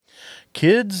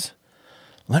Kids,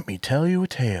 let me tell you a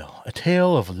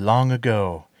tale of long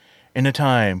ago, in a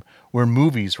time where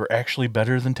movies were actually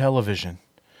better than television.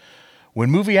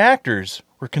 When movie actors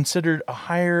were considered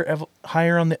higher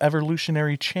on the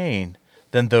evolutionary chain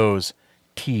than those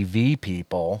TV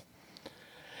people.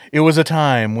 It was a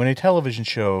time when a television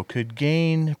show could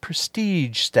gain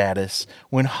prestige status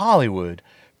when Hollywood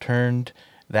turned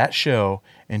that show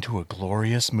into a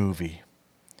glorious movie.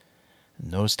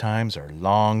 And those times are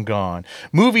long gone.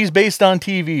 Movies based on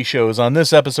TV shows on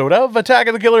this episode of Attack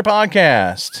of the Killer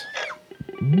Podcast.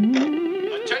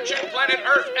 Attention Planet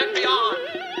Earth and beyond.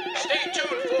 Stay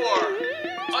tuned for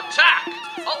Attack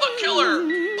of the Killer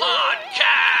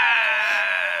Podcast.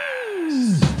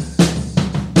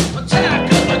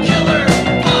 Attack of the Killer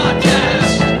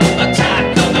Podcast.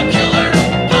 Attack of the Killer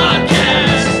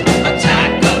Podcast.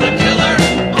 Attack of the Killer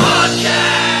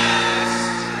Podcast.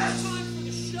 Time for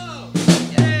the show.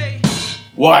 Yay.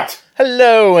 What?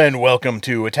 Hello and welcome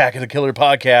to Attack of the Killer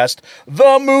Podcast,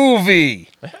 the movie.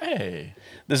 Hey.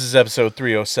 This is episode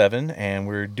 307, and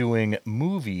we're doing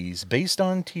movies based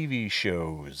on TV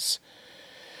shows.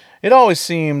 It always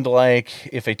seemed like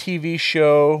if a TV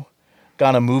show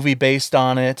got a movie based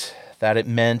on it, that it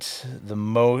meant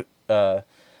the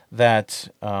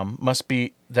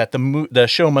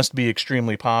show must be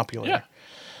extremely popular. Yeah.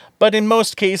 But in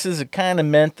most cases, it kind of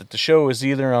meant that the show was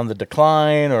either on the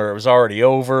decline, or it was already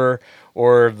over,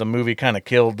 or the movie kind of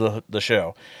killed the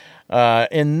show.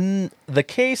 In the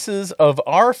cases of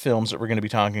our films that we're going to be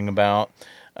talking about,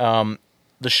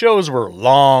 the shows were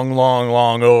long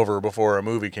over before a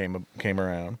movie came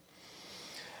around.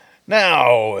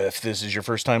 Now, if this is your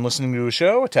first time listening to a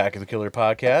show, Attack of the Killer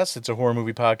Podcast, it's a horror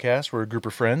movie podcast where a group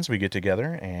of friends, we get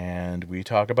together and we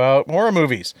talk about horror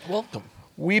movies. Welcome.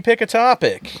 We pick a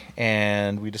topic,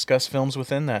 and we discuss films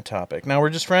within that topic. Now,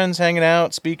 we're just friends hanging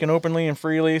out, speaking openly and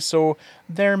freely, so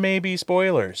there may be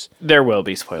spoilers. There will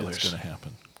be spoilers. It's going to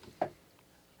happen.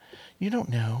 You don't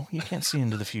know. You can't see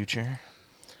into the future.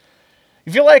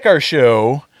 If you like our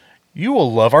show, you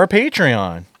will love our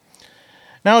Patreon.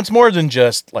 Now, it's more than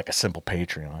just like a simple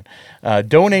Patreon.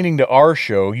 Donating to our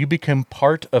show, you become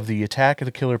part of the Attack of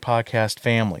the Killer Podcast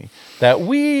family that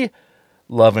we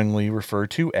lovingly refer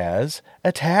to as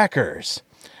attackers.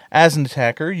 As an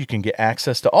attacker, you can get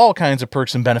access to all kinds of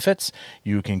perks and benefits.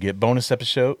 You can get bonus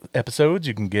episodes.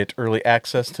 You can get early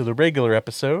access to the regular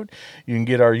episode. You can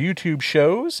get our YouTube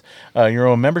shows, your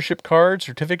own membership card,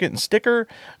 certificate, and sticker.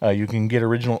 You can get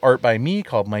original art by me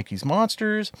called Mikey's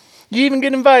Monsters. You even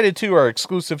get invited to our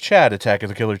exclusive chat, Attack of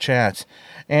the Killer Chat,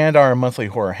 and our monthly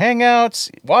horror hangouts,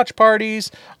 watch parties,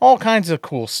 all kinds of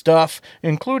cool stuff,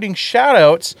 including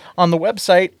shout-outs on the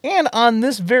website and on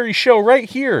this very show right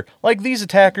here, like these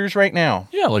attackers right now.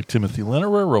 Yeah, like Timothy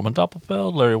Lennerer, Roman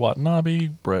Doppelfeld, Larry Watanabe,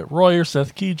 Brett Royer,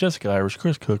 Seth Key, Jessica Irish,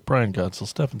 Chris Cook, Brian Gutzel,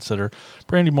 Stephen Sitter,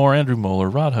 Brandy Moore, Andrew Moeller,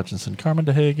 Rod Hutchinson, Carmen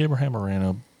DeHague, Abraham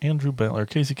Moreno, Andrew Bentler,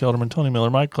 Casey Kelderman, Tony Miller,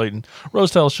 Mike Clayton,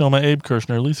 Rose Shoma, Abe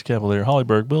Kirshner, Lisa Cavalier, Holly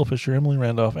Berg, Bill Fisher, Emily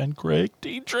Randolph, and Greg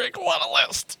Dietrich. What a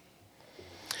list!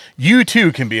 You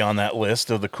too can be on that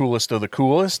list of the coolest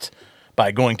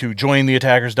by going to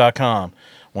jointheattackers.com.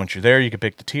 Once you're there, you can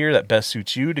pick the tier that best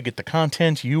suits you to get the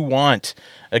content you want.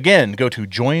 Again, go to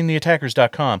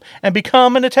jointheattackers.com and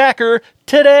become an attacker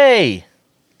today.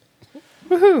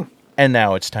 Woohoo! And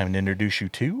now it's time to introduce you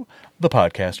to the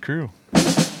podcast crew.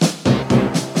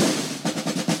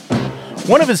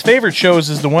 One of his favorite shows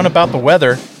is the one about the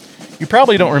weather. You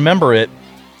probably don't remember it.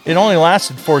 It only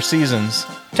lasted 4 seasons.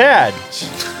 Tad.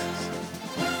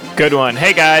 Good one.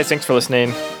 Hey guys, thanks for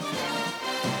listening.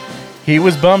 He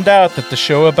was bummed out that the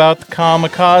show about the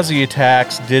kamikaze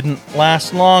attacks didn't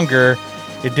last longer.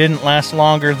 It didn't last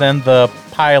longer than the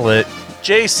pilot.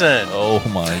 Jason. Oh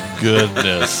my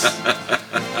goodness.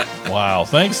 Wow.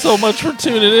 Thanks so much for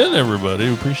tuning in, everybody.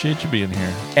 We appreciate you being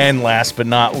here. And last but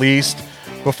not least,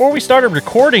 before we started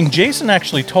recording, Jason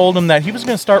actually told him that he was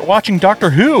going to start watching Doctor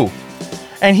Who.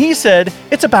 And he said,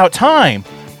 it's about time.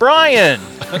 Brian.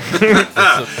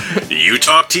 You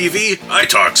talk TV, I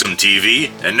talk some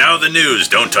TV, and now the news.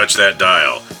 Don't touch that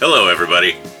dial. Hello,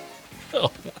 everybody.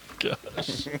 Oh my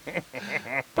gosh.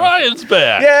 Brian's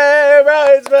back. Yay,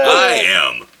 Brian's back. I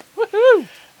am. Woohoo.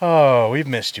 Oh, we've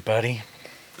missed you, buddy.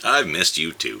 I've missed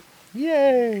you too.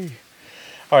 Yay.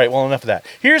 All right, well, enough of that.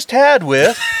 Here's Tad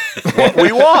with what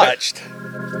we watched.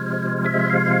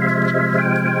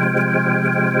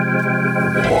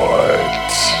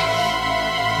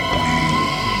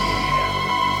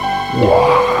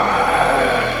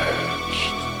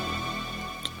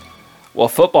 Well,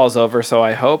 football's over, so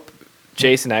I hope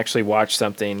Jason actually watched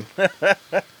something.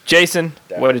 Jason,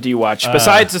 what did you watch?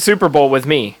 Besides the Super Bowl with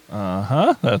me.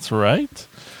 That's right.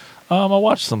 I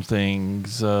watched some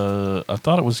things. I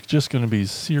thought it was just going to be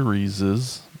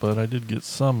series, but I did get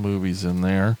some movies in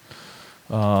there.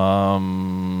 Don't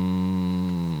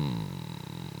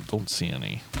see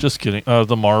any. Just kidding.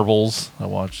 The Marvels. I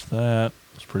watched that.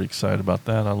 I was pretty excited about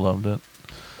that. I loved it.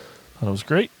 Thought it was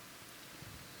great.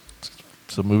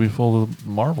 It's a movie full of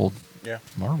Marvels. Yeah.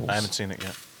 Marvels. I haven't seen it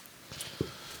yet.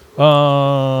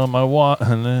 And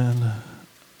then,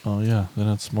 then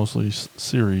it's mostly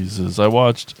series. I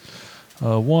watched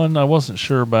one I wasn't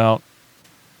sure about,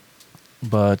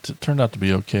 but it turned out to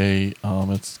be okay.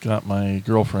 It's got my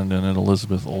girlfriend in it,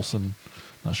 Elizabeth Olsen.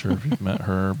 Not sure if you've met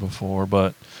her before,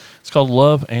 but it's called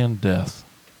Love and Death.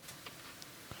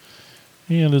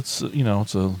 And it's,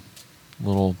 it's a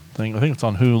little thing. I think it's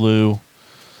on Hulu.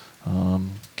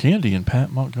 Candy and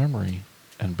Pat Montgomery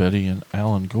and Betty and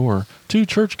Alan Gore, two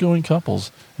church-going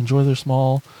couples, enjoy their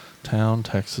small town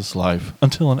Texas life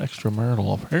until an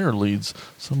extramarital affair leads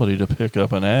somebody to pick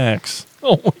up an axe.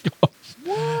 Oh my gosh.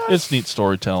 What? It's neat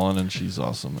storytelling, and she's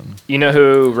awesome. And You know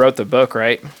who wrote the book,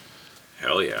 right?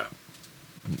 Hell yeah.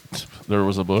 there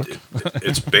was a book.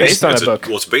 It's Based on a book.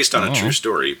 Well, it's based on a true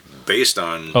story, based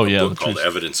on a book called true.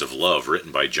 Evidence of Love,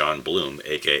 written by John Bloom,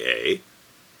 a.k.a.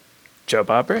 Joe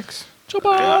Bob Briggs.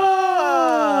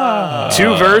 Ah.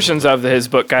 Two versions of his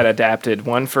book got adapted,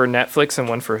 one for Netflix and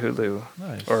one for Hulu.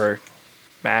 Nice. Or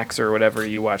Max or whatever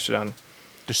you watched it on.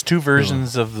 There's two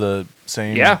versions of the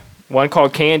same. Yeah. One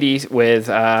called Candy with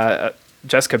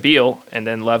Jessica Biel, and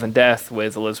then Love and Death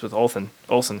with Elizabeth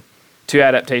Olsen. Two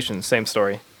adaptations, same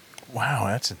story. Wow,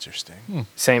 that's interesting.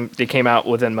 They came out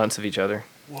within months of each other.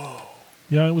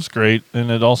 Yeah, it was great.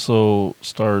 And it also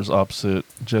stars opposite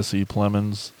Jesse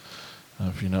Plemons.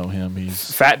 If you know him,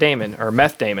 he's... Fat Damon, or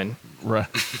Meth Damon. Right.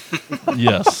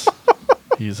 Yes.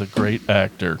 He's a great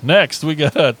actor. Next, we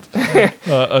got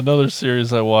another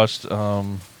series I watched,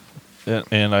 and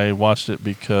I watched it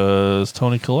because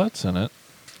Toni Collette's in it.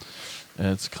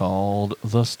 It's called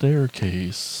The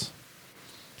Staircase.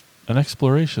 An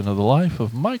exploration of the life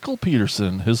of Michael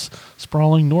Peterson, his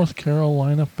sprawling North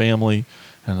Carolina family,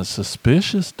 and the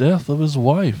suspicious death of his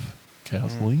wife,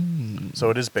 Kathleen.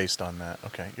 So it is based on that.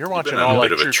 Okay, you're watching Been on all a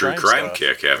like bit of a true crime stuff.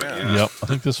 kick, haven't you? Yep, I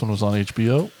think this one was on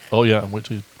HBO. Oh yeah, which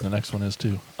the next one is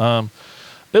too.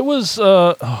 It was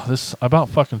this. I about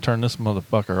fucking turned this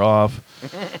motherfucker off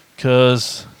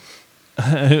because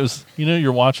it was.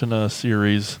 You're watching a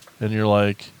series and you're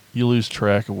like, you lose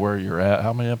track of where you're at.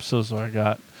 How many episodes do I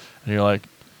got? And you're like,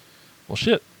 well,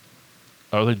 shit.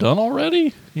 Are they done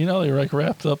already? They like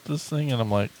wrapped up this thing, and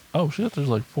I'm like, oh shit, there's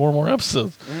like 4 more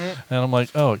episodes, and I'm like,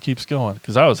 oh, it keeps going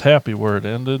because I was happy where it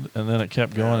ended, and then it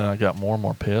kept going, and I got more and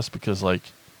more pissed because like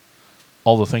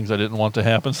all the things I didn't want to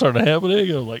happen started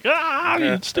happening. I'm like,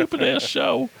 you stupid ass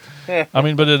show. I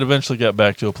mean, but it eventually got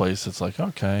back to a place that's like,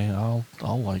 okay, I'll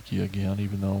like you again,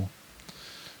 even though.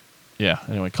 Yeah.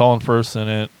 Anyway, Colin Firth's in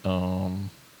it.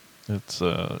 It's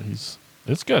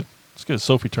good. It's good.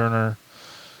 Sophie Turner.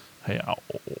 Hey,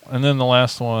 and then the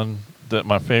last one that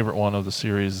my favorite one of the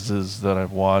series is that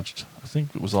I've watched. I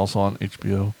think it was also on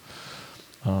HBO.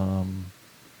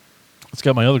 It's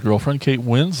got my other girlfriend, Kate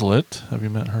Winslet. Have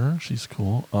you met her? She's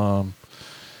cool.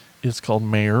 It's called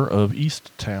Mayor of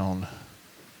Easttown,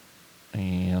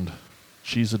 and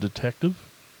she's a detective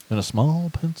in a small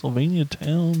Pennsylvania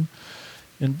town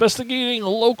investigating a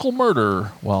local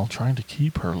murder while trying to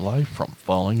keep her life from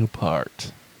falling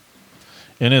apart.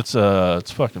 And it's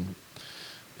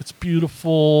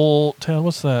beautiful. Tad,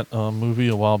 what's that movie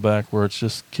a while back where it's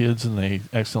just kids and they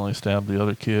accidentally stab the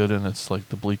other kid and it's like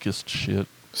the bleakest shit?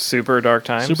 Super Dark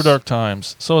Times. Super Dark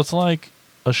Times. So it's like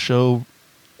a show.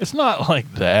 It's not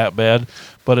like that bad,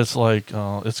 but it's like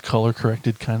it's color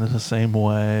corrected kind of the same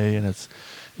way, and it's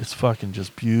fucking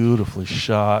just beautifully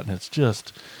shot, and it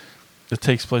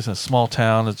takes place in a small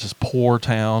town. It's just poor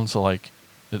town, so like.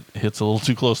 It hits a little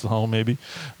too close to home, maybe,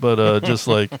 but just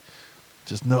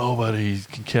nobody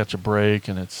can catch a break,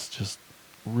 and it's just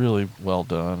really well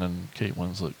done. And Kate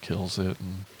Winslet kills it.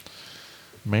 And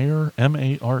Mare,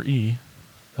 Mare,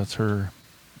 that's her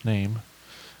name,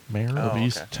 Mayor of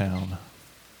Easttown,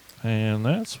 and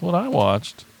that's what I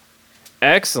watched.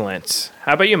 Excellent.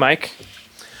 How about you, Mike?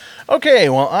 Okay,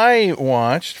 well, I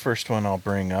watched. First one I'll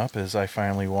bring up is I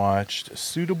finally watched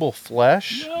Suitable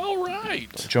Flesh. All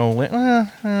right. Joe Lynn.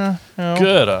 No.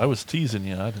 Good. I was teasing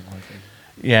you. I didn't like it.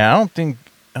 Yeah,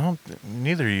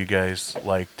 neither of you guys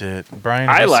liked it. Brian,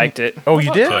 I liked it. Oh,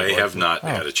 you did? I have not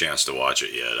had a chance to watch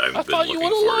it yet. I've been thought you looking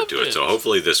would've forward loved to it. it. So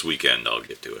hopefully this weekend I'll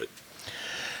get to it.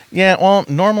 Yeah, well,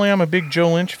 normally I'm a big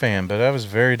Joe Lynch fan, but I was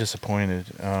very disappointed.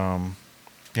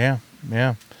 Yeah.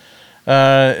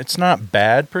 It's not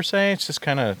bad per se. It's just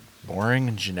kind of boring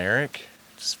and generic.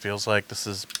 just feels like this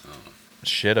is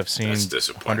shit I've seen That's 100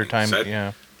 disappointing. times. Sad.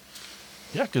 Yeah.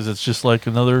 Yeah, because it's just like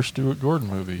another Stuart Gordon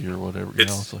movie or whatever. You know,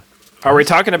 It's- it's like, Are we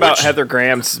talking about Which- Heather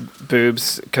Graham's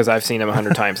boobs? Because I've seen them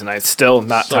 100 times and I'm still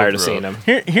not So tired gross. of seeing them.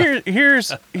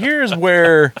 Here's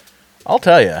where I'll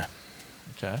tell you.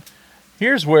 okay.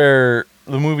 Here's where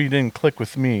the movie didn't click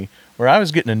with me, where I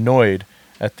was getting annoyed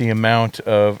at the amount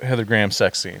of Heather Graham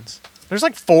sex scenes. There's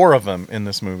like 4 of them in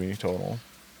this movie total.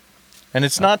 And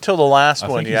it's not till the last I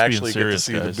one think you he's being actually get to serious,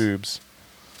 see guys. the boobs.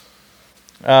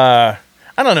 I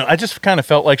don't know. I just kind of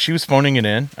felt like she was phoning it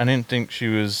in. I didn't think she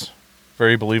was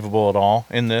very believable at all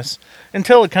in this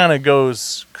until it kind of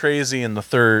goes crazy in the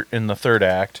third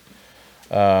act.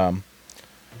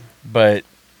 But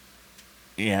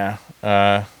yeah,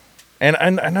 and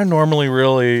I normally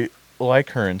really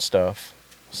like her and stuff.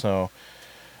 So,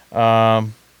 but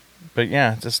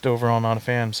yeah, just overall not a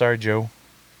fan. Sorry, Joe.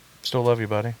 Still love you,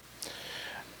 buddy.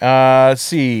 Let's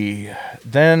see.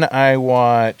 Then I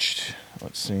watched.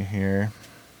 Let's see here.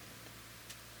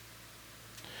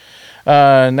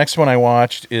 Next one I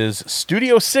watched is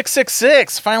Studio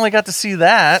 666. Finally got to see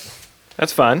that.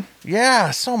 That's fun.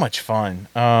 Yeah, so much fun.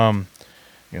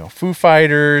 Foo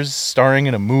Fighters starring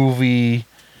in a movie.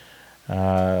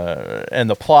 And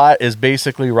the plot is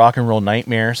basically Rock and Roll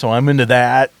Nightmare, so I'm into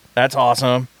that. That's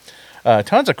awesome.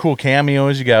 Tons of cool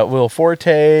cameos. You got Will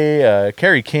Forte,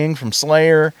 Kerry King from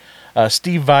Slayer,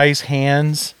 Steve Vai's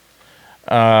Hands.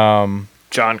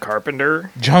 John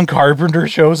Carpenter. John Carpenter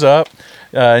shows up,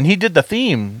 and he did the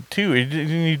theme too. Didn't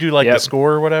he do like the Yep.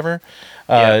 score or whatever?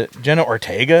 Yep. Jenna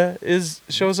Ortega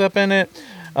shows up in it.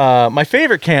 My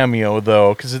favorite cameo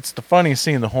though, because it's the funniest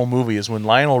scene in the whole movie, is when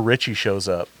Lionel Richie shows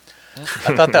up.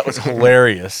 I thought that was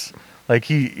hilarious. Like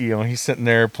he's sitting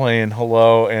there playing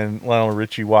Hello, and Lionel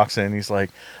Richie walks in. And he's like,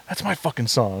 "That's my fucking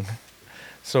song."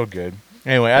 So good.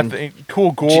 Anyway, I think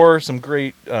cool gore, some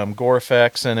great gore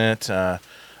effects in it. I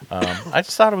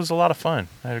just thought it was a lot of fun.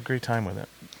 I had a great time with it.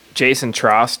 Jason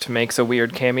Trost makes a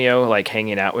weird cameo, like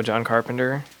hanging out with John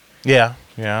Carpenter. Yeah.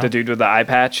 The dude with the eye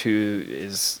patch, who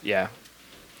is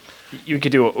we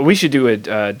should do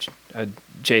a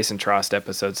Jason Trost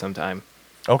episode sometime.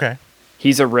 Okay.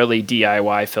 He's a really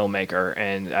DIY filmmaker,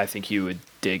 and I think you would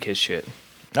dig his shit.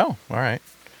 Oh, all right.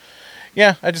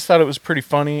 Yeah, I just thought it was pretty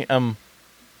funny.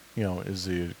 Is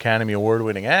the Academy Award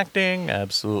winning acting?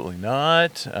 Absolutely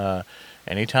not.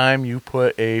 Anytime you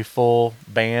put a full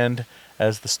band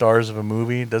as the stars of a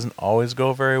movie, it doesn't always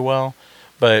go very well.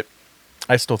 But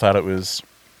I still thought it was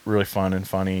really fun and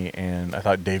funny, and I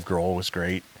thought Dave Grohl was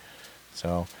great.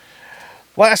 So,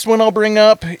 last one I'll bring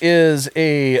up is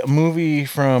a movie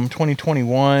from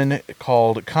 2021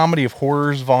 called Comedy of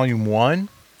Horrors Volume 1.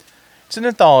 It's an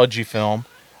anthology film,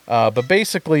 but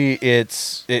basically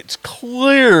it's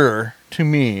clear to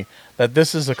me that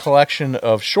this is a collection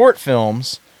of short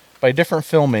films by different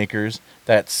filmmakers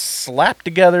that's slapped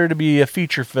together to be a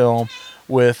feature film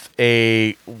with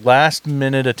a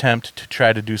last-minute attempt to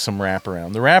try to do some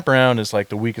wraparound. The wraparound is like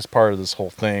the weakest part of this whole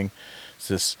thing. It's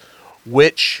this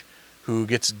witch who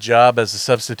gets a job as a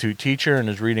substitute teacher and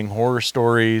is reading horror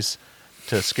stories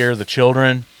to scare the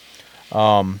children.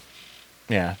 That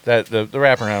the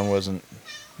wraparound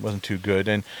wasn't too good,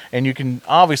 and you can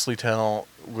obviously tell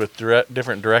with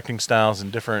different directing styles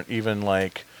and different even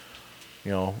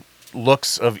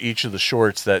looks of each of the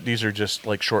shorts that these are just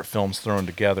like short films thrown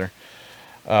together.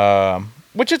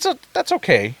 That's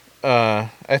okay.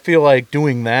 I feel like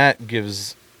doing that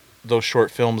gives those short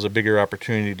films a bigger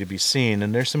opportunity to be seen,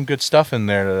 and there's some good stuff in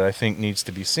there that I think needs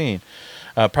to be seen.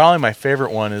 Probably my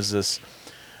favorite one is this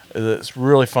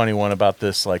really funny one about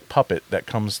this like puppet that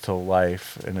comes to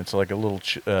life, and it's like a little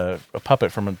a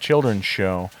puppet from a children's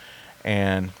show,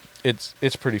 and it's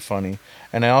pretty funny.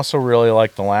 And I also really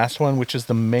like the last one, which is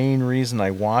the main reason I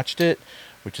watched it,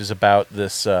 which is about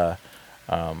this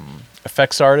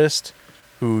effects artist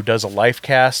who does a life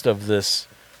cast of this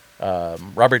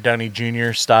Robert Downey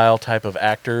Jr. style type of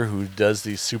actor who does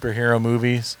these superhero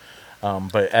movies.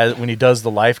 But when he does the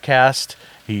life cast,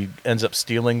 he ends up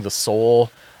stealing the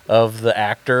soul of the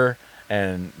actor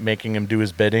and making him do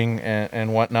his bidding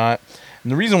and whatnot.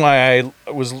 And the reason why I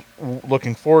was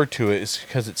looking forward to it is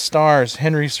because it stars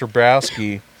Henry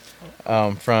Swarovski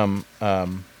from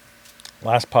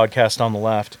Last Podcast on the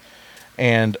Left,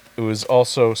 and it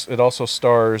also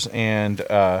stars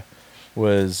and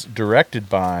was directed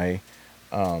by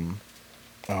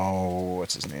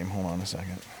what's his name? Hold on a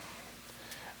second.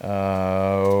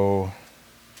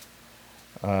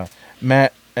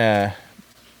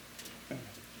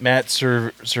 Matt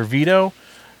Servito,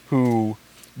 who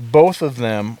both of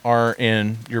them are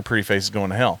in Your Pretty Face is Going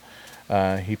to Hell.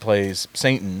 He plays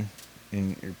Satan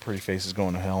and your pretty face is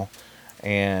going to hell.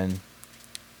 And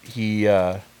he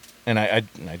and I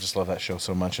just love that show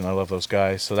so much, and I love those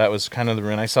guys. So that was kind of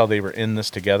when I saw they were in this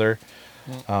together.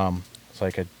 It's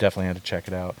like I definitely had to check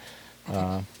it out.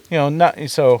 Not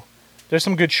so. There's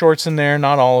some good shorts in there.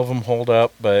 Not all of them hold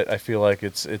up, but I feel like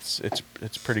it's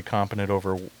pretty competent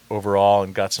overall,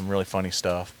 and got some really funny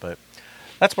stuff. But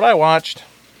that's what I watched.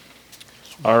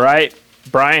 All right,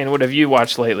 Brian, what have you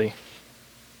watched lately?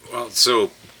 Well,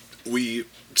 so we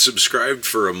subscribed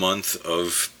for a month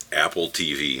of Apple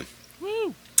TV.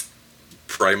 Woo.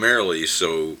 Primarily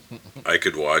so I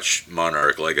could watch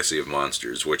Monarch Legacy of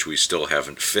Monsters, which we still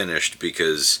haven't finished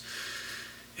because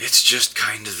it's just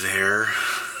kind of there.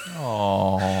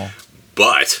 Oh.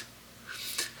 But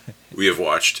we have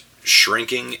watched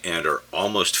Shrinking and are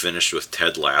almost finished with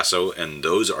Ted Lasso, and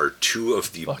those are two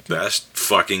of the best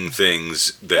fucking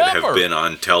things that ever have been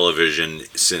on television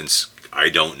since I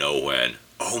don't know when.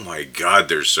 Oh my god,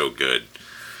 they're so good.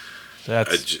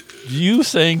 That's you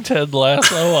saying Ted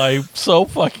Lasso. I'm so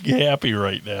fucking happy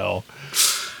right now,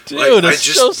 dude. Like, I it's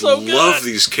just so love good.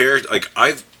 these characters. Like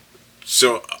I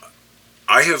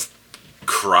have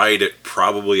cried at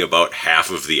probably about half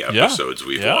of the episodes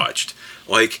we've watched.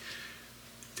 Like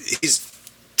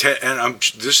I'm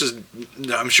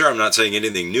sure I'm not saying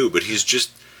anything new, but he's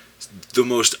just the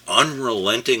most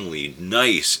unrelentingly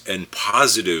nice and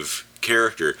positive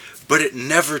character. But it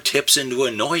never tips into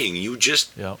annoying. You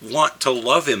just want to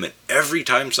love him, and every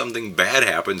time something bad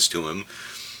happens to him,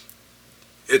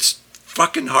 it's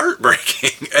fucking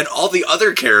heartbreaking. And all the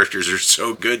other characters are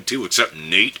so good too, except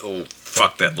Nate. Oh,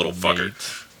 fuck that little fucker.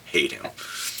 Hate him.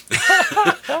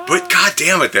 But god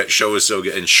damn it, that show is so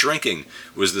good. And Shrinking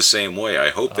was the same way. I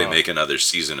hope they make another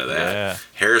season of that. Yeah.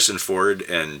 Harrison Ford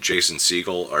and Jason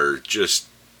Segel are just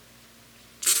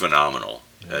phenomenal.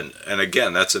 Yeah. And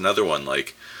again, that's another one,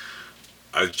 like,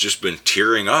 I've just been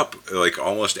tearing up like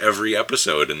almost every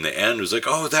episode, and the end was like,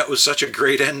 oh, that was such a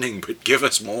great ending, but give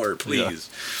us more, please.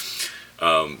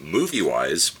 Yeah.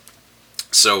 Movie-wise,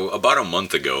 so about a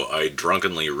month ago, I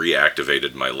drunkenly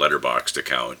reactivated my Letterboxd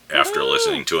account after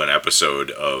listening to an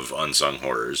episode of Unsung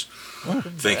Horrors,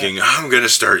 thinking, I'm going to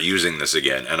start using this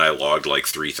again, and I logged like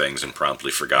 3 things and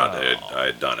promptly forgot I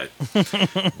had done it.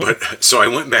 But so I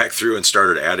went back through and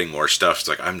started adding more stuff. It's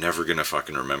like, I'm never going to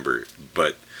fucking remember.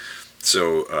 But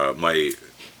so my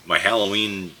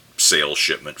Halloween sale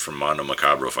shipment from Mondo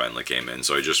Macabro finally came in,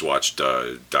 so I just watched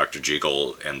Dr.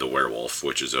 Jekyll and the Werewolf,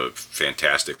 which is a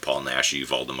fantastic Paul Naschy,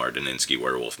 Waldemar Daninsky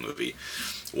werewolf movie.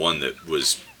 One that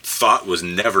was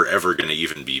never ever going to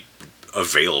even be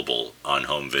available on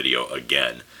home video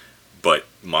again. But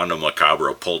Mondo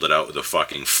Macabro pulled it out with a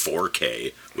fucking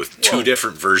 4K with 2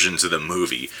 different versions of the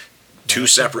movie. 2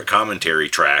 separate commentary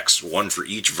tracks, one for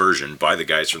each version by the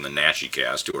guys from the Naschy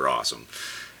cast, who are awesome.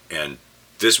 And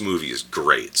this movie is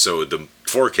great. So the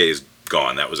 4K is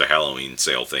gone. That was a Halloween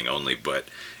sale thing only, but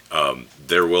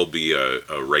there will be a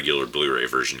regular Blu-ray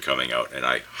version coming out, and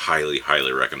I highly,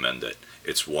 highly recommend it.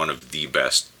 It's one of the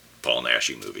best Paul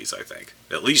Naschy movies, I think.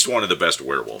 At least one of the best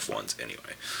werewolf ones,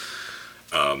 anyway.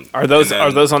 Are those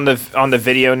on the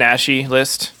video Naschy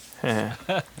list? Oh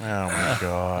my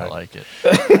god, I like it.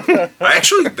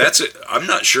 Actually, that's it. I'm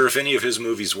not sure if any of his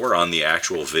movies were on the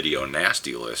actual video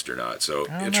nasty list or not. So,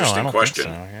 interesting question.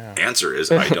 Answer is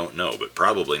I don't know, but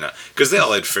probably not, because they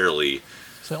all had fairly.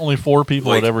 So only 4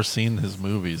 people had ever seen his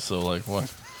movies. So, like,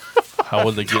 what? How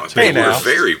would they get to it?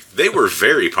 They were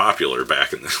very popular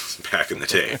back in the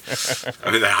day.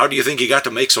 I mean, how do you think he got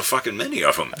to make so fucking many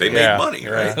of them? They made money,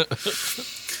 right?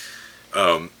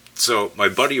 So my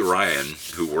buddy Ryan,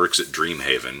 who works at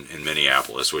Dreamhaven in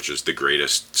Minneapolis, which is the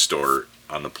greatest store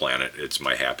on the planet, it's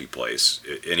my happy place.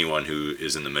 Anyone who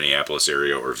is in the Minneapolis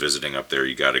area or visiting up there,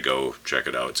 you got to go check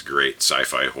it out. It's a great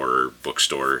sci-fi horror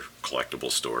bookstore, collectible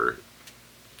store.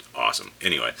 Awesome.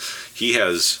 Anyway, he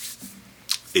has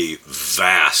a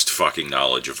vast fucking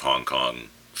knowledge of Hong Kong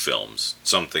films,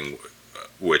 something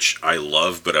which I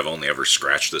love, but I've only ever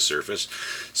scratched the surface.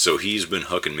 So he's been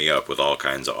hooking me up with all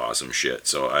kinds of awesome shit.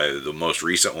 So the most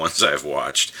recent ones I've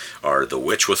watched are The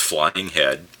Witch with Flying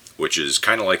Head, which is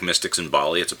kind of like Mystics in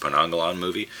Bali. It's a Penanggalan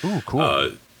movie. Ooh,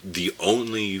 cool. The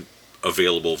only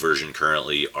available version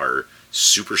currently are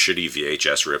super shitty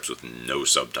VHS rips with no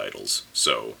subtitles.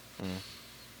 So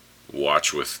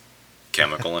watch with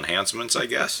chemical enhancements, I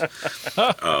guess.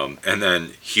 And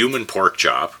then Human Pork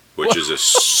Chop, which is a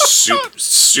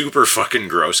super fucking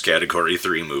gross Category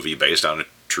 3 movie based on a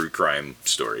true crime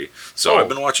story. So I've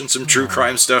been watching some true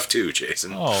crime stuff too,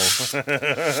 Jason. Oh,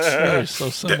 very so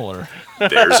similar.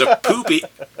 There's a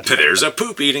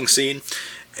poop eating scene.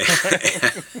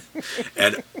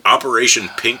 And Operation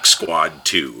Pink Squad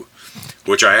 2,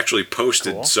 which I actually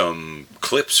posted Cool. some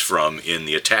clips from in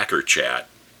the Attacker chat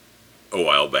a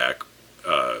while back.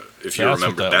 If you That's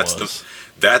remember, what that was.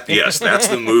 that's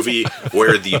the movie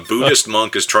where the Buddhist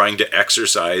monk is trying to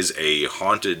exorcise a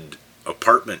haunted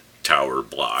apartment tower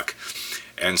block,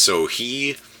 and so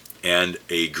he and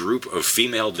a group of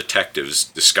female detectives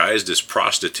disguised as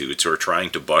prostitutes who are trying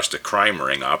to bust a crime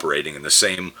ring operating in the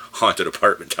same haunted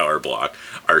apartment tower block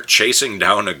are chasing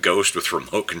down a ghost with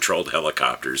remote-controlled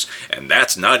helicopters, and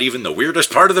that's not even the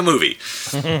weirdest part of the movie.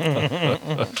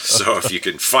 So if you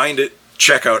can find it,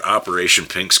 check out Operation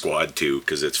Pink Squad 2,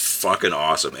 because it's fucking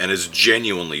awesome, and it's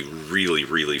genuinely really,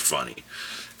 really funny.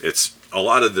 It's a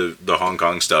lot of the Hong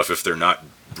Kong stuff, if they're not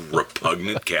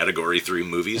repugnant Category 3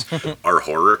 movies, are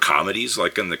horror comedies,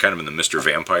 like in the kind of in the Mr.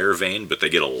 Vampire vein, but they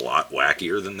get a lot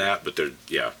wackier than that. But they're,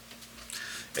 yeah.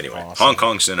 Anyway, Awesome. Hong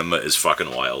Kong cinema is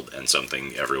fucking wild and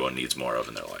something everyone needs more of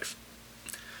in their life.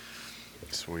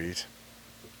 Sweet.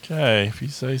 Okay, if you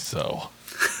say so.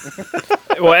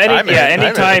 Well, I'm in.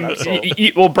 anytime. I'm sold.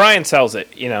 Well, Brian sells it,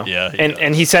 you know. Yeah, he and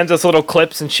does. he sends us little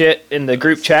clips and shit in the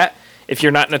group chat. If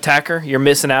you're not an attacker, you're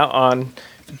missing out on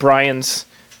Brian's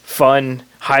fun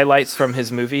highlights from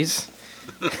his movies.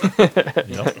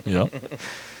 Yep.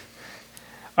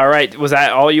 All right, was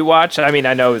that all you watched? I mean,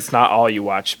 I know it's not all you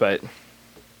watched, but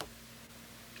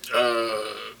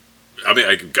I mean,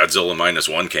 Godzilla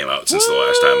 -1 came out since the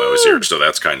last time I was here, so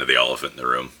that's kind of the elephant in the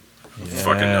room.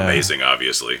 Fucking amazing,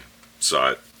 obviously.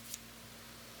 Saw it.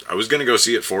 I was gonna go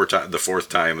see it the fourth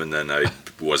time, and then I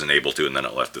wasn't able to, and then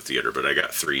it left the theater. But I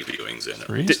got 3 viewings in it.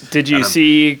 Three? did you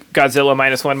see Godzilla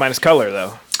 -1 color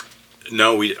though?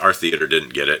 No, our theater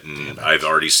didn't get it, and I've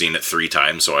already seen it 3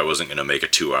 times, so I wasn't gonna make a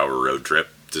 2-hour road trip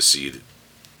to see.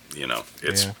 You know,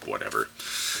 it's whatever.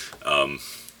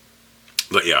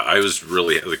 But yeah, I was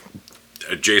really like,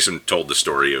 Jason told the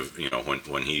story of, you know,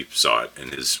 when he saw it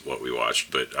and what we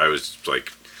watched, but I was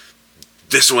like,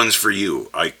 this one's for you.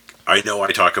 I know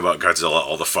I talk about Godzilla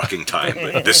all the fucking time,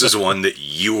 but this is one that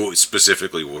you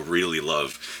specifically will really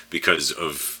love because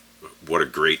of what a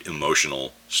great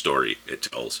emotional story it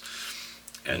tells.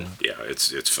 And yeah,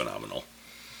 it's phenomenal.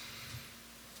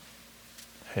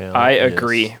 Hell I yes.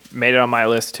 agree. Made it on my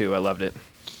list too. I loved it.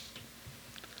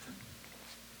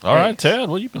 All right, Ted,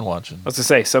 what you been watching? What's to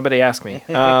say? Somebody asked me.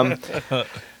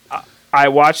 I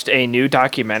watched a new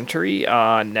documentary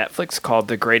on Netflix called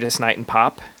The Greatest Night in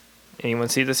Pop. Anyone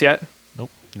see this yet?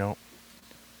 Nope.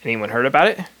 Anyone heard about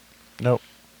it? Nope.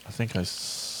 I think I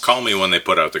Call me when they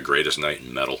put out The Greatest Night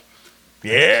in Metal.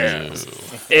 Yeah.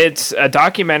 It's a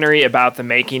documentary about the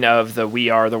making of the We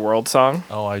Are the World song.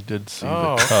 Oh, I did see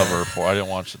Oh, the okay. cover for. I didn't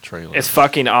watch the trailer. It's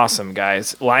fucking awesome,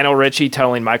 guys. Lionel Richie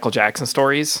telling Michael Jackson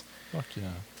stories. Fuck yeah.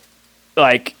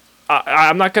 Like,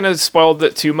 I'm not going to spoil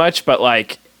it too much, but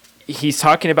like, he's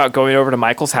talking about going over to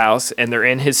Michael's house and they're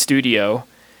in his studio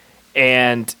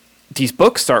and these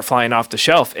books start flying off the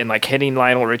shelf and like hitting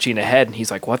Lionel Richie in the head. And he's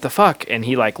like, what the fuck? And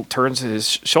he like turns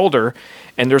his shoulder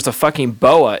and there's a fucking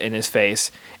boa in his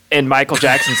face. And Michael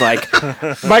Jackson's like,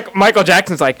 Michael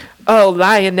Jackson's like, oh,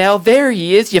 Lionel, there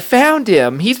he is. You found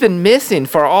him. He's been missing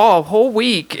for a whole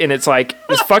week. And it's like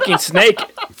this fucking snake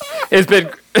has been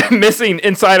missing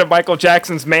inside of Michael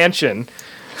Jackson's mansion.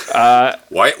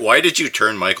 Why did you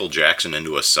turn Michael Jackson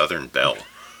into a Southern Belle?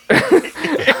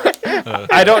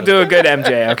 I don't do a good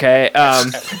MJ, okay?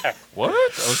 What?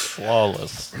 That was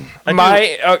flawless.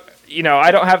 You know,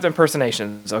 I don't have the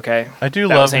impersonations, okay? I do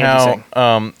That was love Andy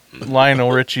how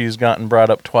Lionel Richie's gotten brought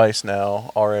up twice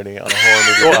now already on a horror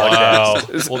movie podcast.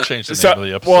 Wow. We'll change the name of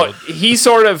the episode. Well, he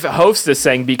sort of hosts this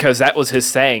thing because that was his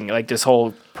saying. Like, this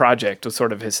whole project was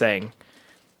sort of his saying.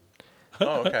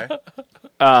 Oh, okay.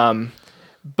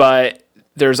 But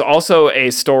there's also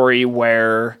a story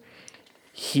where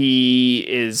he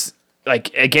is,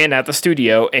 like, again at the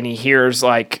studio and he hears,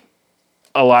 like,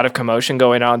 a lot of commotion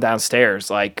going on downstairs,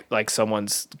 like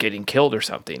someone's getting killed or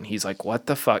something. He's like, what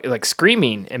the fuck? Like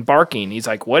screaming and barking. He's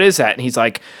like, what is that? And he's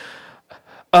like,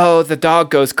 oh, the dog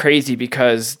goes crazy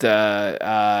because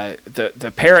the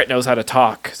parrot knows how to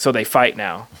talk, so they fight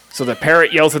now. So the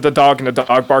parrot yells at the dog and the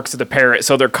dog barks at the parrot,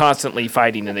 so they're constantly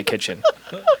fighting in the kitchen.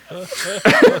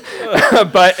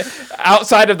 But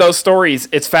outside of those stories,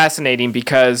 it's fascinating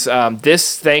because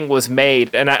this thing was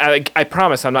made, and I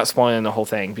promise I'm not spoiling the whole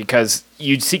thing because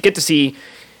you get to see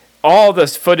all the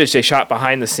footage they shot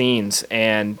behind the scenes,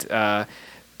 and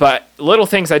but little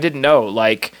things I didn't know,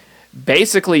 like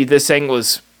basically this thing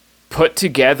was put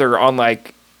together on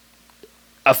like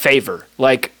a favor,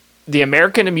 like. The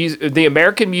American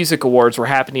Music Awards were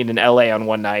happening in LA on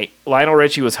one night. Lionel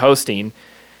Richie was hosting,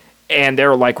 and they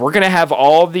were like, we're going to have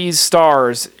all these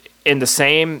stars in the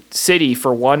same city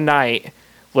for one night.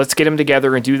 let's get them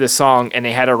together and do this song. And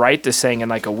they had to write this thing in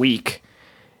like a week.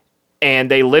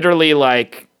 And they literally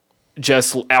like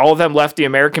just all of them left the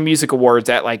American Music Awards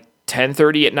at like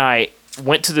 10:30 at night,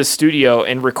 went to the studio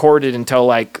and recorded until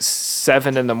like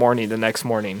 7 in the morning the next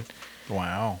morning.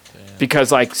 Wow.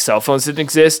 Because like cell phones didn't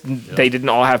exist. They didn't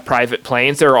all have private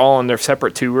planes. They were all on their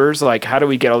separate tours. Like, how do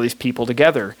we get all these people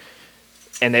together?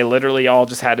 And they literally all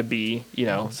just had to be, you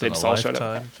know, It's they in a just all showed up.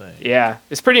 lifetime thing. Yeah,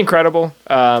 it's pretty incredible.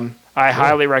 I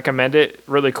highly recommend it.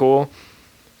 Really cool.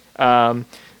 The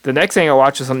next thing I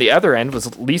watched was on the other end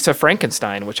was Lisa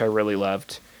Frankenstein, which I really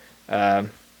loved.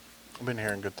 I've been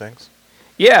hearing good things.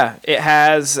 Yeah, it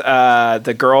has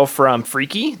the girl from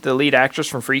Freaky, the lead actress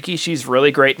from Freaky. She's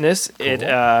really great in this.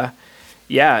 Cool.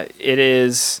 It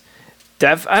is.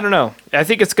 I don't know. I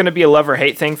think it's going to be a love or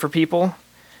hate thing for people.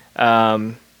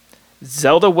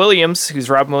 Zelda Williams, who's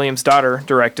Robin Williams' daughter,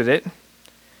 directed it.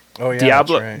 Oh yeah,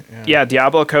 Diablo, that's right. Yeah.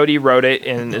 Diablo Cody wrote it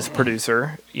and is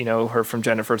producer. You know her from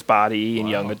Jennifer's Body and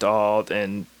Young Adult,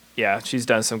 and yeah, she's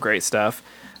done some great stuff.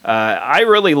 I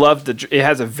really love it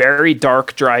has a very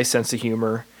dark, dry sense of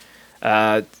humor.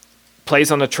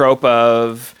 Plays on the trope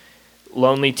of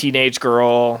lonely teenage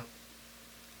girl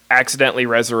accidentally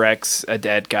resurrects a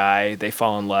dead guy. They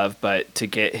fall in love, but to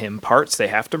get him parts, they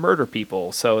have to murder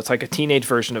people. So it's like a teenage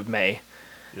version of May.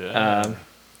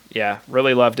 Yeah.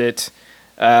 Really loved it.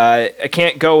 I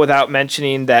can't go without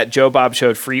mentioning that Joe Bob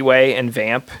showed Freeway and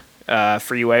Vamp.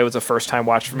 Freeway was a first time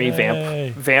watch for me. Yay.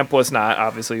 Vamp was not.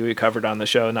 Obviously, we covered on the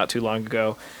show not too long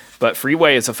ago. But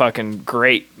Freeway is a fucking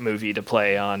great movie to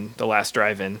play on the last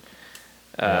drive-in.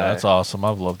 That's awesome.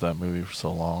 I've loved that movie for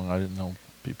so long. I didn't know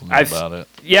people knew about it.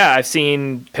 Yeah, I've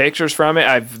seen pictures from it.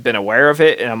 I've been aware of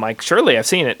it, and I'm like, surely I've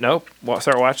seen it. Nope.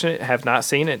 Start watching it. Have not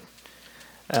seen it.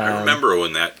 I remember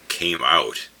when that came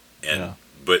out,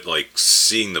 but like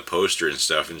seeing the poster and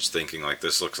stuff and just thinking like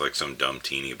this looks like some dumb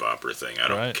teeny bopper thing. I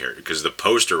don't care because the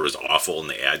poster was awful and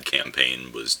the ad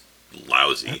campaign was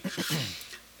lousy.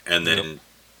 And then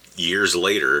years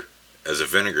later, as a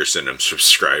Vinegar Syndrome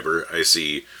subscriber, I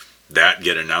see that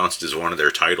get announced as one of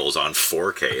their titles on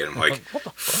 4K, and I'm like,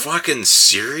 fucking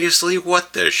seriously?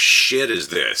 What the shit is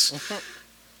this?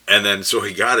 And then so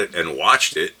he got it and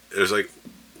watched it. It was like,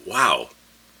 wow,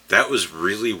 that was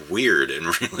really weird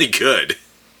and really good.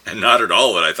 And not at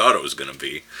all what I thought it was going to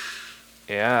be.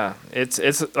 Yeah, it's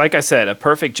like I said, a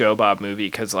perfect Joe Bob movie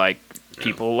because like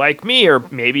people like me or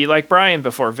maybe like Brian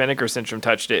before Vinegar Syndrome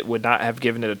touched it would not have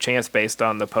given it a chance based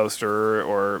on the poster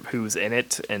or who's in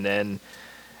it. And then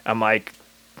I'm like,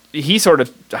 he sort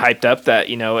of hyped up that,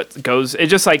 you know,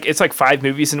 it's like 5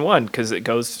 movies in one because it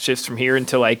shifts from here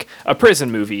into like a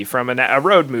prison movie, from a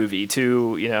road movie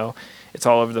to, you know, it's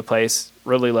all over the place.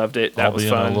 Really loved it. That was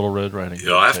fun. A Little Red Riding Hood.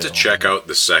 I'll have to check out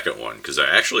the second one because I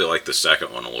actually like the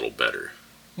second one a little better.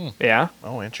 Yeah.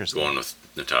 Oh, interesting. Going with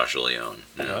Natasha Lyonne.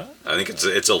 Yeah. I think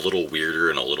it's a little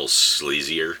weirder and a little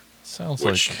sleazier. Sounds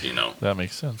which, like you know, that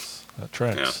makes sense. That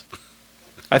tracks. Yeah.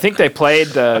 I think they played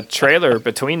the trailer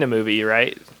between the movie,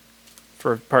 right?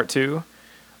 For part 2?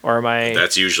 Or am I...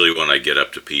 That's usually when I get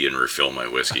up to pee and refill my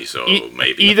whiskey, so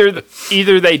maybe.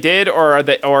 Either they did or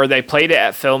they played it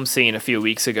at Film Scene a few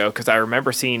weeks ago, because I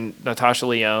remember seeing Natasha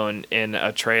Lyonne in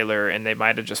a trailer, and they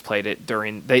might have just played it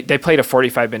during... They played a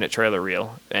 45-minute trailer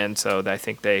reel, and so I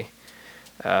think they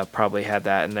probably had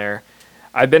that in there.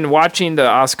 I've been watching the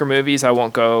Oscar movies. I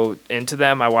won't go into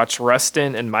them. I watched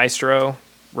Rustin and Maestro.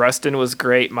 Rustin was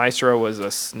great. Maestro was a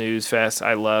snooze fest.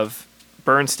 I love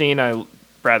Bernstein.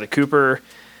 Bradley Cooper.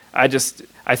 I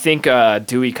think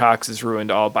Dewey Cox has ruined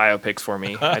all biopics for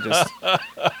me.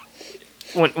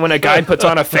 When a guy puts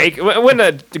on a fake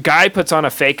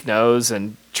nose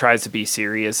and tries to be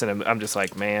serious, and I'm just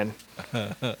like, man,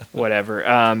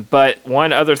 whatever. But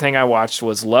one other thing I watched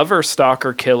was Lover,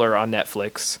 Stalker, Killer on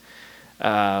Netflix.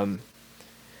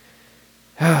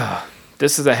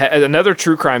 This is another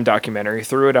true crime documentary.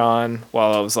 Threw it on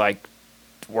while I was like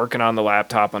working on the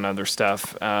laptop on other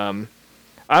stuff.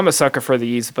 I'm a sucker for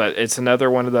these, but it's another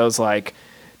one of those like,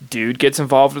 dude gets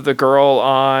involved with a girl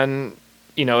on,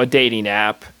 you know, a dating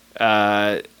app.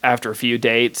 After a few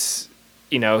dates,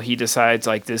 you know, he decides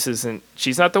like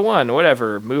she's not the one,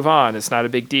 whatever, move on. It's not a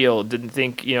big deal. Didn't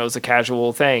think, you know, it was a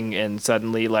casual thing. And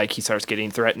suddenly like he starts getting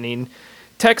threatening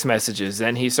text messages.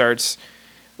 Then he starts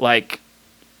like,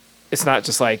 it's not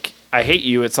just like, I hate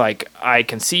you. It's like, I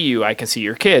can see you. I can see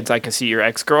your kids. I can see your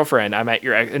ex-girlfriend. I'm at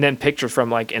your ex, and then pictures from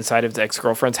like inside of the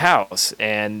ex-girlfriend's house.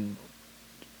 And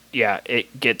yeah,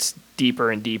 it gets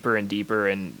deeper and deeper and deeper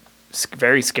and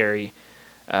very scary.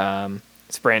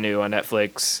 It's brand new on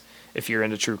Netflix. If you're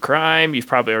into true crime, you've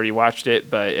probably already watched it,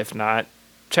 but if not,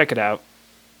 check it out.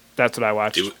 That's what I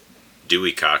watched.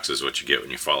 Dewey Cox is what you get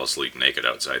when you fall asleep naked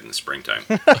outside in the springtime.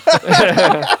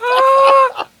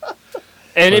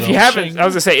 And if you haven't, shing. I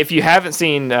was gonna say, if you haven't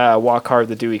seen Walk Hard,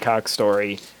 the Dewey Cox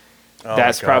story, Oh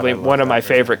that's my God, probably I love one of that my movie.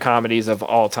 favorite comedies of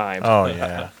all time. Oh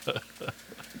yeah.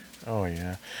 Oh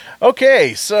yeah.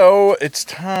 Okay, so it's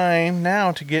time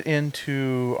now to get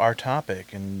into our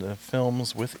topic and the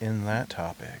films within that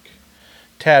topic.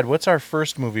 Tad, what's our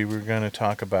first movie we're going to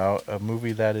talk about? A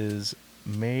movie that is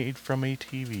made from a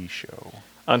TV show.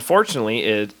 Unfortunately,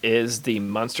 it is The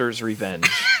Munsters Revenge.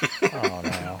 Oh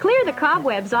no. Clear the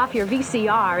cobwebs off your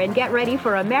VCR and get ready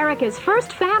for America's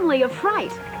first family of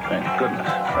fright. Thank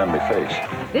goodness, friendly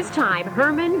face. This time,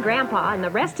 Herman, Grandpa, and the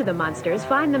rest of the Munsters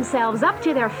find themselves up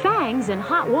to their fangs in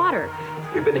hot water.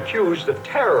 We've been accused of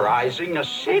terrorizing a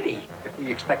city. If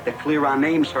we expect to clear our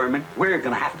names, Herman, we're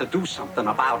gonna have to do something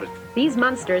about it. These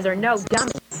Munsters are no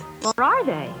dummies. Or are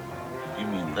they? You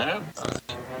mean that?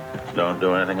 Don't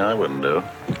do anything I wouldn't do.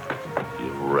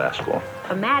 You rascal.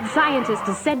 A mad scientist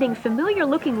is sending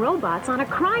familiar-looking robots on a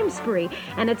crime spree,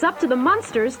 and it's up to the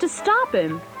Munsters to stop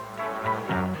him.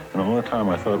 And all the time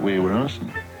I thought we were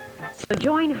innocent. So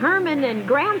join Herman and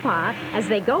Grandpa as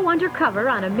they go undercover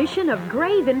on a mission of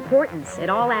grave importance. It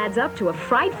all adds up to a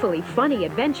frightfully funny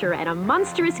adventure and a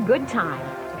monstrous good time.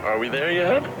 Are we there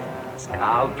yet?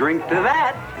 I'll drink to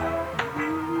that.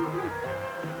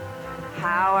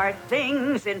 How are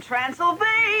things in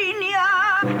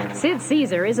Transylvania? Sid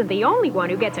Caesar isn't the only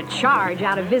one who gets a charge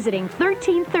out of visiting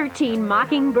 1313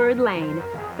 Mockingbird Lane.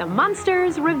 The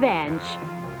Munsters' Revenge.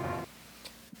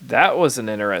 That was an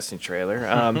interesting trailer.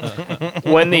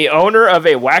 When the owner of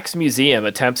a wax museum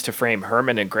attempts to frame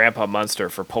Herman and Grandpa Munster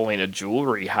for pulling a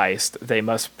jewelry heist, they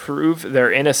must prove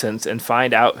their innocence and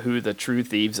find out who the true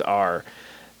thieves are.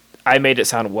 I made it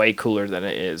sound way cooler than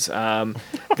it is.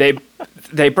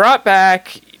 They brought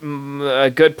back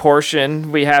a good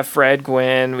portion. We have Fred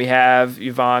Gwynn, we have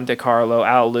Yvonne DiCarlo,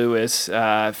 Al Lewis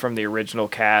from the original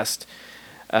cast.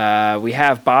 We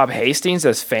have Bob Hastings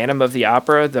as Phantom of the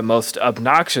Opera, the most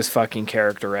obnoxious fucking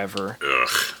character ever. Ugh.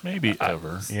 Maybe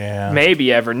ever. Yeah.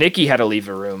 Maybe ever. Nikki had to leave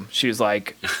the room. She was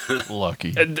like,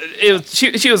 Lucky.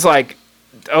 she was like,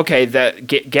 okay, that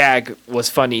gag was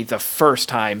funny the first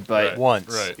time, but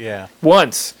Once. Right. Yeah.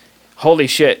 once, holy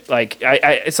shit! Like,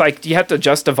 it's like you have to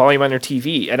adjust the volume on your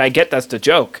TV, and I get that's the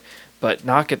joke, but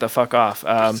knock it the fuck off.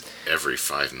 Every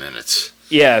 5 minutes.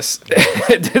 Yes,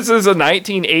 this is a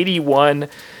 1981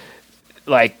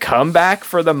 like comeback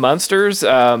for the Munsters.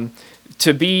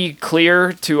 To be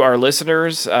clear to our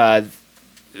listeners,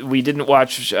 we didn't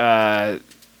watch the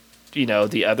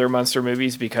other Munster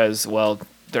movies because, well,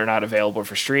 they're not available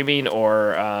for streaming,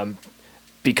 or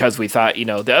because we thought,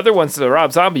 the other one's the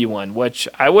Rob Zombie one, which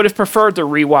I would have preferred to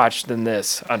rewatch than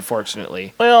this,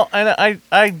 unfortunately. Well, I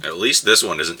At least this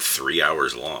one isn't 3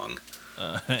 hours long.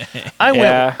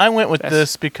 Yeah, I went with that's-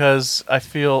 this because I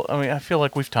feel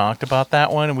like we've talked about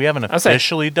that one and we haven't I'll say-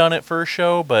 officially done it for a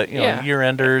show, but Yeah. year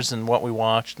enders and what we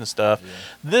watched and stuff.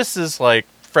 This is like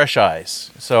fresh eyes.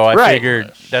 So I Right.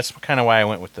 figured that's kind of why I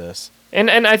went with this. And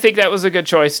I think that was a good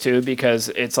choice too, because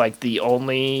it's like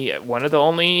one of the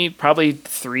only probably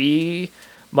 3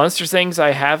 Munster things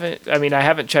I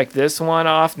haven't checked this one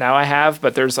off. Now I have,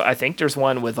 but I think there's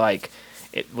one with like,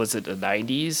 was it the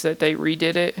 90s that they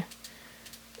redid it?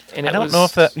 And I don't know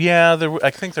if that. Yeah, I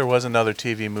think there was another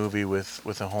TV movie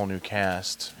with a whole new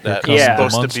cast Here that comes was Yeah. the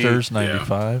supposed to be Munsters,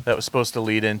 95. that was supposed to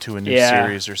lead into a new Yeah.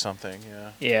 series or something. Yeah.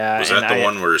 Yeah, Was and that the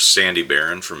one where Sandy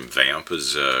Barron from Vamp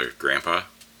is Grandpa?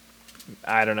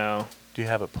 I don't know. Do you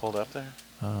have it pulled up there?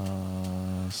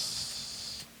 Uh,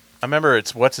 I remember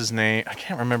it's what's his name. I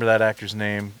can't remember that actor's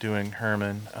name doing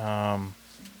Herman.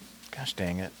 Gosh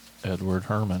dang it. Edward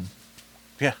Herman.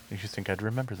 Yeah, you think I'd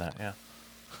remember that? Yeah.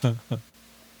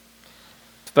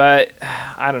 But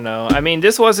I don't know. I mean,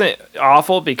 this wasn't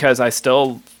awful because I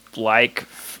still like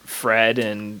Fred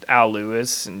and Al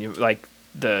Lewis, and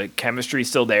the chemistry's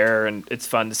still there, and it's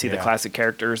fun to see the Yeah. classic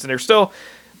characters, and they're still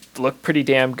look pretty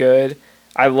damn good.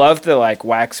 I love the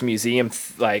wax museum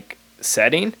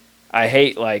setting. I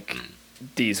hate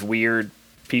these weird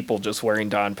people just wearing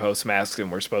Don Post masks, and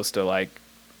we're supposed to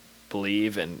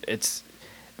believe, and it's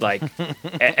like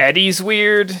Eddie's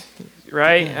weird,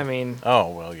 right? I mean, Oh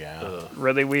well, yeah.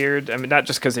 really weird. I mean, not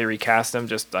just because they recast him,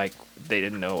 just they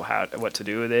didn't know what to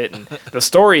do with it, and the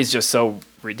story is just so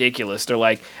ridiculous. They're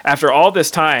like, after all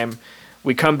this time,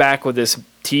 we come back with this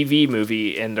TV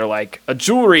movie, and they're like, a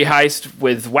jewelry heist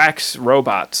with wax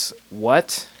robots.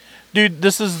 What? Dude,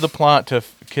 this is the plot to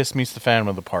Kiss Meets the Phantom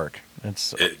of the Park.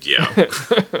 It's Yeah.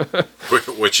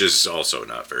 Which is also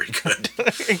not very good.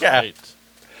 yeah. Right.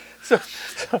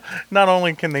 Not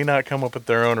only can they not come up with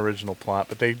their own original plot,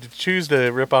 but they choose to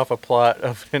rip off a plot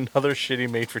of another shitty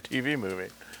made-for-TV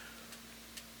movie.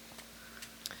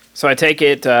 So I take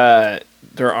it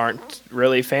there aren't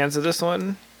really fans of this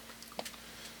one?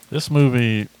 This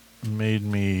movie made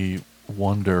me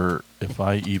wonder if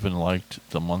I even liked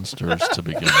the Munsters to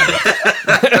begin with.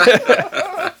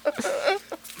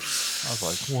 I was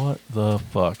like, what the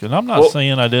fuck? And I'm not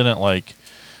saying I didn't like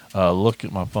look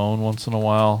at my phone once in a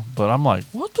while, but I'm like,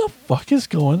 what the fuck is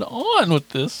going on with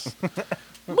this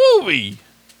movie?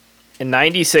 In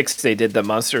 '96, they did the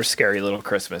Munsters Scary Little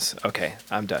Christmas. Okay,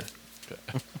 I'm done.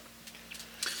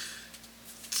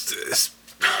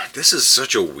 This is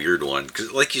such a weird one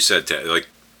because, like you said, like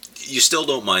you still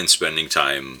don't mind spending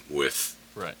time with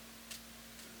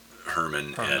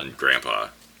Herman and Grandpa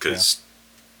because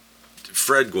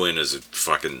Fred Gwynne is a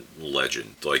fucking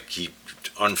legend. Like he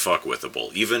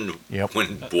unfuckwithable. Even when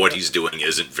what he's doing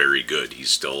isn't very good, he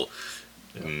still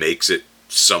makes it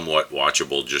somewhat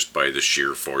watchable just by the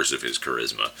sheer force of his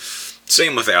charisma.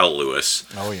 Same with Al Lewis.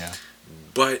 Oh yeah,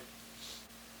 but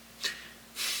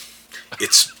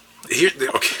it's here.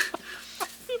 Okay,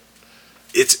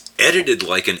 it's edited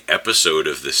like an episode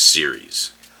of the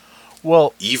series.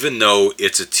 Well, even though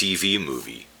it's a TV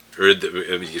movie,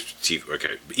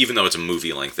 even though it's a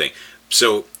movie-length thing,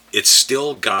 so it's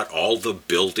still got all the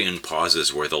built-in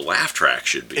pauses where the laugh track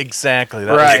should be. Exactly.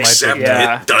 Except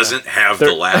it doesn't have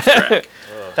the laugh track.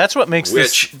 That's what makes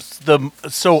this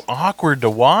so awkward to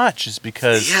watch, is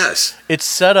because it's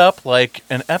set up like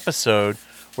an episode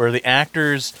where the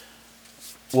actors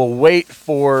will wait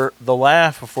for the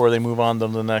laugh before they move on to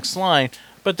the next line,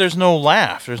 but there's no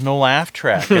laugh. There's no laugh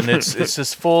track, and it's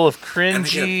just full of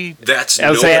cringy. That's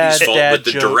nobody's fault but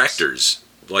the directors.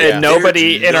 Like, and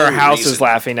nobody in our house is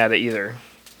laughing at it either.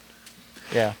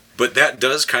 Yeah. But that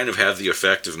does kind of have the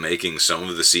effect of making some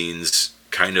of the scenes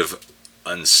kind of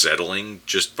unsettling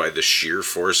just by the sheer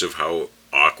force of how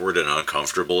awkward and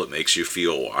uncomfortable it makes you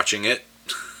feel watching it.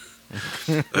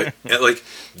 like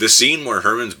the scene where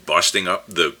Herman's busting up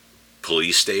the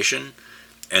police station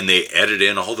and they edit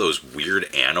in all those weird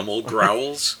animal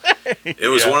growls. It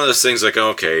was one of those things like,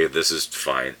 okay, this is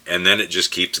fine. And then it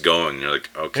just keeps going. And you're like,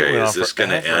 okay, is this going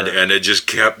to end? And it just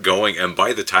kept going. And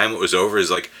by the time it was over, it's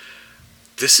like,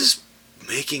 this is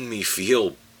making me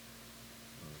feel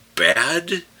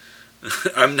bad.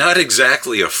 I'm not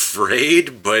exactly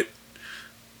afraid, but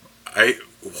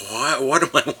what am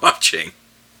I watching?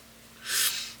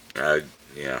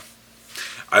 Yeah.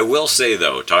 I will say,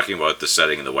 though, talking about the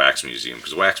setting in the Wax Museum,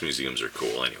 because wax museums are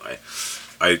cool anyway,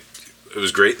 it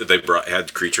was great that they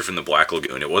had Creature from the Black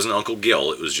Lagoon. It wasn't Uncle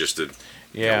Gil, it was just a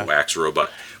wax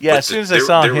robot. Yeah, as soon as I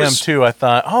saw him, too, I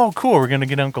thought, oh, cool, we're going to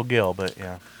get Uncle Gil, but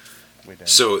yeah. We didn't.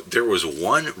 So there was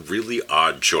one really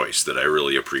odd choice that I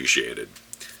really appreciated.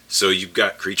 So you've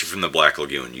got Creature from the Black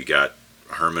Lagoon, you got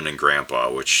Herman and Grandpa,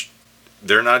 which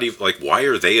they're not even, like, why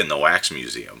are they in the Wax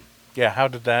Museum? Yeah, how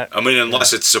did that... I mean,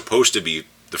 unless it's supposed to be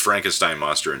the Frankenstein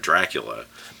monster and Dracula.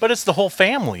 But it's the whole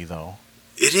family, though.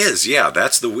 It is, yeah.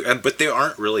 That's but they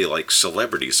aren't really, like,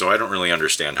 celebrities, so I don't really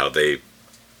understand how they...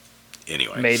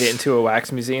 Anyway. Made it into a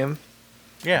wax museum?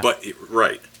 Yeah. But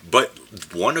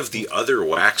one of the other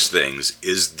wax things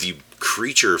is the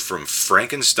creature from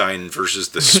Frankenstein versus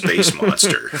the Space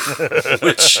Monster.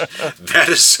 Which, that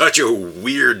is such a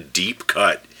weird, deep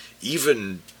cut.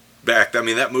 Even back... I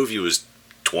mean, that movie was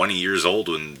 20 years old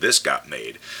when this got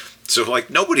made. So, like,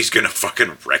 nobody's going to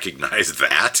fucking recognize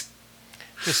that.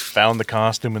 Just found the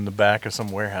costume in the back of some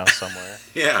warehouse somewhere.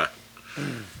 Yeah.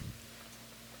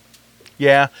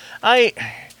 Yeah, I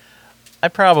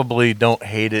probably don't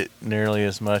hate it nearly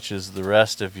as much as the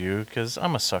rest of you, because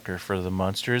I'm a sucker for the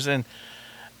Munsters, and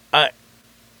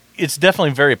it's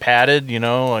definitely very padded, you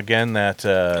know, again, that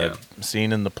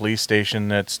scene in the police station,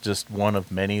 that's just one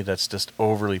of many that's just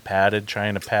overly padded,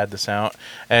 trying to pad this out,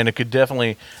 and it could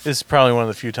definitely, this is probably one of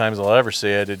the few times I'll ever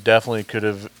say it definitely could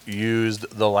have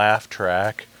used the laugh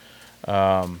track,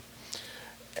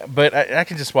 but I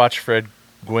can just watch Fred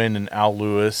Gwynne and Al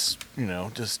Lewis, you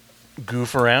know, just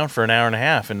goof around for an hour and a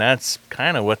half, and that's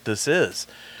kind of what this is.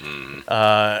 You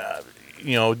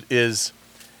know,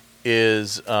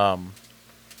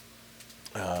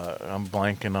 I'm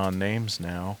blanking on names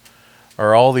now.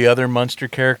 Are all the other Munster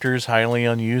characters highly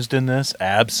unused in this?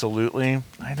 Absolutely.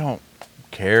 I don't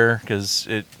care, because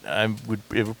it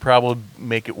would probably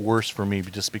make it worse for me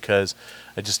just because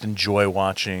I just enjoy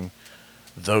watching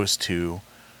those two.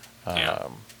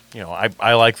 You know,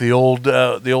 I like the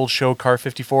old show Car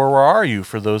 54. Where Are You?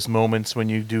 For those moments when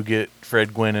you do get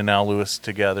Fred Gwynne and Al Lewis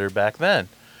together back then.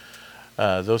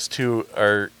 Those two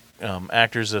are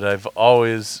actors that I've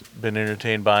always been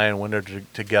entertained by, and when they're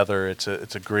together, it's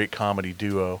a great comedy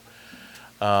duo.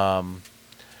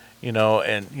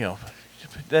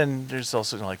 Then there's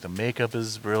also like the makeup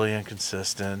is really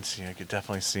inconsistent. You could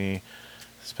definitely see,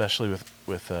 especially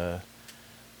with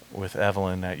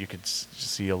Evelyn, that you could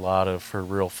see a lot of her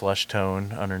real flesh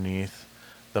tone underneath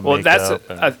the Well, makeup.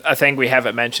 that's a thing we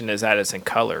haven't mentioned is that it's in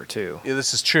color too. Yeah,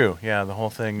 this is true. Yeah, the whole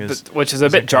thing is, Which is a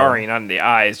in bit color. jarring on the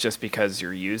eyes just because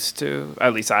you're used to,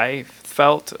 at least I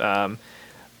felt.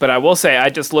 But I will say, I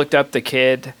just looked up the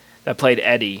kid that played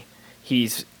Eddie.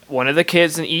 He's one of the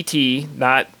kids in E.T.,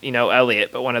 not,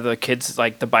 Elliot, but one of the kids,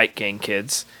 like the Bike Gang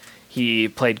kids. He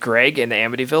played Greg in the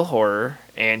Amityville Horror,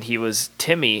 and he was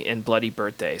Timmy in Bloody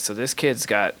Birthday. So this kid's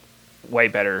got way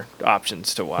better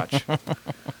options to watch.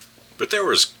 But there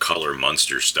was color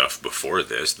Munster stuff before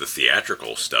this. The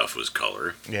theatrical stuff was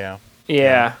color. Yeah.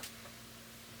 Yeah.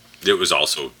 It was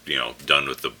also, done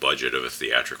with the budget of a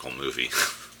theatrical movie.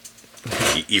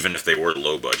 Even if they were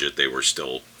low budget, they were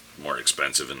still more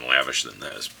expensive and lavish than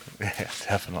this. Yeah,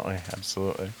 definitely.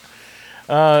 Absolutely.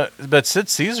 But Sid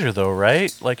Caesar, though,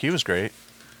 right? Like, he was great.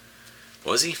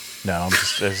 Was he? No, I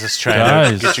was just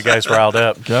trying to get you guys riled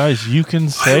up. Guys, you can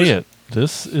say it.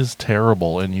 This is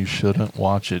terrible, and you shouldn't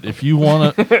watch it. If you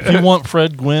want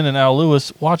Fred Gwynn and Al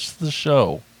Lewis, watch the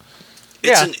show.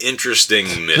 It's an interesting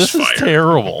misfire. This is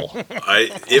terrible.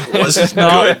 It wasn't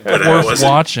Not good, but I worth wasn't.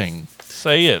 watching.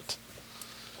 Say it.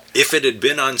 If it had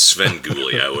been on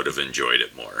Svengoolie, I would have enjoyed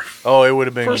it more. Oh, it would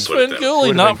have been For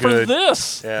Svengoolie, not for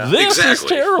this. Yeah. This is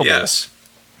terrible. Yes.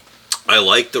 I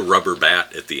like the rubber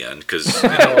bat at the end because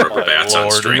rubber bats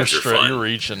on strings are fun. You're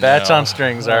reaching Bats now. on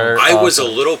strings are. I was a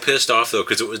awesome. little pissed off though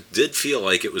because did feel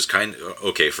like it was kind of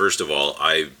okay. First of all,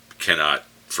 I cannot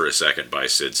for a second buy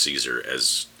Sid Caesar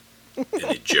as an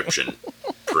Egyptian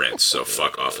prince, so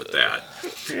fuck off with that.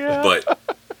 Yeah. But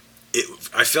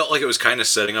I felt like it was kind of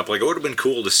setting up like it would have been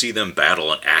cool to see them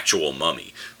battle an actual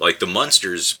mummy, like the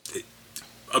Munsters.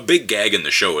 A big gag in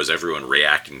the show is everyone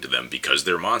reacting to them because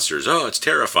they're monsters. Oh, it's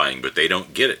terrifying, but they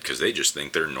don't get it because they just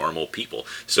think they're normal people.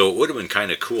 So it would have been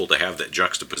kind of cool to have that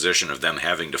juxtaposition of them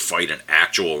having to fight an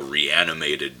actual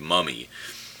reanimated mummy.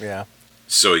 Yeah.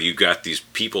 So you got these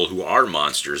people who are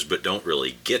monsters but don't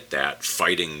really get that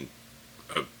fighting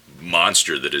a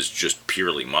monster that is just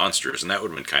purely monstrous, and that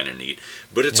would have been kind of neat.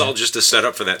 But it's all just a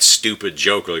setup for that stupid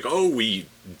joke, like, oh, we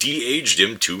de-aged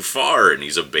him too far, and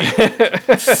he's a baby.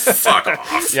 Fuck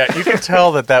off. Yeah, you can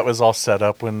tell that was all set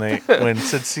up when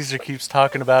Sid Caesar keeps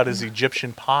talking about his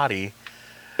Egyptian potty,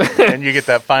 and you get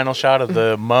that final shot of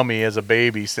the mummy as a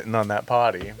baby sitting on that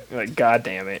potty. Like, God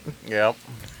damn it. Yep.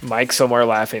 Mike's somewhere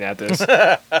laughing at this.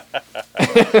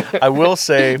 I will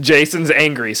say, Jason's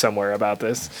angry somewhere about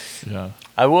this. Yeah.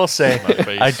 I will say,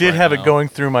 I did right have now. it going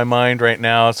through my mind right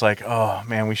now. It's like, oh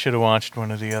man, we should have watched one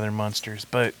of the other Munsters,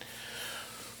 but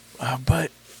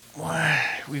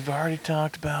we've already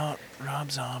talked about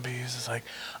Rob Zombies. It's like,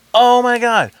 oh my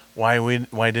god, why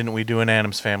didn't we do an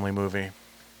Addams Family movie?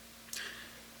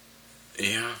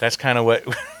 Yeah. That's kind of what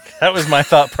that was my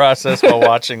thought process while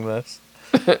watching this.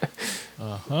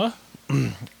 Thanks,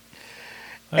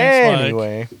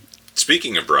 Anyway,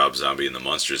 Speaking of Rob Zombie and the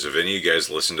Munsters, have any of you guys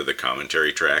listened to the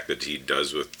commentary track that he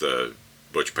does with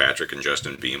Butch Patrick and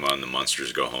Justin Beam on the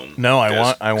Munsters Go Home? No, I disc?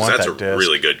 want 'Cause that's that a disc.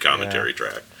 really good commentary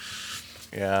track.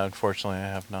 yeah, unfortunately, I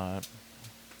have not,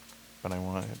 but I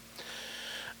want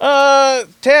it.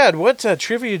 Tad, what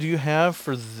trivia do you have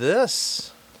for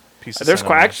this piece of There's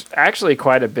cinema? actually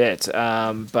quite a bit,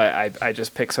 but I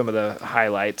just picked some of the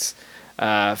highlights.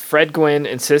 Fred Gwynn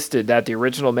insisted that the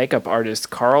original makeup artists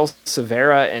Carl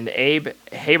Severa and Abe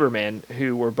Haberman,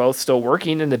 who were both still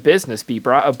working in the business, be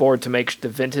brought aboard to make sure the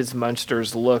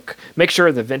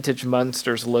vintage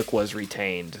Munsters look was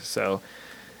retained. So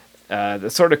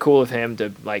that's sort of cool of him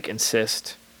to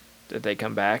insist that they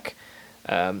come back.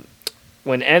 When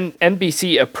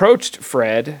NBC approached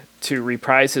Fred to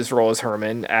reprise his role as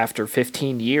Herman after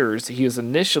 15 years, he was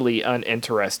initially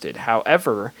uninterested.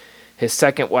 However, his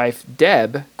second wife,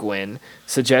 Deb Gwynn,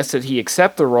 suggested he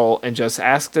accept the role and just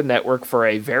ask the network for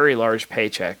a very large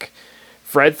paycheck.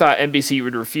 Fred thought NBC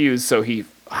would refuse, so he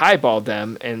highballed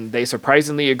them, and they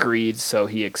surprisingly agreed, so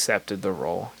he accepted the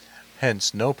role.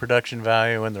 Hence, no production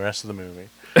value in the rest of the movie.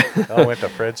 It all went to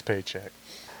Fred's paycheck.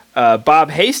 Bob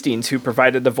Hastings, who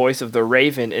provided the voice of the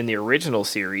Raven in the original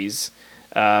series,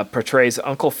 portrays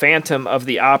Uncle Phantom of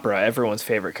the Opera, everyone's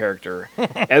favorite character.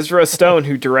 Ezra Stone,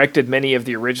 who directed many of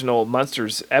the original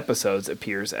Munsters episodes,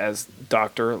 appears as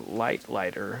Dr.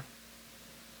 Lightlighter.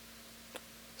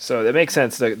 So that makes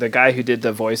sense. The guy who did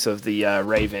the voice of the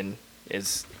Raven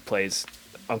plays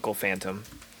Uncle Phantom.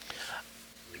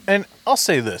 And I'll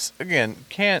say this again: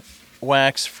 can't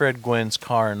wax Fred Gwynn's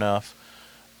car enough.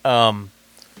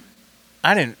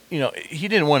 I didn't, he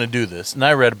didn't want to do this, and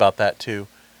I read about that too.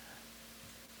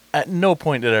 At no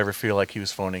point did I ever feel like he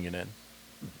was phoning it in.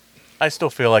 I still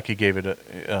feel like he gave it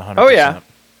 100%. Oh, yeah.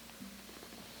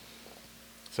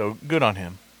 So good on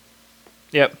him.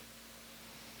 Yep.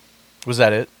 Was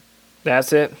that it?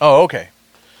 That's it. Oh, okay.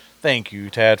 Thank you,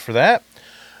 Tad, for that.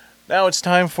 Now it's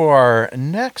time for our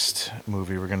next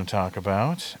movie we're going to talk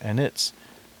about, and it's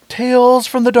Tales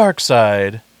from the Dark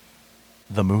Side,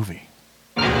 the movie.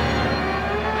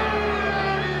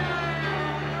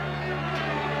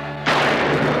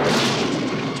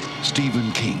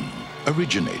 Stephen King,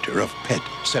 originator of Pet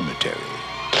Sematary.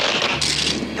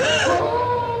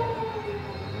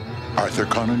 Arthur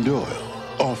Conan Doyle,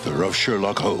 author of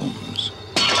Sherlock Holmes.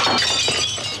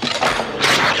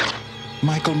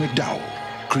 Michael McDowell,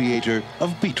 creator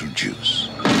of Beetlejuice.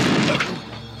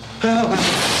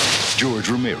 George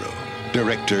Romero,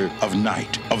 director of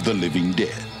Night of the Living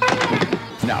Dead.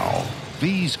 Now,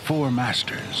 these four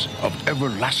masters of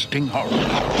everlasting horror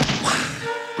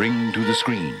bring to the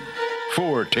screen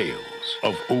 4 tales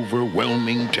of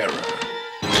overwhelming terror.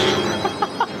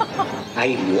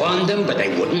 I warned them, but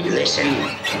they wouldn't listen.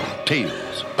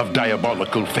 Tales of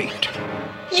diabolical fate.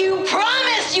 You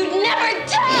promised you'd never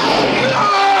tell!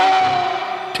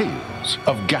 Tales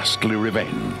of ghastly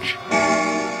revenge.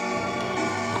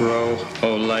 Grow,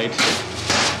 O light.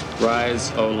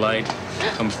 Rise, O light.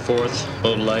 Come forth,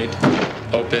 O light.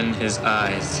 Open his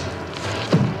eyes.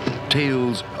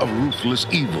 Tales of ruthless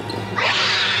evil.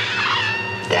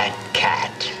 That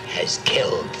cat has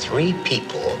killed 3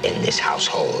 people in this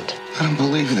household. I don't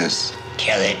believe this.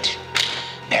 Kill it,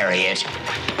 bury it,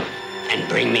 and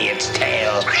bring me its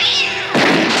tail.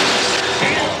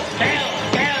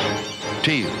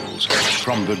 Tales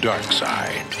from the dark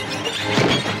side.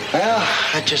 Well,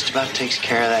 that just about takes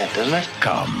care of that, doesn't it?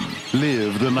 Come,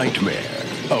 live the nightmare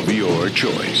of your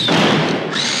choice.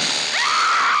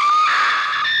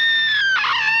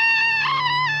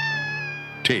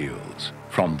 Tales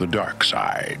from the Dark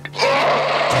Side.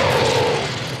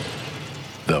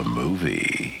 The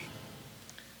movie.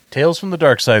 Tales from the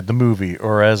Dark Side, the movie,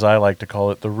 or as I like to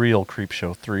call it, the real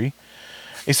Creepshow 3.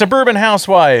 A suburban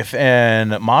housewife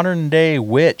and modern-day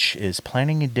witch is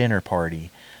planning a dinner party.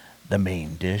 The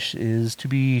main dish is to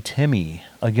be Timmy,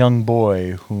 a young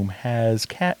boy whom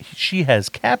she has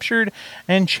captured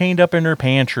and chained up in her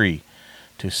pantry.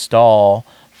 To stall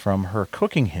from her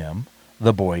cooking him,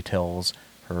 the boy tells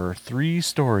her 3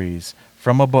 stories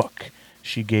from a book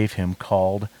she gave him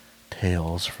called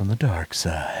Tales from the Dark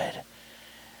Side.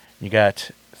 You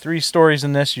got 3 stories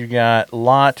in this. You got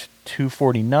Lot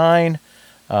 249.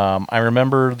 I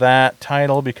remember that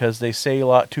title because they say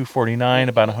Lot 249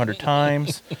 about 100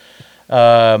 times.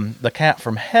 The Cat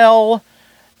from Hell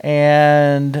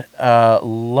and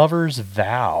Lover's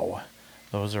Vow.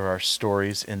 Those are our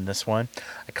stories in this one.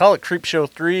 I call it Creepshow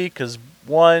 3 because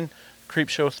 1,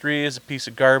 Creepshow 3 is a piece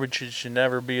of garbage. It should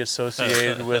never be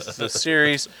associated with the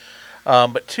series.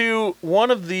 But 2,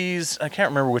 one of these, I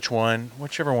can't remember which one,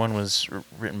 whichever one was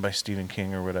written by Stephen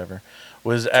King or whatever,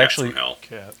 was actually...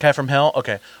 Cat from Hell?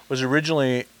 Okay. Was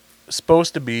originally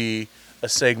supposed to be a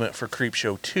segment for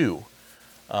Creepshow 2.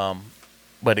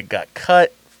 But it got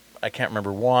cut. I can't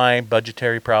remember why.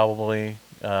 Budgetary, probably.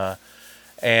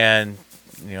 And,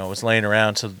 it was laying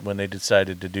around, so when they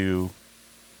decided to do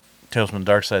Tales from the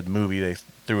Dark Side, the movie, they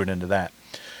threw it into that.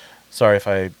 Sorry if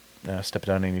I stepped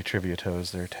on any trivia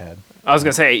toes there, Tad. I was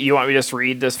going to say, you want me to just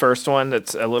read this first one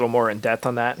that's a little more in depth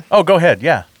on that? Oh, go ahead.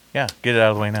 Yeah. Get it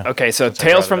out of the way now. Okay, so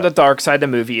Tales from the Dark Side, the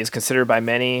movie, is considered by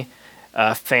many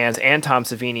fans and Tom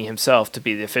Savini himself to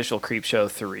be the official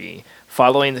Creepshow 3.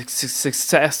 Following the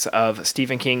success of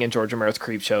Stephen King and George Romero's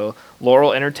Creepshow,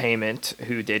 Laurel Entertainment,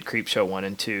 who did Creepshow 1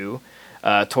 and 2,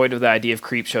 toyed with the idea of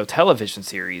Creepshow television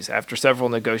series. After several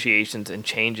negotiations and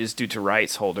changes due to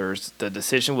rights holders, the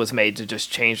decision was made to just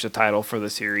change the title for the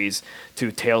series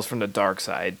to Tales from the Dark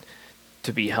Side,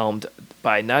 to be helmed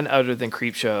by none other than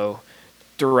Creepshow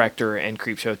director and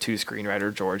Creepshow 2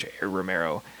 screenwriter George A.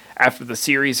 Romero. After the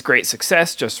series' great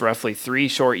success, just roughly 3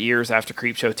 short years after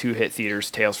Creepshow 2 hit theaters,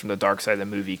 Tales from the Dark Side of the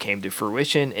movie came to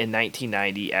fruition in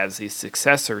 1990 as the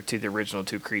successor to the original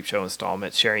 2 Creepshow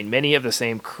installments, sharing many of the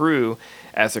same crew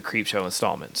as the Creepshow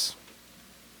installments.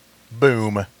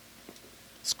 Boom.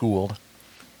 Schooled.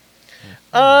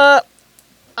 I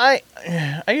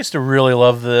used to really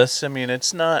love this. I mean,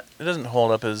 it doesn't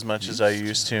hold up as much as I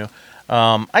used to.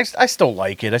 I still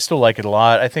like it. I still like it a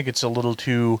lot. I think it's a little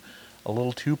too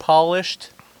polished,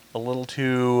 a little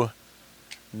too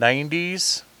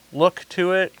 90s look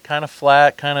to it, kind of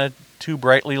flat, kind of too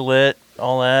brightly lit,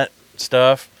 all that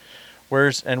stuff.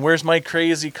 Where's my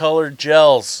crazy colored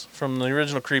gels from the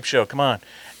original Creepshow? Come on.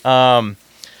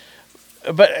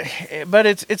 But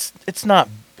it's not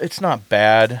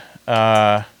bad.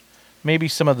 Maybe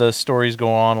some of the stories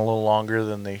go on a little longer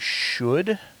than they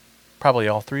should. Probably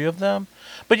all 3 of them.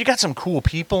 But you got some cool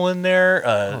people in there.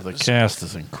 The cast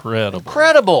is incredible.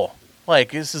 Incredible.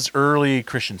 Like, this is early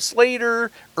Christian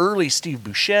Slater, early Steve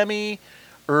Buscemi,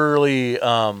 early,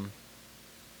 I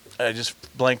just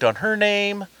blanked on her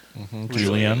name.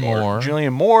 Julianne Moore.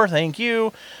 Julianne Moore, thank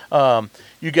you.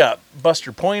 You got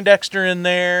Buster Poindexter in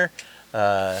there.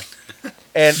 And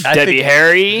Debbie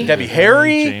Harry.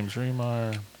 James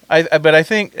Remar. But I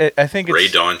think it's Ray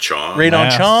Don Chong.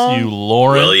 Matthew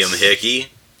Lawrence. William Hickey.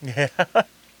 Yeah.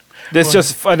 This is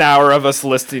just an hour of us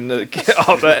listing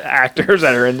all the actors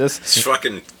that are in this. It's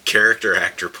fucking character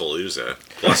actor palooza,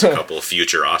 plus a couple of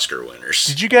future Oscar winners.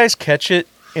 Did you guys catch it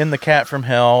in The Cat from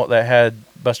Hell that had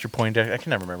Buster Poindexter? I can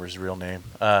never remember his real name.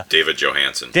 David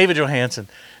Johansen. David Johansen.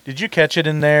 Did you catch it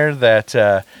in there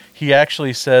that he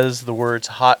actually says the words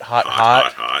hot, hot,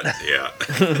 hot? Hot, hot, yeah.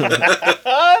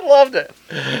 I loved it.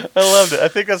 I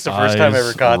think that's the first time I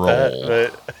ever caught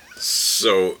that. But.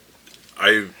 So,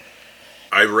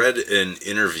 I read an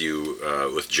interview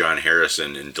with John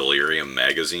Harrison in Delirium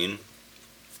magazine,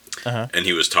 and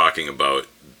he was talking about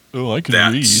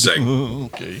that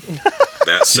segment. Okay.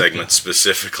 That segment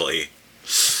specifically,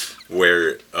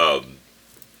 where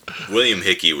William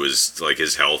Hickey was like,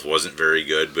 his health wasn't very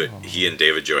good, but he and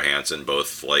David Johansen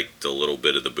both liked a little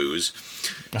bit of the booze.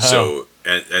 So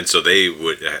and so they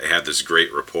would have this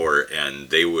great rapport, and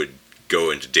they would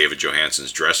go into David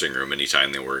Johansen's dressing room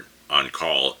anytime they were on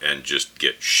call and just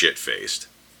get shit-faced.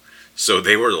 So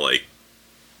they were like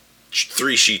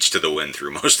 3 sheets to the wind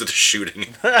through most of the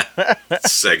shooting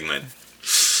segment.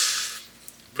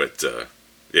 But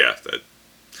yeah, that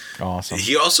awesome.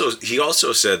 He also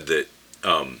said that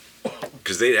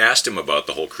because they asked him about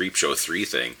the whole Creepshow 3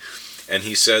 thing, and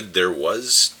he said there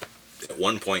was at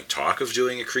one point talk of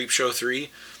doing a Creepshow 3,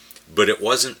 but it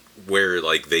wasn't where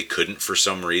like they couldn't for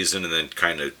some reason and then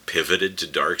kind of pivoted to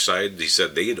Darkside. He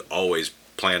said they had always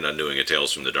planned on doing a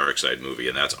Tales from the Darkside movie,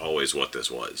 and that's always what this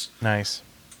was. Nice.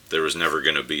 There was never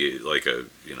going to be like a,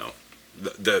 you know,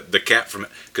 the cat from,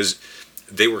 because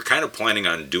they were kind of planning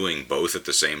on doing both at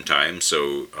the same time.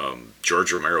 So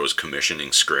George Romero was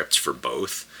commissioning scripts for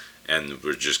both, and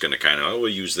we're just going to kind of, we'll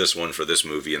use this one for this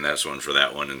movie and that's one for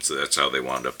that one, and so that's how they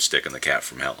wound up sticking the Cat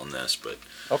from Hell in this. But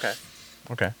okay.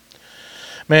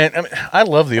 Man, I mean, I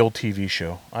love the old TV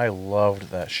show. I loved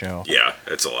that show. Yeah,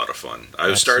 it's a lot of fun.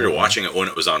 I started watching it when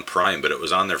it was on Prime, but it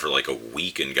was on there for like a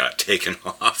week and got taken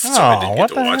off, so I didn't get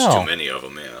to watch too many of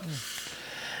them. Yeah.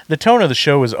 The tone of the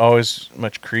show was always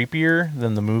much creepier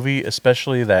than the movie,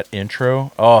 especially that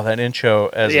intro. Oh, that intro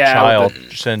as a child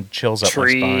sent chills up my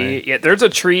spine. Yeah, there's a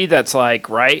tree that's like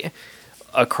right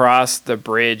across the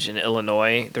bridge in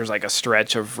Illinois. There's like a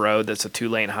stretch of road that's a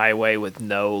 2-lane highway with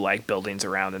no like buildings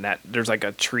around, and that there's like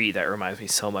a tree that reminds me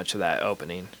so much of that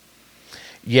opening.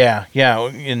 Yeah,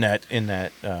 in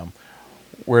that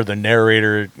where the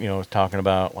narrator, you know, is talking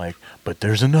about like, but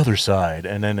there's another side,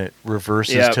 and then it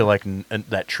reverses to like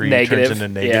that tree turns into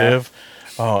negative.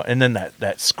 Yeah. Oh, and then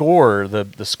that score,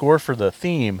 the score for the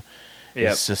theme,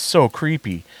 is just so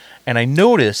creepy. And I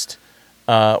noticed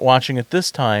watching it this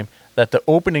time that the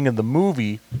opening of the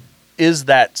movie is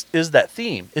that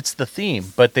theme. It's the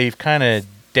theme, but they've kind of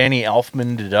Danny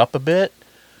Elfman'd it up a bit,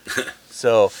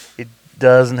 so it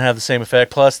doesn't have the same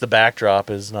effect. Plus, the backdrop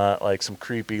is not like some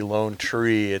creepy lone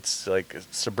tree. It's like a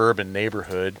suburban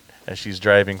neighborhood as she's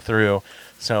driving through.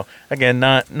 So again,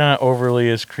 not overly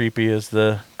as creepy as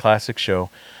the classic show,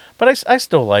 but I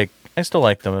still like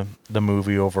the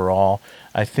movie overall.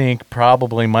 I think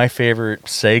probably my favorite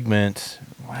segment,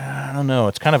 I don't know,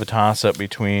 it's kind of a toss-up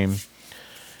between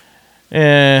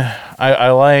I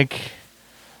like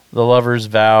the lover's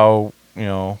vow, you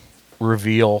know,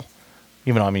 reveal,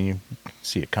 even though, I mean, you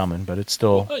see it coming, but it's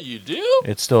still you do?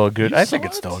 It's still a good, You I saw think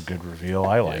it's it? still a good reveal.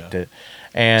 I liked it.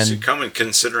 And See, coming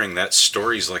considering that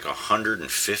story's like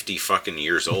 150 fucking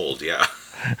years old, yeah.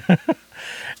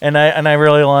 and I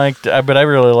really liked, but I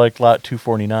really liked Lot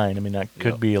 249. I mean, that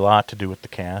could be a lot to do with the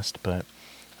cast, but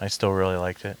I still really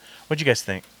liked it. What'd you guys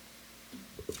think?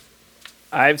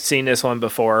 I've seen this one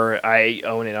before. I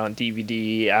own it on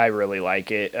DVD. I really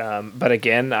like it. But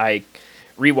again,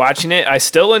 rewatching it, I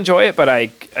still enjoy it, but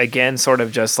I again sort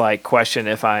of just like question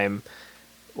if I'm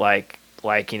like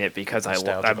liking it because I'm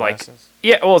like,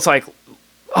 yeah, well, it's like,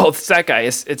 oh, it's that guy.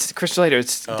 It's Christian Slater.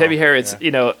 It's Debbie Harry. It's,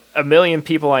 you know, a million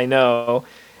people I know.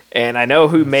 and I know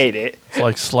who made it. It's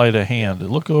like sleight of hand.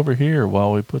 Look over here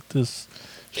while we put this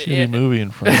shitty movie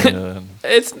in front of you. And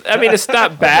It's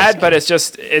not bad, but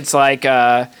it's like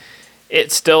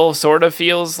it still sort of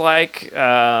feels like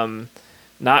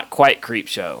not quite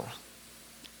Creepshow.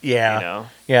 Yeah. You know?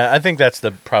 Yeah, I think that's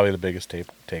probably the biggest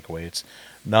takeaway. It's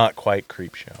not quite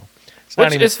Creepshow.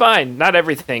 Which is fine. Not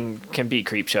everything can be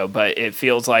Creepshow, but it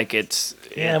feels like it's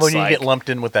when you get lumped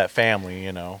in with that family,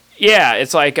 you know. Yeah,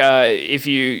 it's like if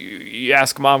you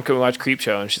ask Mom, can we watch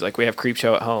Creepshow? And she's like, we have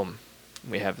Creepshow at home.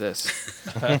 We have this.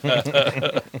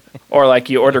 Or like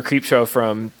you order Creepshow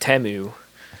from Temu.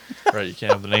 Right, you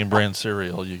can't have the name brand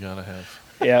cereal. You gotta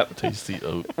have tasty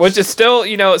oats. Which is still,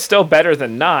 it's still better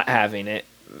than not having it,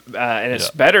 and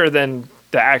it's better than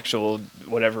the actual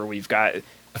whatever we've got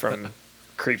from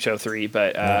Creepshow 3.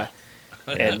 But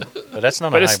but that's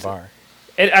not a high bar.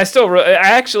 And I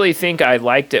actually think I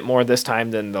liked it more this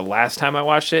time than the last time I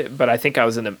watched it. But I think I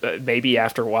was maybe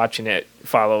after watching it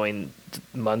following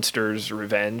Munster's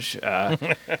Revenge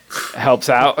helps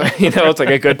out. It's like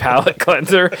a good palate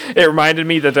cleanser. It reminded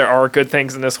me that there are good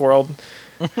things in this world.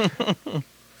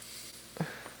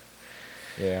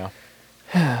 Yeah.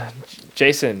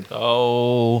 Jason.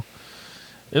 Oh,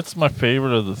 it's my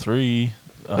favorite of the three.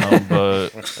 But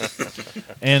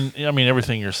and I mean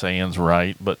everything you're saying is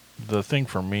right, but the thing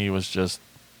for me was just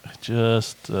it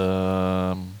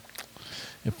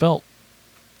felt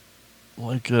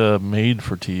like made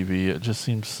for TV. It just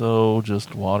seemed so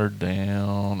just watered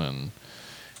down,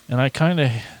 and I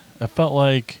felt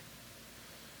like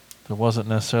there wasn't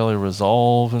necessarily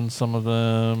resolve in some of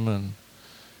them,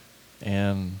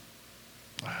 and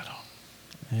I don't.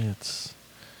 It's.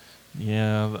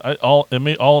 Yeah, all it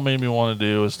made me want to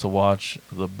do is to watch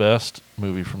the best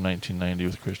movie from 1990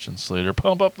 with Christian Slater.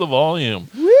 Pump up the volume.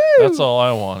 Woo! That's all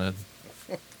I wanted.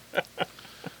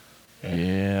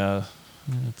 Yeah,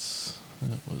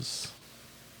 it was.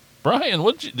 Brian,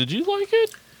 did you like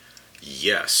it?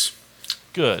 Yes.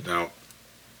 Good. Now,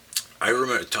 I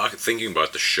remember thinking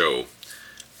about the show.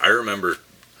 I remember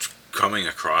coming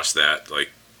across that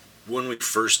like. When we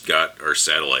first got our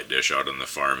satellite dish out on the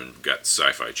farm and got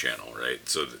Sci-Fi Channel, right?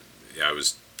 So I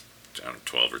was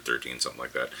 12 or 13, something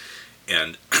like that.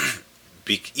 And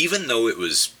even though it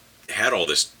had all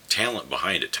this talent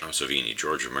behind it, Tom Savini,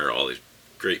 George Romero, all these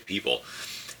great people,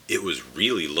 it was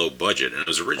really low budget, and it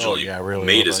was originally really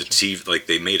made as a TV. Like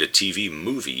they made a TV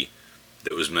movie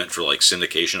that was meant for like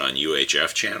syndication on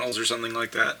UHF channels or something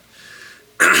like that.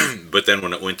 But then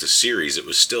when it went to series, it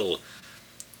was still.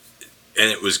 And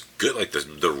it was good, like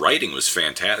the writing was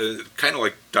fantastic, kind of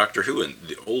like Doctor Who, and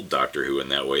the old Doctor Who in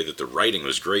that way, that the writing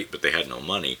was great, but they had no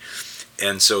money.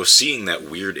 And so seeing that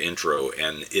weird intro,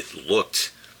 and it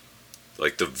looked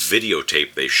like the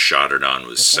videotape they shot it on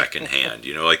was secondhand,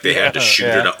 like they had to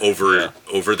shoot it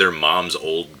over their mom's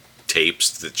old tapes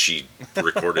that she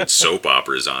recorded soap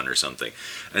operas on or something.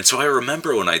 And so I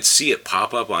remember when I'd see it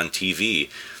pop up on TV,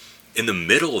 in the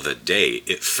middle of the day,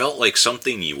 it felt like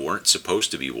something you weren't supposed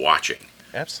to be watching.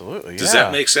 Absolutely. Does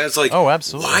that make sense? Like, oh,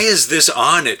 absolutely. Why is this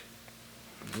on at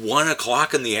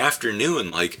 1:00 in the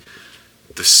afternoon? Like,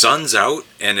 the sun's out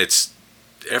and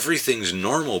everything's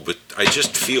normal, but I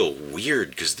just feel weird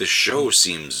because the show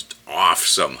seems off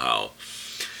somehow.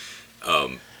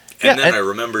 And then I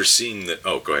remember seeing that.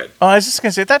 Oh, go ahead. Oh, I was just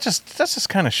gonna say that just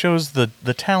kind of shows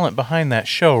the talent behind that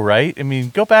show, right? I mean,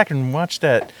 go back and watch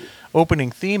that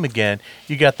opening theme again.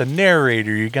 You got the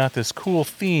narrator, you got this cool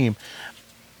theme.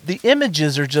 The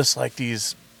images are just like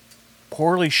these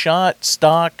poorly shot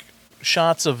stock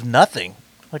shots of nothing,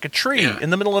 like a tree in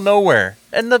the middle of nowhere.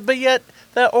 But yet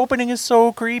that opening is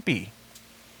so creepy.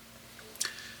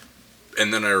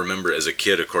 And then I remember as a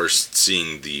kid, of course,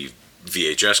 seeing the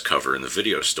VHS cover in the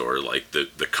video store. Like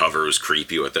the cover was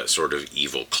creepy with that sort of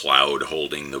evil cloud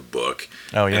holding the book.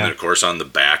 Oh yeah. And then of course on the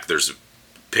back there's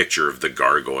picture of the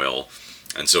gargoyle,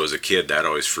 and so as a kid that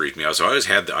always freaked me out. So I always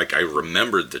had I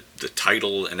remembered the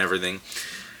title and everything,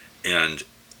 and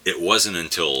it wasn't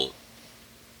until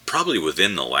probably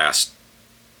within the last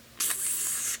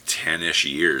 10-ish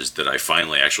years that I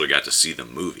finally actually got to see the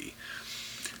movie.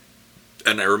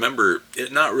 And I remember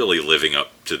it not really living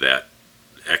up to that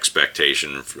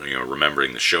expectation.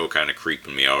 Remembering the show kind of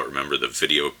creeping me out. Remember the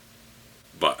video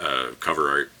cover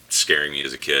art scaring me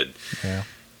as a kid. Yeah.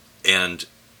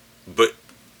 But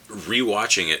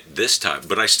rewatching it this time,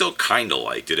 but I still kind of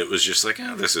liked it. It was just like,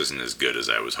 this isn't as good as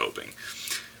I was hoping.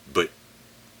 But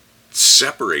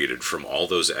separated from all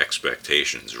those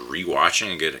expectations,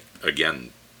 rewatching it again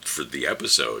for the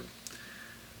episode,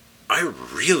 I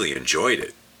really enjoyed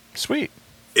it. Sweet.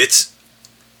 It's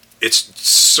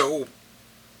so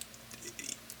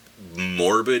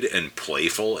morbid and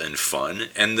playful and fun,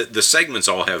 and the segments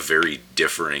all have very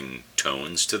differing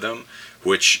tones to them,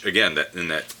 which again, that in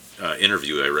that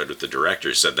interview I read with the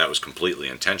director, said that was completely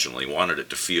intentional. He wanted it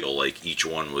to feel like each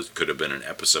one could have been an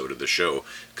episode of the show,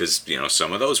 because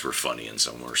some of those were funny and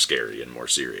some were scary and more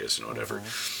serious and whatever.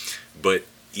 But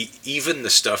even the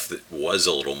stuff that was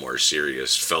a little more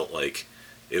serious felt like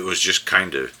it was just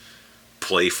kind of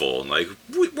playful and like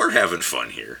we're having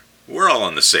fun here. We're all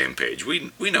on the same page.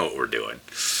 We know what we're doing.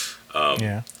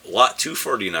 Lot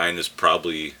 249 is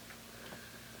probably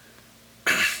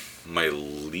my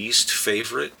least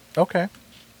favorite. Okay.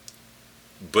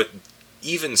 But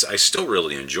I still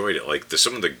really enjoyed it. Like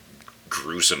some of the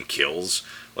gruesome kills,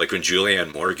 like when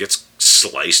Julianne Moore gets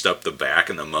sliced up the back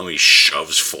and the mummy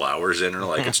shoves flowers in her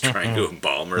like it's trying to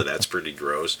embalm her. That's pretty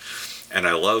gross. And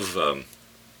I love,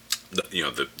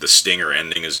 the stinger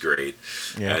ending is great.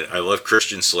 Yeah. And I love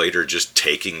Christian Slater just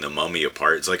taking the mummy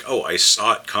apart. It's like, oh, I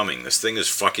saw it coming. This thing is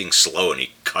fucking slow, and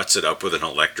he cuts it up with an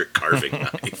electric carving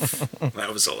knife.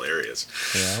 That was hilarious.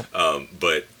 Yeah.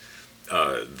 But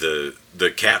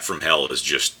the Cat from Hell is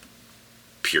just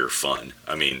pure fun.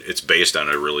 I mean, it's based on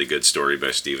a really good story by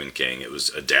Stephen King. It was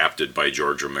adapted by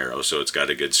George Romero, so it's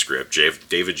got a good script.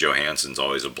 David Johansen's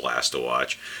always a blast to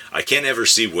watch. I can't ever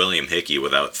see William Hickey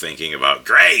without thinking about,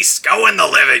 Grace, go in the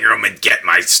living room and get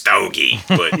my stogie.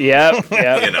 But Yep.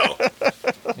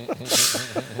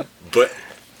 But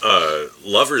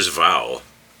Lover's Vow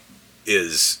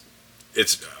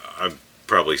I'm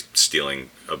probably stealing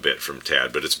a bit from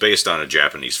Tad, but it's based on a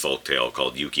Japanese folktale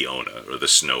called Yuki Onna, or the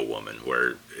Snow Woman,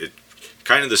 where it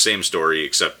kind of the same story,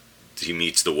 except he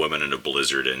meets the woman in a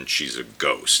blizzard and she's a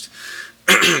ghost.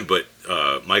 But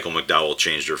Michael McDowell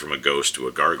changed her from a ghost to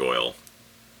a gargoyle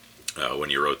when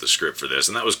he wrote the script for this,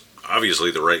 and that was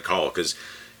obviously the right call, because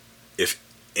if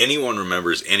anyone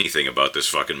remembers anything about this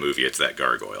fucking movie, it's that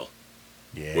gargoyle.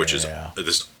 Yeah. Which is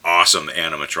this awesome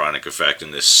animatronic effect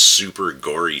and this super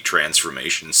gory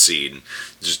transformation scene.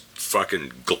 Just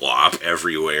fucking glop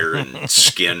everywhere and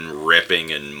skin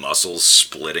ripping and muscles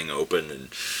splitting open and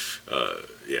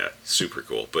super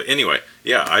cool. But anyway,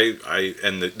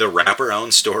 and the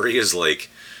wraparound story is like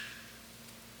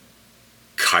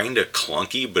kind of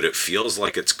clunky, but it feels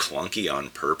like it's clunky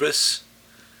on purpose.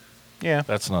 Yeah,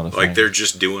 that's not a like thing. they're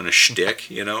just doing a shtick,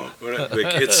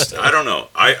 Like it's I don't know.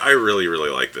 I really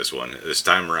like this one. This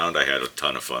time around, I had a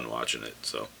ton of fun watching it.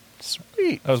 So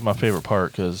sweet. That was my favorite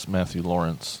part because Matthew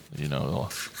Lawrence, Oh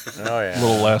yeah.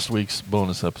 Little last week's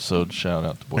bonus episode. Shout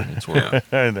out to Boy Meets World.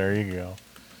 There you go.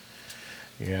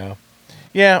 Yeah.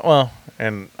 Yeah. Well,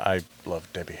 and I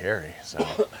love Debbie Harry. So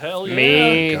hell yeah.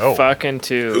 Me fucking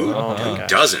too. Who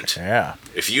doesn't? Yeah.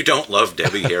 If you don't love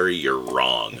Debbie Harry, you're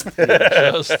wrong. You're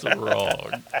just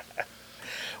wrong.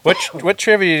 What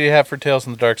trivia do you have for Tales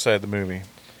from the Dark Side of the movie?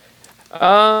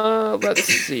 Let's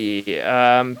see.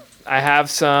 I have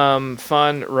some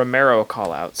fun Romero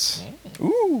callouts.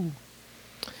 Ooh.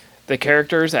 The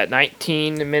characters at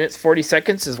 19 minutes 40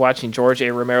 seconds is watching George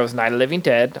A. Romero's Night of the Living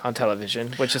Dead on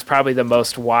television, which is probably the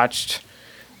most watched,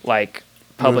 like,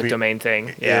 public domain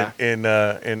thing. Yeah. In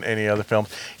any other films,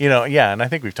 and I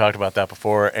think we've talked about that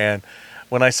before. And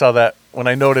when I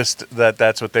noticed that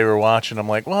that's what they were watching, I'm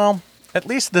like, well, at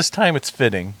least this time it's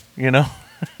fitting,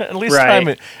 At least right.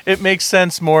 time it makes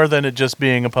sense more than it just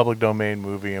being a public domain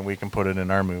movie, and we can put it in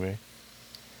our movie.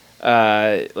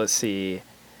 Let's see.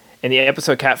 In the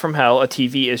episode Cat from Hell, a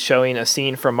TV is showing a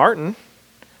scene from Martin,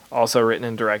 also written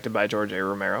and directed by George A.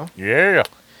 Romero. Yeah.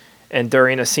 And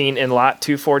during a scene in Lot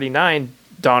 249,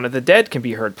 Dawn of the Dead can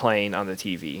be heard playing on the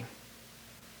TV.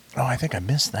 Oh, I think I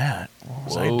missed that. What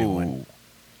was I doing?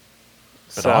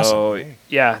 But So, awesome.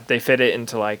 yeah, they fit it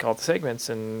into like all the segments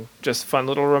and just fun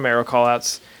little Romero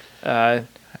callouts.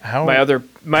 My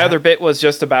other bit was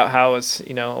just about how it's,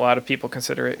 a lot of people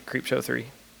consider it Creepshow 3.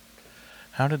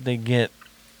 How did they get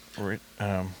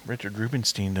Richard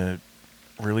Rubinstein to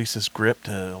release a script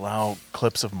to allow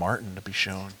clips of Martin to be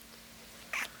shown?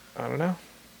 I don't know.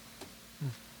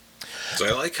 So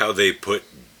I like how they put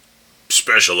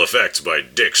special effects by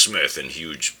Dick Smith and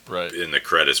huge in the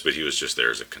credits, but he was just there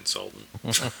as a consultant.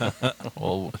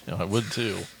 Well, I would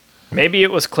too. Maybe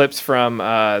it was clips from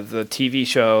the TV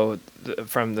show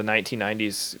from the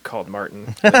 1990s called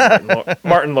Martin.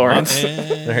 Martin Lawrence.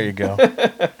 There you go.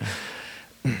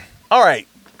 All right.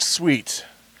 Sweet.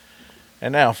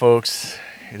 And now, folks,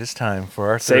 it is time for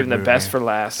our Saving third the best movie. for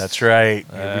last. That's right.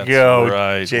 Here That's we go.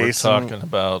 Right. Jason. We're talking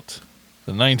about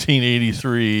the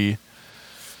 1983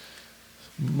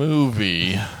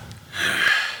 movie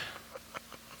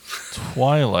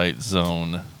Twilight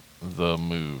Zone, the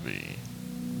movie.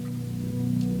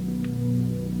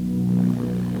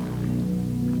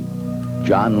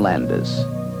 John Landis,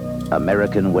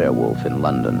 American Werewolf in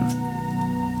London.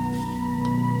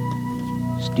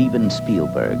 Steven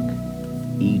Spielberg,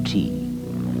 E.T.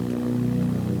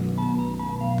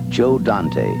 Joe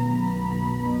Dante,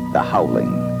 The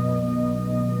Howling.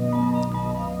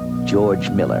 George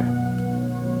Miller,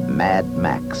 Mad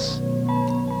Max.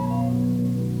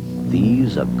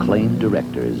 These acclaimed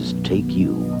directors take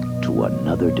you to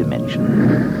another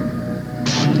dimension.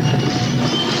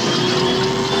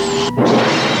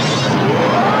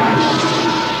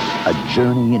 A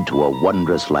journey into a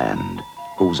wondrous land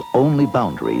whose only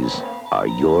boundaries are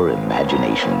your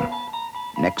imagination.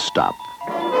 Next stop,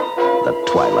 the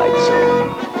Twilight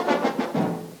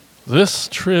Zone. This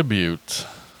tribute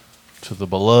to the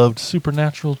beloved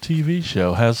Supernatural TV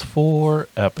show has 4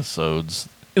 episodes.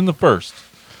 In the first,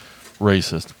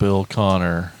 racist Bill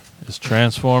Connor is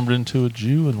transformed into a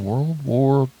Jew in World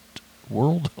War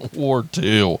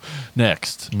II.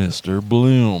 Next, Mr.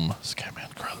 Bloom,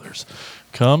 Scatman Crothers,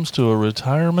 comes to a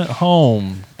retirement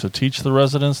home to teach the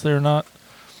residents they're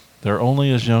only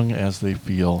as young as they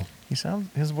feel.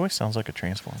 His voice sounds like a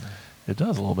transformer. It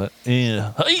does a little bit.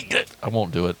 Yeah. I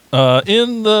won't do it.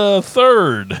 In the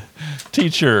third,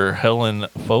 teacher Helen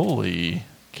Foley,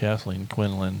 Kathleen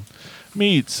Quinlan,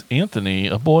 meets Anthony,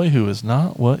 a boy who is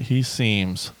not what he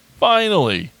seems.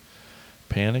 Finally,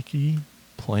 panicky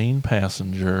plane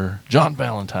passenger John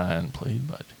Valentine, played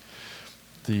by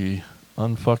the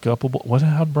unfuckupable.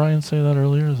 How'd Brian say that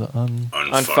earlier? The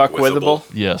unfuckwithable.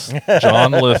 Yes,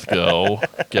 John Lithgow,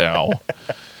 Gow,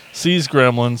 sees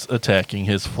gremlins attacking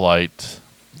his flight.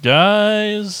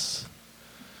 Guys,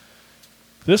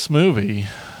 this movie,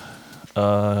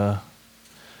 honks.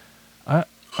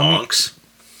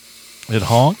 It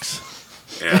honks.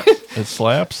 Yeah. It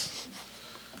slaps.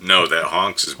 No, that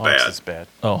honks is bad. Honks is bad.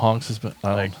 Oh, honks is bad.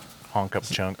 Like honk up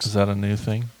chunks. Is that a new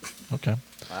thing? Okay.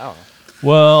 Wow.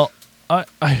 Well,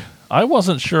 I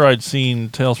wasn't sure I'd seen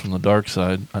Tales from the Dark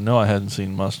Side. I know I hadn't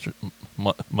seen Mustard's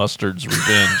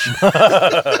Revenge.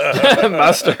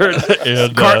 Mustard.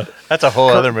 And, that's a whole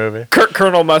other movie.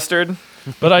 Colonel Mustard.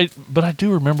 But I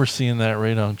do remember seeing that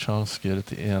Radon Chong skit at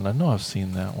the end. I know I've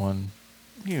seen that one.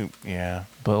 Yeah.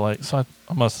 But so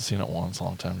I must have seen it once a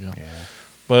long time ago. Yeah.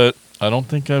 But I don't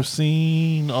think I've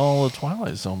seen all of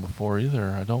Twilight Zone before either.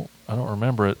 I don't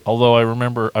remember it. Although I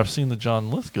remember I've seen the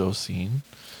John Lithgow scene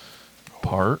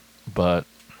part. But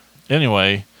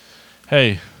anyway,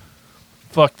 hey,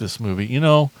 fuck this movie.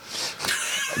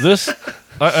 This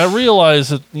I realize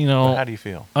that How do you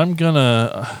feel? I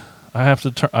have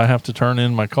to turn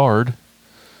in my card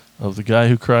of the guy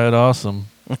who cried awesome.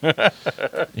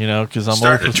 Because I'm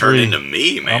 0 for 3. Turn into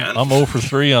me, man. I'm 0 for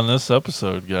 3 on this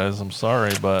episode, guys. I'm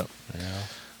sorry, but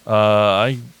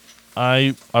I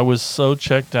was so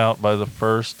checked out by the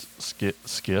first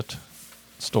skit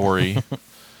story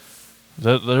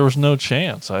that there was no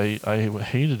chance. I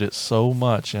hated it so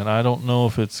much, and I don't know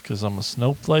if it's because I'm a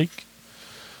snowflake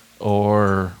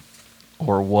or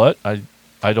what. I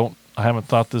haven't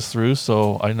thought this through,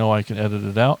 so I know I can edit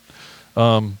it out.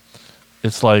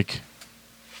 It's like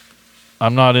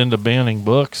I'm not into banning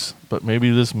books, but maybe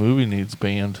this movie needs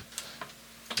banned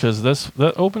because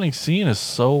that opening scene is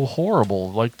so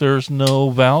horrible. Like there's no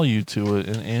value to it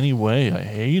in any way. I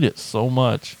hate it so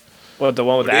much. What, the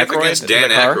one with Aykroyd? Against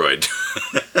Dan Aykroyd.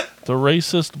 The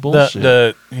racist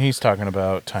bullshit. He's talking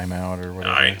about Time Out or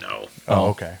whatever. I know. Oh,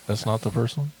 okay. That's not the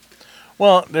first one?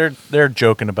 Well, they're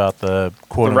joking about the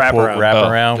quote-unquote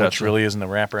wraparound, Oh, which gotcha. really isn't a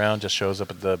wraparound, just shows up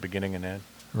at the beginning and end.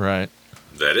 Right.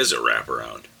 That is a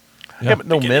wraparound. Yeah, but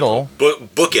no middle.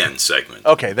 Bookend segment.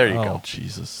 Okay, there you Oh, go.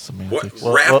 Jesus. Semantics.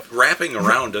 Wrapping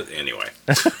around it anyway.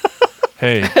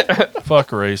 Hey, fuck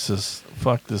racist.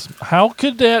 Fuck this. How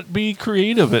could that be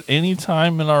creative at any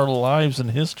time in our lives in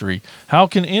history? How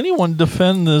can anyone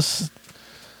defend this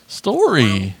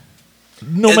story?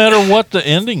 No matter what the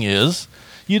ending is,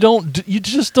 you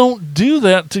just don't do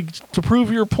that to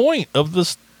prove your point of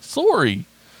this story.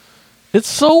 It's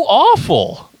so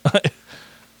awful.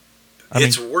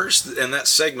 It's worse, and that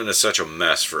segment is such a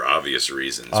mess for obvious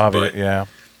reasons. Yeah.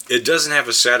 It doesn't have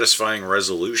a satisfying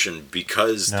resolution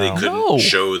because they couldn't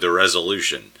show the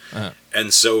resolution.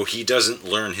 And so he doesn't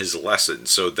learn his lesson.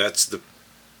 So that's the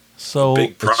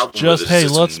big problem. It's just, with it, hey,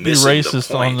 it's let's be missing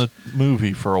racist on the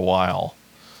movie for a while.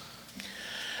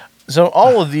 So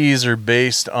all of these are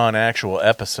based on actual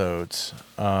episodes.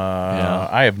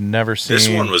 I have never seen... This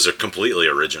one was a completely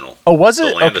original. Oh, was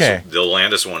it? Okay. The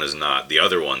Landis one is not. The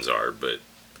other ones are, but...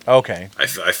 Okay. I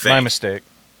think my mistake.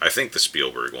 I think the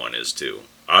Spielberg one is too.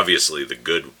 Obviously, the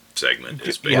good segment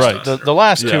is based right. on The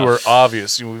last two are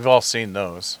obvious. We've all seen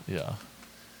those. Yeah.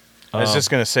 I was just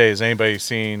going to say, has anybody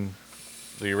seen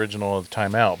the original of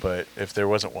Time Out, but if there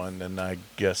wasn't one, then I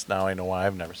guess now I know why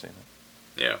I've never seen it.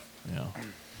 Yeah. Yeah.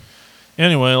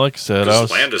 Anyway, like I said,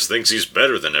 Because Landis thinks he's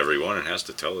better than everyone and has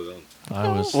to tell his own.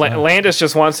 Landis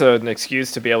just wants an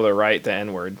excuse to be able to write the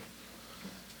N-word.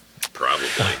 Probably.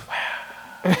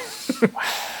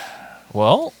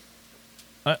 Well,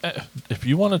 if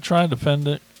you want to try and defend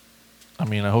it, I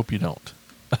mean, I hope you don't.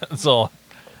 That's all.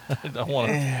 I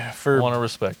want to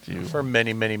respect you. For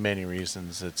many, many, many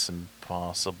reasons, it's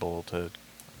impossible to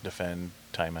defend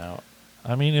Time Out.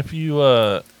 I mean, if you,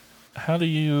 how do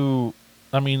you,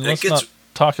 I mean, let's not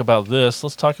talk about this.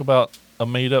 Let's talk about a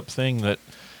made-up thing that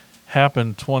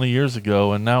happened 20 years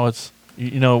ago, and now it's,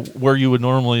 where you would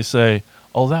normally say,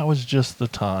 oh, that was just the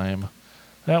time.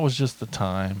 That was just the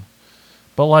time.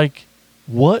 But, like,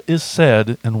 what is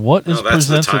said and what is that's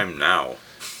presented... the time now.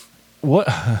 What...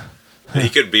 He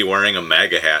could be wearing a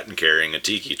MAGA hat and carrying a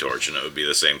tiki torch, and it would be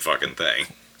the same fucking thing.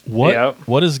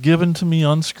 What is given to me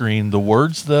on screen, the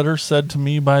words that are said to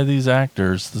me by these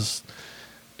actors,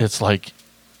 it's like,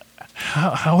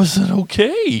 how is it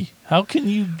okay? How can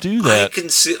you do that? I can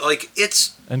see,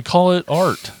 it's... And call it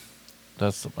art.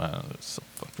 That's so fucking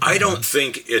I don't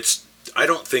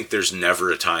think there's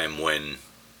never a time when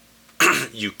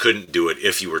you couldn't do it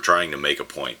if you were trying to make a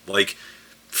point. Like,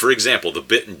 for example, the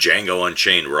bit in Django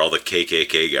Unchained where all the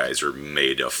KKK guys are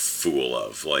made a fool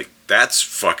of. Like, that's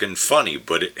fucking funny,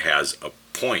 but it has a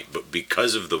point. But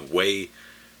because of the way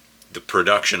the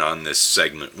production on this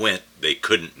segment went, they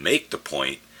couldn't make the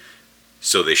point,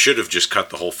 so they should have just cut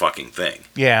the whole fucking thing.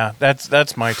 Yeah,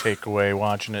 that's my takeaway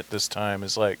watching it this time,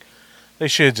 is like, they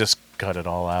should have just cut it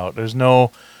all out. The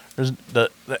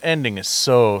ending is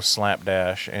so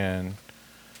slapdash, and,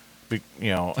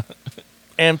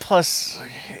 and plus,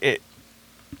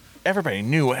 everybody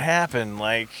knew what happened.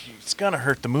 Like, it's gonna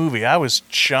hurt the movie. I was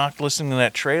shocked listening to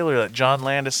that trailer that John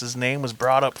Landis's name was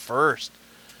brought up first.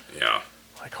 Yeah.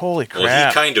 Like, holy crap. Well,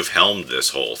 he kind of helmed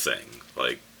this whole thing.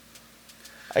 Like,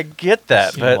 I get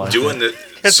that, but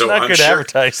it's so not I'm good sure,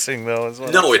 advertising, though. Is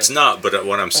what no, I'm it's saying. not. But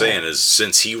what I'm saying is,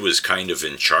 since he was kind of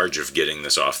in charge of getting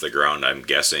this off the ground, I'm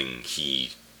guessing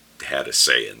he had a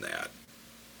say in that,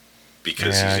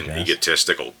 because he's an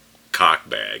egotistical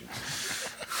cockbag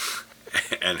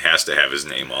and has to have his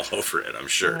name all over it, I'm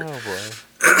sure. Oh boy.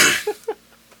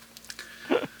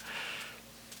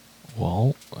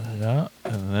 Well, yeah,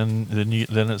 and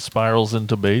then it spirals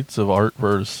into debates of art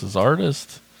versus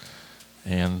artist,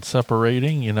 and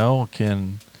separating.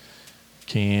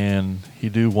 Can he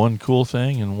do one cool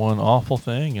thing and one awful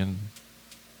thing, and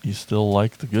you still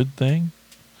like the good thing?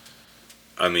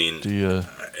 I mean,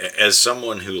 as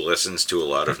someone who listens to a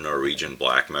lot of Norwegian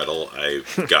black metal,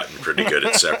 I've gotten pretty good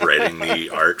at separating the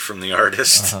art from the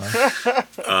artist.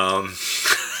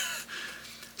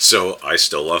 So I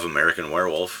still love American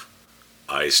Werewolf.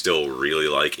 I still really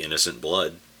like Innocent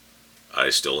Blood. I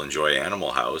still enjoy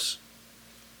Animal House.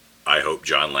 I hope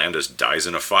John Landis dies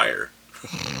in a fire.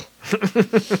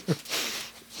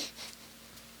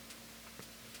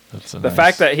 The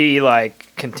fact that he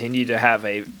continued to have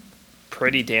a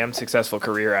pretty damn successful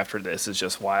career after this is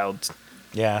just wild.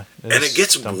 Yeah. And it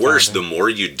gets worse the more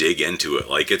you dig into it.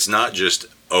 Like, it's not just,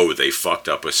 oh, they fucked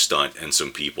up a stunt and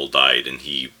some people died and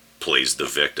he plays the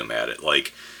victim at it.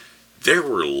 Like, there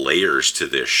were layers to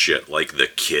this shit. Like, the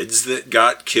kids that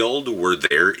got killed were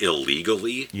there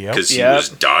illegally because he was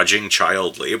dodging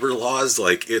child labor laws.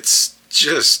 Like, it's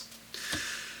just...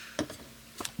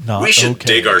 we should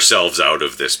dig ourselves out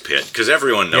of this pit, because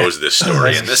everyone knows this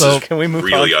story, and this is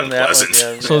really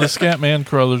unpleasant. So the Scatman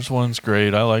Crothers one's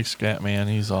great. I like Scatman;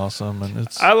 he's awesome, and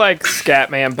I like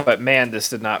Scatman, but man, this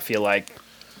did not feel like,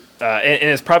 and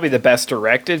it's probably the best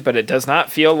directed, but it does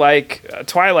not feel like a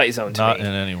Twilight Zone to me. Not in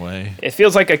any way. It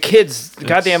feels like a kids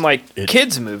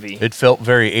movie. It felt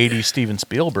very 80s Steven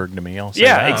Spielberg to me.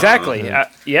 Exactly.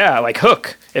 Like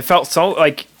Hook. It felt so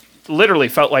literally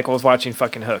felt like I was watching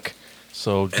fucking Hook.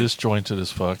 So disjointed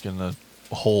as fuck in the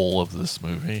whole of this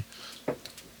movie.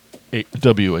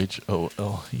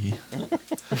 WHOLE.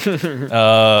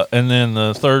 And then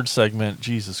the third segment,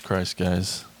 Jesus Christ,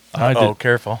 guys.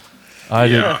 Careful.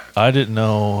 I didn't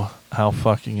know how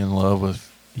fucking in love with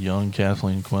young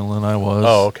Kathleen Quinlan I was.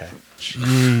 Oh, okay.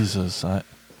 Jesus.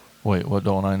 Wait, what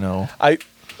don't I know?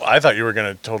 I thought you were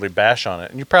going to totally bash on it,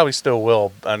 and you probably still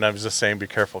will. And I was just saying, be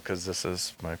careful, because this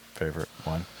is my favorite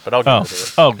one. But I'll get into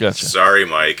it. Oh, gotcha. Sorry,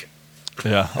 Mike.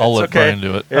 Yeah, I'll let Brian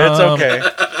do it. It's okay.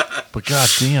 But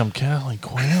goddamn, Kathleen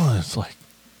Quinlan is like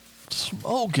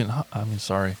smoking hot. I mean,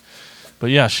 sorry,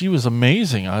 but yeah, she was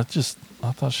amazing. I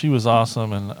thought she was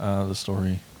awesome, and the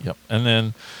story. Yep. And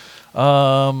then,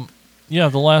 Yeah,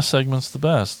 the last segment's the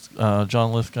best.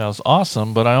 John Lithgow's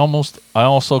awesome, but I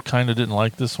also kind of didn't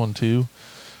like this one too,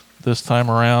 this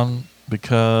time around,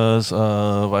 because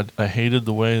I hated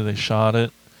the way they shot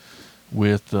it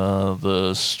with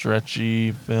the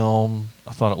stretchy film.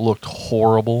 I thought it looked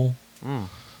horrible,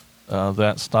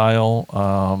 that style,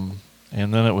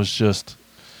 and then it was just.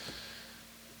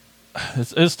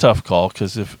 It's a tough call,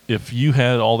 because if you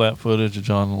had all that footage of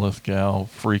John Lithgow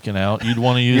freaking out, you'd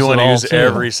want to use it all. You want to use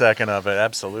every second of it,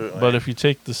 absolutely. But if you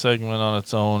take the segment on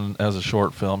its own as a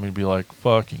short film, you'd be like,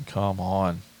 "Fucking come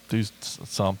on, do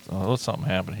something! Let something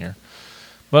happen here."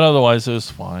 But otherwise, it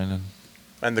was fine.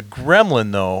 And the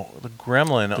Gremlin, though, the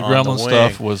Gremlin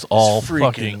stuff was all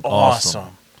fucking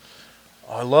awesome.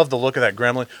 I love the look of that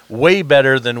Gremlin. Way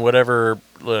better than whatever.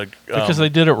 Because they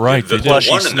did it right. The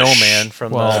plushy snowman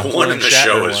from the one in the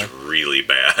show is really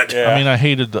bad. Yeah. I mean, I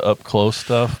hated the up close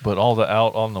stuff, but all the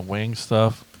out on the wing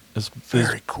stuff is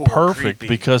very cool, perfect,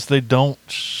 creepy. because they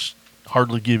don't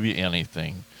hardly give you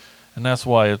anything, and that's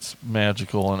why it's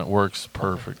magical and it works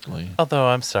perfectly. Although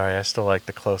I'm sorry, I still like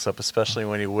the close up, especially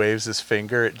when he waves his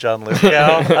finger at John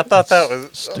Lithgow. I thought that was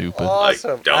stupid.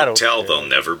 Awesome. Like, don't tell, they'll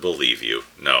never believe you.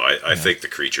 No, I think the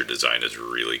creature design is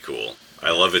really cool. I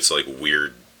love its like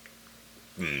weird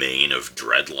mane of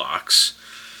dreadlocks.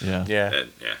 Yeah.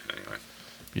 Anyway.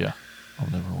 Yeah.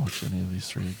 I'll never watch any of these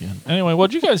three again. Anyway,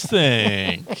 what'd you guys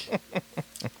think?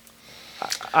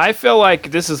 I feel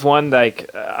like this is one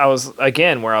like I was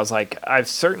like, I've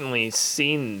certainly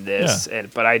seen this,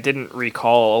 but I didn't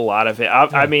recall a lot of it.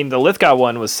 I mean, the Lithgow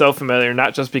one was so familiar,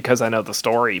 not just because I know the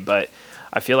story, but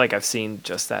I feel like I've seen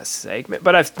just that segment.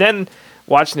 But I've then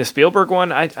watching the Spielberg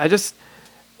one, I just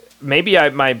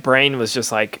my brain was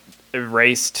just like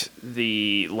erased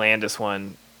the Landis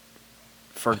one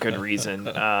for good reason.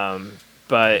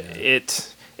 But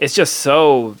it's just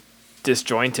so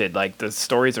disjointed. Like the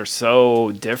stories are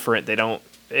so different.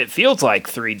 It feels like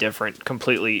three different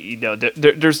completely,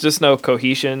 there's just no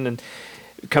cohesion, and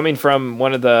coming from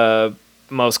one of the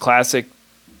most classic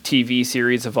TV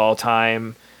series of all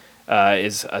time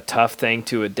is a tough thing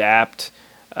to adapt.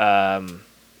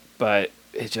 But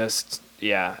it just,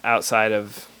 outside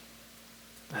of,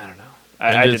 I don't know.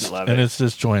 I didn't love it. And it's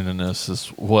disjointedness is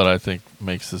what I think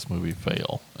makes this movie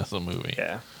fail as a movie.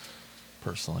 Yeah.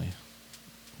 Personally.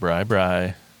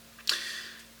 Bry.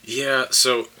 Yeah,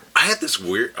 so I had this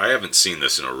I haven't seen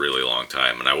this in a really long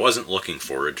time, and I wasn't looking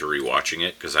forward to rewatching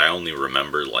it because I only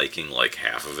remember liking like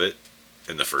half of it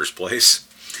in the first place.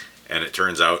 And it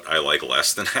turns out I like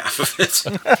less than half of it.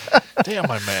 Damn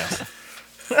my math.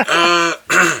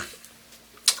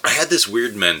 I had this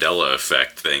weird Mandela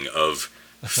effect thing of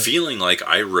feeling like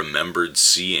I remembered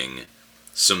seeing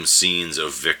some scenes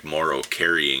of Vic Morrow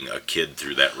carrying a kid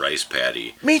through that rice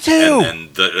paddy. Me too!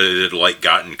 And then it had like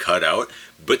gotten cut out.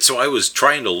 But so I was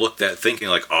trying to look that, thinking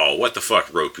like, oh, what the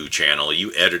fuck, Roku channel?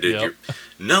 You edited your...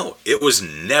 No, it was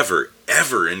never,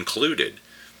 ever included.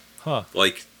 Huh.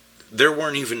 Like, there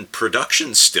weren't even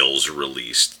production stills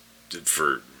released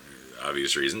for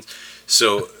obvious reasons.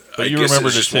 So but I you guess remembered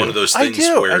it's just it too. one of those I things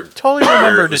do. where... I totally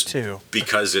remembered it it too.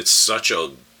 Because it's such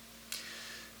a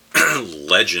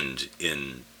legend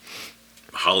in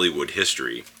Hollywood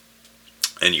history,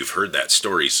 and you've heard that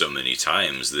story so many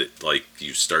times that like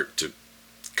you start to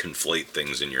conflate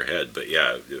things in your head. But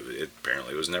yeah, it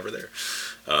apparently was never there.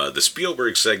 The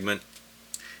Spielberg segment,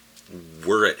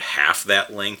 we're at half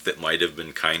that length. That might have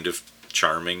been kind of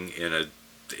charming in a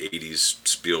 80s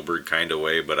Spielberg kind of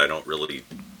way, but I don't really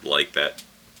like that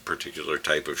particular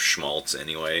type of schmaltz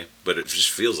anyway. But it just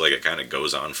feels like it kind of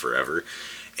goes on forever.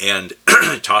 And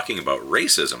talking about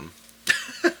racism,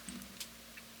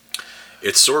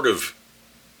 it's sort of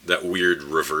that weird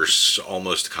reverse,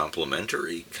 almost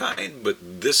complimentary kind, but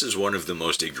this is one of the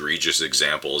most egregious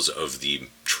examples of the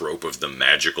trope of the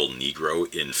magical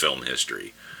Negro in film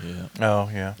history. Yeah.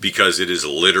 Oh, yeah. Because it is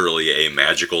literally a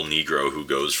magical Negro who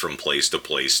goes from place to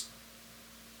place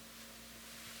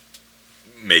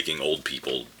making old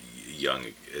people young.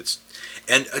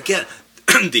 And again,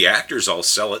 the actors all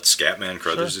sell it. Scatman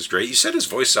Crothers is great. You said his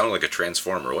voice sounded like a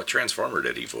Transformer. What Transformer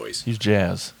did he voice? He's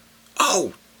Jazz.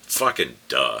 Oh, fucking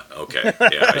duh. Okay.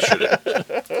 Yeah, I should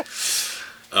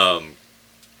have.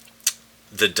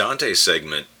 The Dante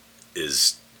segment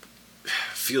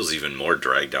feels even more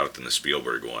dragged out than the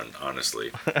Spielberg one,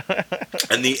 honestly.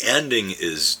 And the ending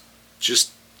is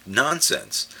just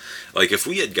nonsense. Like, if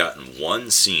we had gotten one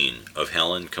scene of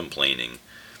Helen complaining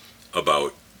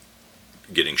about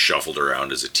getting shuffled around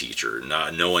as a teacher,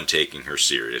 no one taking her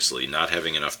seriously, not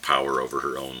having enough power over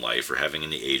her own life or having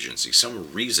any agency,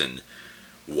 some reason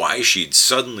why she'd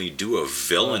suddenly do a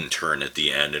villain turn at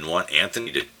the end and want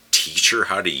Anthony to teach her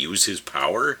how to use his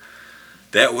power,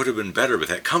 that would have been better. But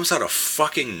that comes out of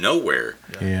fucking nowhere.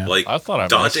 Yeah. Like, I thought I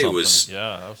missed Dante something. was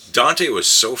Yeah, Dante was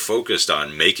so focused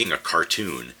on making a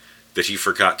cartoon that he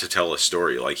forgot to tell a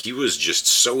story. Like, he was just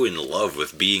so in love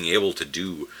with being able to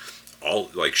do all,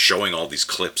 like, showing all these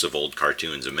clips of old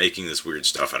cartoons and making this weird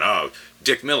stuff. And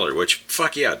Dick Miller, which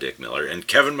fuck yeah, Dick Miller, and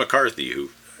Kevin McCarthy, who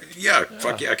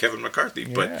fuck yeah, Kevin McCarthy.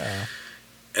 Yeah. But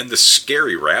and the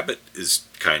scary rabbit is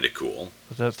kind of cool.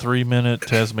 Was that 3-minute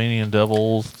Tasmanian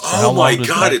Devil? Oh my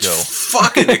god, it's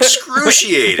fucking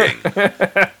excruciating.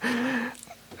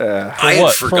 I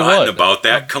had forgotten about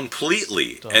that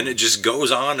completely, and it just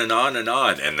goes on and on and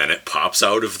on, and then it pops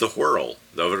out of the whirl,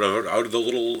 out of the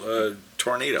little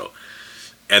tornado,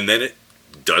 and then it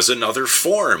does another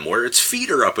form where its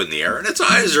feet are up in the air and its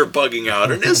eyes are bugging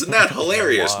out, and isn't that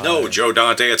hilarious? No, Joe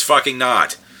Dante, it's fucking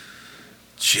not.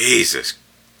 Jesus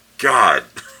God.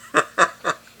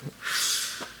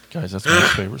 Guys, that's my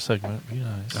favorite segment. Be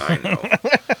nice. I know.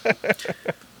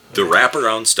 The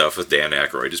wraparound stuff with Dan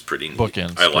Aykroyd is pretty neat.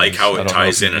 Bookends, I like how it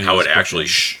ties in and how it actually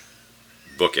bookends.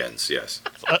 bookends, yes.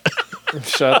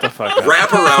 Shut the fuck up.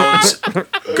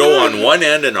 Wraparounds go on one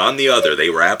end and on the other. They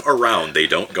wrap around. They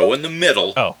don't go in the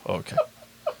middle. Oh, okay.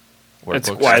 It's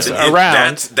That's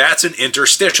around. That's an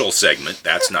interstitial segment.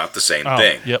 That's not the same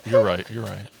thing. Yep, you're right. You're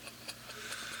right.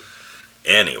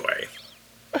 Anyway.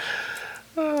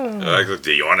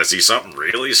 Do you want to see something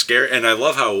really scary? And I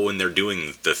love how when they're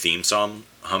doing the theme song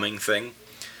humming thing,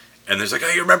 and there's like, oh,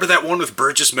 you remember that one with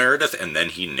Burgess Meredith? And then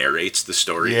he narrates the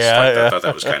stories. I thought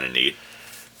that was kind of neat.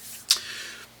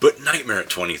 But Nightmare at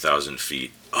 20,000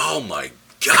 Feet, oh my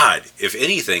God. If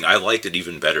anything, I liked it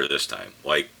even better this time.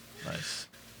 Like, nice.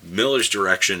 Miller's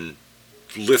direction,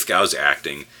 Lithgow's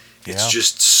acting, it's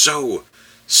just so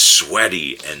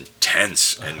sweaty and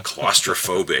tense and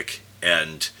claustrophobic,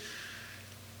 and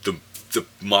the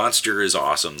monster is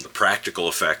awesome. The practical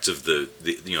effects of the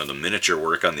miniature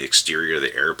work on the exterior of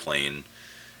the airplane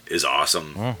is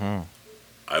awesome. Mm-hmm.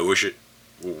 I wish it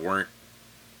weren't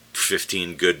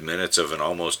 15 good minutes of an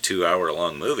almost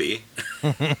 2-hour-long movie.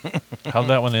 How'd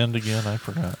that one end again? I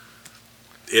forgot.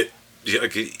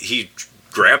 He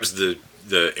grabs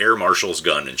the air marshal's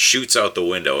gun and shoots out the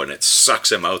window, and it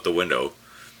sucks him out the window,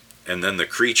 and then the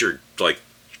creature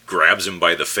grabs him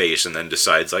by the face and then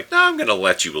decides, like, no, I'm going to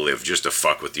let you live just to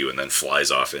fuck with you, and then flies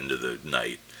off into the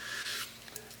night.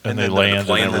 And they land. The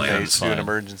plane and lands. They do an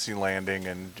emergency landing,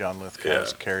 and John Lithgow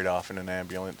is carried off in an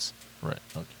ambulance. Right.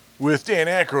 Okay. With Dan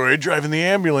Aykroyd driving the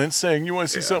ambulance saying, you want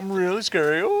to see something really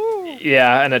scary? Oh.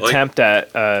 Yeah, an attempt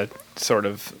at sort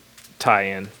of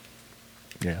tie-in.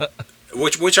 Yeah.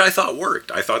 Which I thought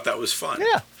worked. I thought that was fun.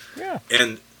 Yeah.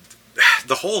 And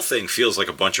the whole thing feels like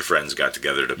a bunch of friends got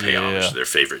together to pay homage to their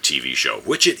favorite TV show,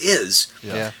 which it is.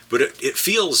 Yeah. But it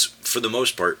feels, for the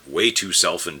most part, way too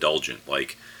self-indulgent.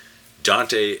 Like,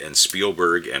 Dante and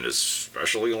Spielberg, and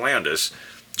especially Landis,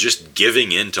 just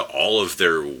giving in to all of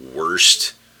their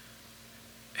worst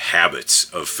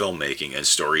habits of filmmaking and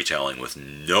storytelling with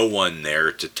no one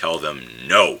there to tell them,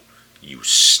 no, you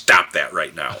stop that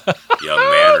right now, young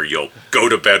man, or you'll go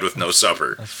to bed with no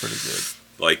supper. That's pretty good.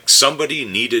 Like, somebody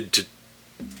needed to...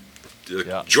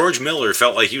 George Miller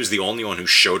felt like he was the only one who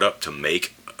showed up to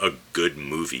make a good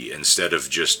movie instead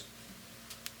of just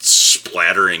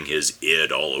splattering his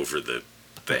id all over the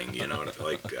thing, you know?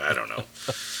 Like, I don't know.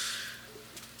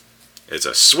 It's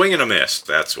a swing and a miss,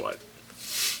 that's what.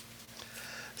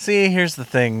 See, here's the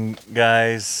thing,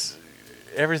 guys.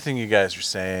 Everything you guys are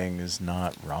saying is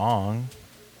not wrong.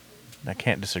 I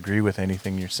can't disagree with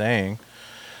anything you're saying.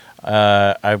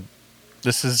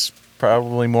 This is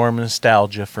probably more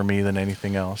nostalgia for me than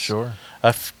anything else. Sure.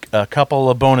 A couple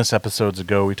of bonus episodes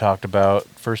ago, we talked about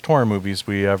first horror movies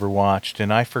we ever watched,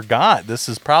 and I forgot this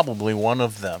is probably one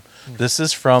of them. This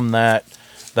is from that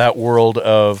world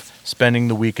of spending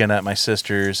the weekend at my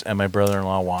sister's and my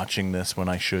brother-in-law watching this when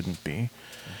I shouldn't be.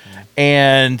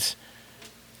 And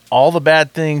all the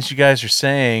bad things you guys are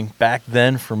saying back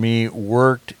then for me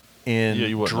worked in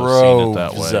you wouldn't droves.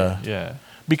 have seen it that way. Yeah.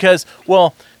 Because,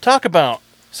 well, talk about...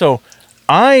 So,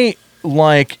 I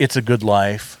like It's a Good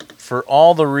Life for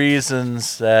all the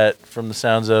reasons that, from the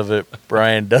sounds of it,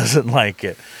 Brian doesn't like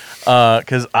it.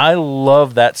 Because I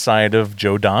love that side of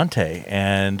Joe Dante,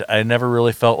 and I never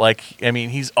really felt like... I mean,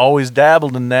 he's always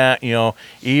dabbled in that, you know,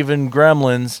 even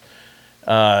Gremlins...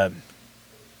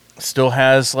 still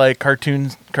has like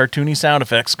cartoony sound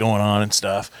effects going on and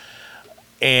stuff,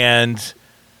 and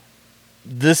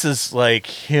this is like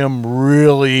him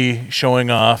really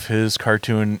showing off his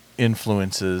cartoon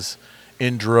influences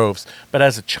in droves. But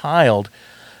as a child,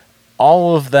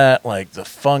 all of that, like the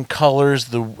fun colors,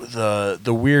 the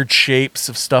weird shapes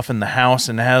of stuff in the house,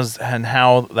 and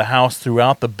how the house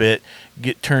throughout the bit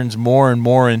turns more and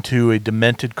more into a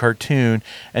demented cartoon,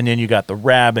 and then you got the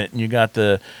rabbit and you got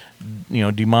the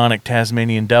demonic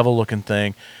Tasmanian devil looking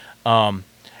thing, and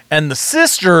the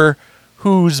sister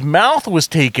whose mouth was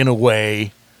taken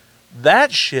away.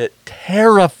 That shit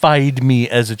terrified me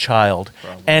as a child,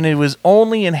 and it was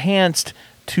only enhanced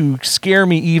to scare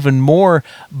me even more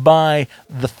by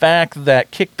the fact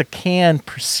that Kick the Can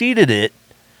preceded it,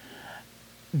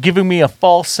 giving me a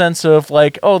false sense of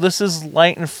like, oh, this is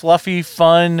light and fluffy,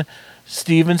 fun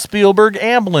Steven Spielberg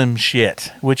Amblin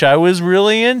shit, which I was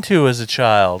really into as a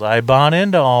child. I bought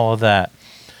into all of that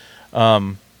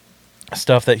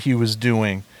stuff that he was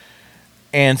doing.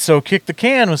 And so Kick the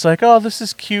Can was like, oh, this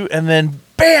is cute. And then,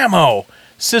 bam-o!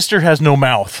 Sister has no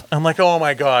mouth. I'm like, oh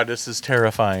my God, this is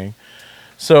terrifying.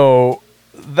 So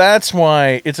that's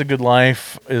why It's a Good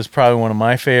Life is probably one of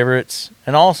my favorites.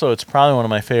 And also, it's probably one of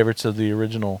my favorites of the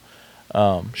original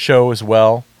show as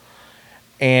well.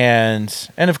 And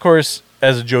of course,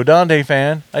 as a Joe Dante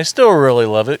fan, I still really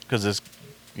love it because it's,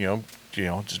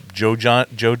 just Joe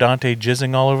Dante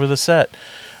jizzing all over the set.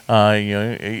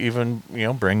 Even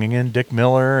bringing in Dick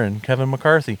Miller and Kevin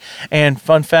McCarthy. And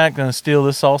fun fact, I'm gonna steal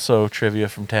this also trivia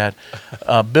from Tad.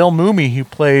 Bill Mumy, who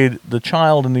played the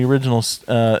child in the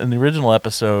original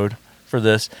episode for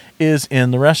this, is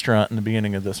in the restaurant in the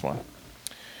beginning of this one.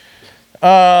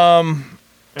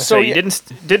 So you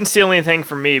didn't steal anything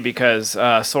from me because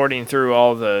sorting through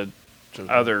all the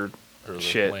other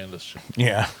shit.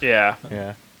 Yeah.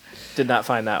 Did not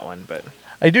find that one, but.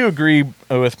 I do agree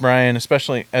with Brian,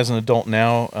 especially as an adult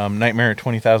now. Nightmare at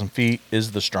 20,000 Feet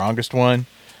is the strongest one,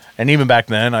 and even back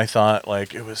then, I thought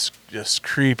like it was just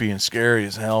creepy and scary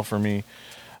as hell for me.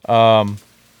 But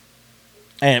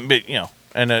now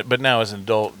as an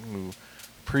adult who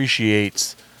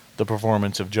appreciates the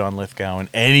performance of John Lithgow in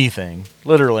anything,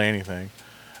 literally anything,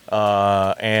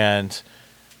 and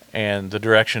the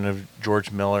direction of George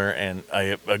Miller, and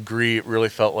I agree, it really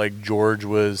felt like George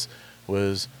was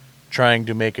trying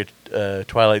to make a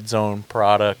Twilight Zone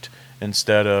product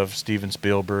instead of Steven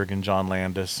Spielberg and John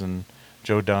Landis and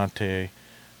Joe Dante,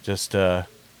 just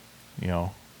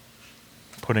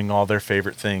putting all their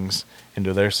favorite things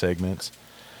into their segments.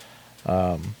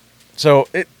 So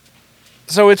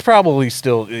it's probably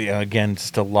still again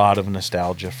just a lot of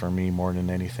nostalgia for me more than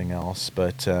anything else.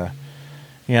 But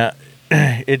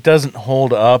it doesn't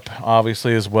hold up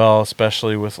obviously as well,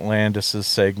 especially with Landis's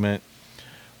segment,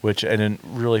 which I didn't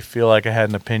really feel like I had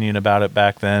an opinion about it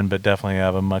back then, but definitely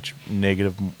have a much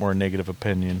more negative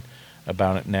opinion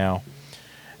about it now.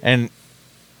 And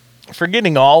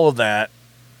forgetting all of that,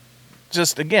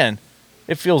 just again,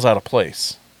 it feels out of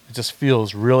place. It just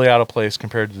feels really out of place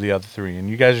compared to the other three. And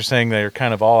you guys are saying they're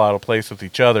kind of all out of place with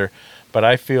each other, but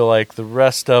I feel like the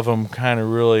rest of them kind of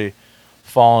really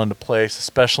fall into place,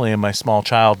 especially in my small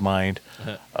child mind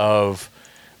of,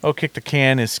 oh, Kick the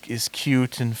Can is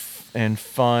cute and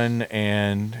fun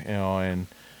and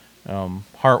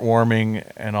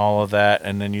heartwarming and all of that,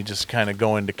 and then you just kind of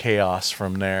go into chaos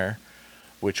from there,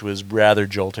 which was rather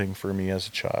jolting for me as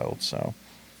a child. So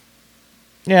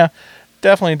yeah,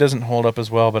 definitely doesn't hold up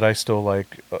as well, but I still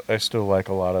like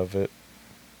a lot of it.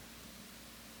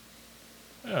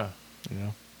 Yeah.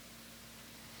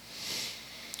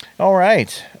 All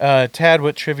right, Tad,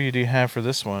 what trivia do you have for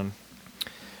this one?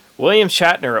 William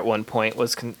Shatner at one point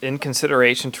was in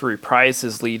consideration to reprise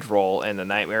his lead role in the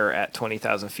Nightmare at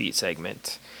 20,000 Feet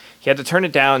segment. He had to turn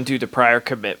it down due to prior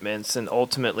commitments, and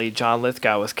ultimately John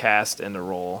Lithgow was cast in the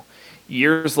role.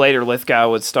 Years later,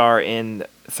 Lithgow would star in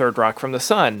Third Rock from the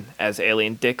Sun as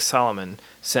alien Dick Solomon,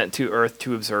 sent to Earth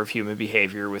to observe human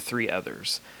behavior with 3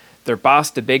 others. Their boss,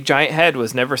 the Big Giant Head,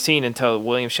 was never seen until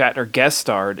William Shatner guest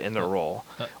starred in the role.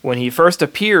 When he first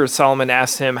appears, Solomon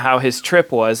asks him how his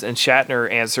trip was, and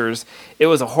Shatner answers, "It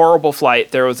was a horrible flight.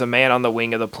 There was a man on the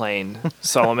wing of the plane."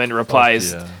 Solomon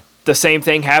replies, "The same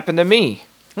thing happened to me."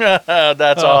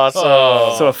 That's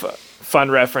awesome. So a fun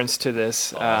reference to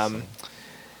this. Awesome.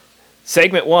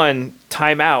 Segment 1,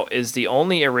 Time Out, is the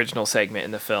only original segment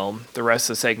in the film. The rest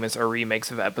of the segments are remakes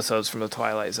of episodes from The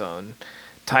Twilight Zone.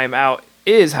 Time Out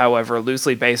is, however,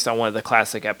 loosely based on one of the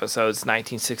classic episodes,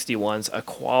 1961's A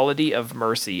Quality of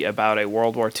Mercy, about a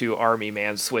World War II army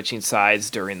man switching sides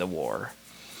during the war.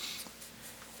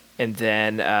 And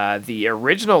then the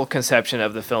original conception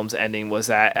of the film's ending was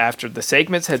that after the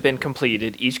segments had been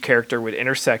completed, each character would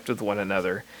intersect with one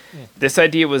another. This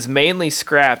idea was mainly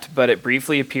scrapped, but it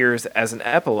briefly appears as an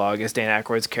epilogue, as Dan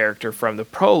Aykroyd's character from the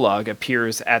prologue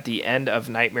appears at the end of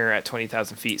Nightmare at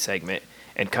 20,000 Feet segment,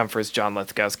 and comforts John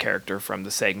Lithgow's character from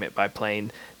the segment by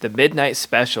playing the Midnight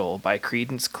Special by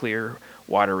Creedence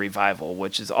Clearwater Revival,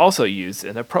 which is also used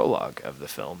in the prologue of the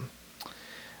film.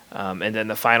 And then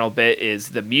the final bit is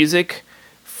the music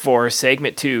for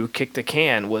segment 2, Kick the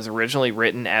Can, was originally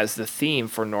written as the theme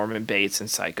for Norman Bates in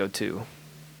Psycho 2.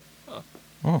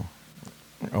 Oh,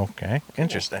 okay.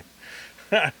 Interesting.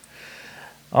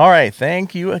 All right.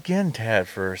 Thank you again, Tad,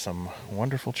 for some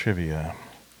wonderful trivia.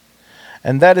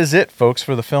 And that is it, folks,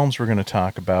 for the films we're going to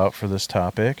talk about for this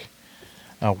topic.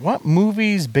 What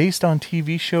movies based on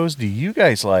TV shows do you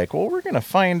guys like? Well, we're going to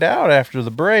find out after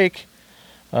the break.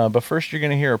 But first, you're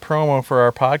going to hear a promo for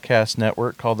our podcast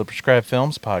network called the Prescribed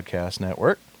Films Podcast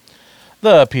Network.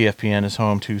 The PFPN is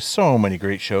home to so many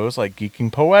great shows like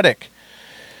Geeking Poetic.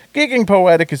 Geeking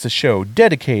Poetic is a show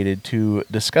dedicated to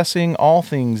discussing all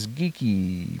things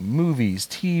geeky, movies,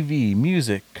 TV,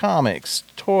 music, comics,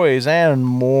 toys, and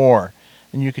more.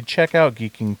 And you can check out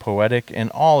Geeking Poetic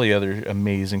and all the other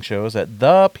amazing shows at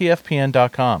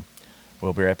thepfpn.com.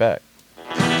 We'll be right back.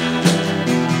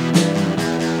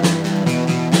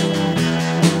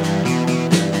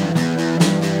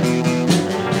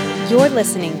 You're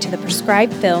listening to the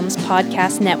Prescribed Films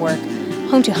Podcast Network,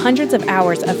 home to hundreds of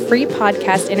hours of free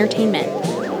podcast entertainment.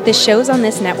 The shows on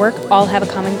this network all have a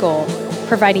common goal,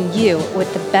 providing you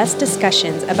with the best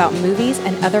discussions about movies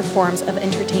and other forms of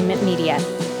entertainment media.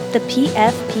 The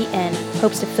PFPN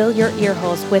hopes to fill your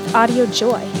earholes with audio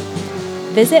joy.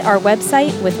 Visit our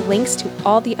website with links to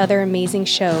all the other amazing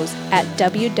shows at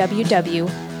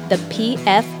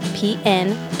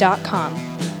www.thepfpn.com.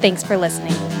 Thanks for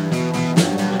listening.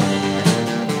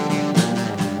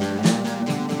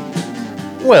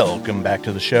 Welcome back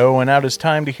to the show, and now it is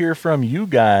time to hear from you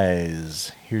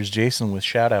guys. Here's Jason with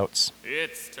shout-outs.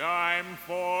 It's time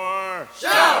for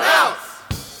shout-outs!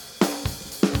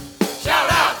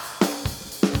 Shout-outs!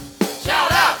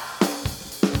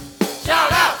 Shout-outs!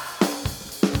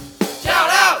 Shout-outs!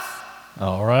 Shout-outs!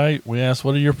 All right, we asked,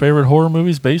 what are your favorite horror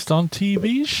movies based on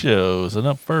TV shows? And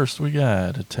up first, we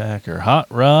got attacker Hot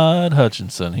Rod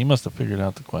Hutchinson. He must have figured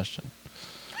out the question.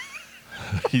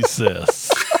 He says,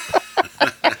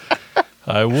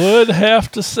 I would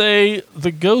have to say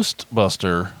the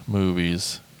Ghostbuster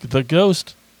movies. The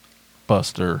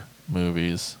Ghostbuster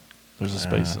movies. There's a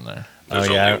space in there. There's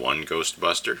only one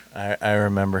Ghostbuster. I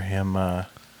remember him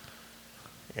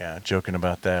joking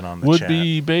about that on the Would chat.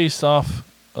 be based off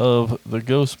of the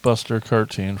Ghostbuster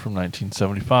cartoon from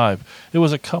 1975. It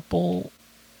was a couple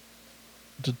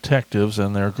detectives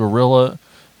and their guerrilla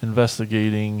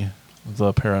investigating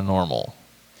the paranormal.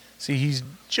 See, he's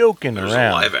joking There's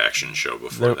around. a live action show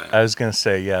before that. I was going to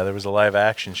say, there was a live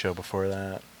action show before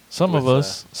that. Some of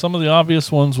the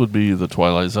obvious ones would be The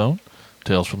Twilight Zone,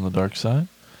 Tales from the Dark Side,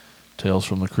 Tales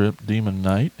from the Crypt, Demon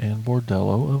Knight, and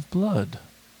Bordello of Blood.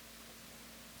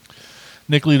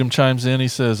 Nick Leadham chimes in. He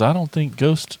says, I don't think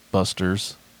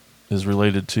Ghostbusters is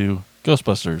related to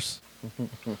Ghostbusters.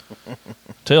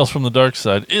 Tales from the Dark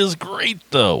Side is great,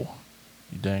 though.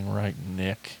 You dang right,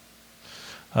 Nick.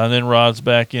 And then Rod's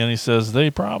back in. He says, they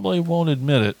probably won't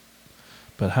admit it,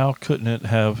 but how couldn't it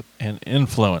have an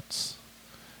influence?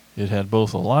 It had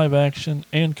both a live action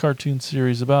and cartoon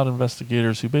series about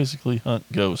investigators who basically hunt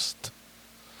ghosts.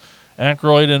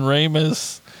 Aykroyd and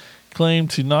Ramis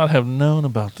claimed to not have known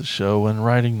about the show when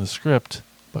writing the script,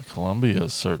 but Columbia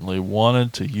certainly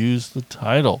wanted to use the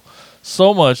title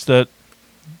so much that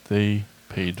they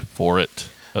paid for it.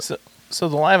 So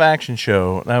the live action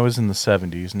show, that was in the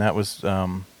 70s, and that was,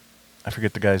 I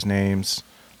forget the guy's names,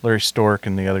 Larry Stork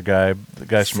and the other guy, the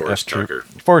guys from Forrest Tucker.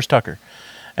 Forrest Tucker.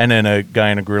 And then a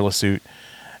guy in a gorilla suit.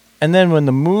 And then when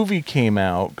the movie came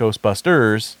out,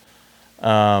 Ghostbusters,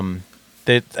 I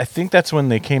think that's when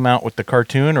they came out with the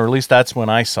cartoon, or at least that's when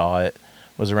I saw it,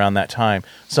 was around that time.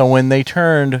 So when they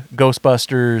turned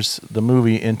Ghostbusters, the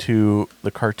movie, into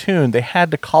the cartoon, they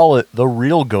had to call it The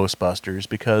Real Ghostbusters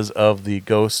because of the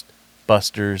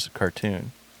Ghostbusters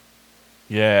cartoon.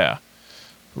 Yeah.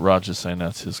 Roger's saying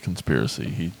that's his conspiracy.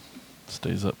 He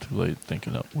stays up too late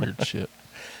thinking up weird shit.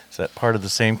 Is that part of the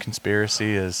same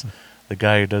conspiracy as the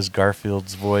guy who does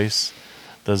Garfield's voice,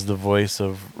 does the voice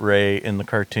of Ray in the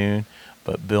cartoon,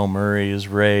 but Bill Murray is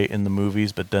Ray in the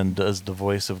movies, but then does the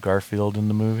voice of Garfield in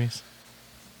the movies?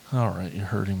 All right, you're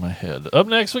hurting my head. Up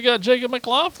next, we got Jacob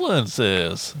McLaughlin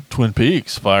says, Twin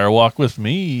Peaks, Fire Walk with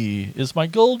Me is my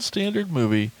gold standard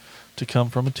movie to come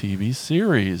from a TV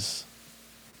series.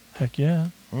 Heck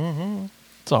yeah. Mm-hmm.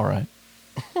 It's all right.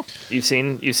 You've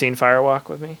seen Fire Walk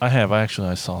with Me? I have. Actually,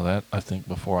 I saw that, I think,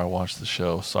 before I watched the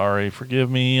show. Sorry.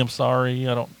 Forgive me. I'm sorry.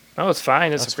 I don't... Oh, it's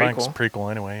fine. It's a prequel. It's a prequel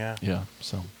anyway, yeah. Yeah,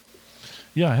 so...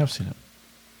 Yeah, I have seen it.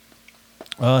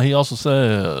 He also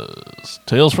says,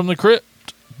 Tales from the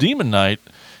Crypt, Demon Knight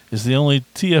is the only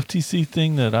TFTC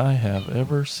thing that I have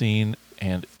ever seen,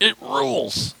 and it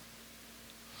rules.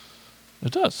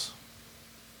 It does.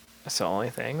 That's the only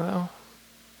thing, though.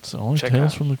 It's the only Check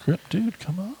Tales out. from the Crypt, dude.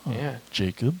 Come on, Yeah.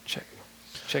 Jacob.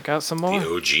 Check out some more. The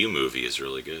OG movie is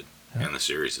really good, and the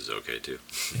series is okay too.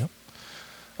 Yep.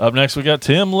 Up next, we got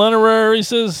Tim Lennerer. He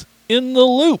says, In the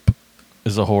Loop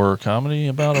is a horror comedy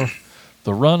about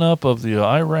the run-up of the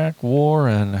Iraq War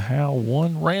and how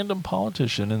one random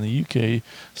politician in the UK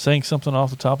saying something off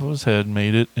the top of his head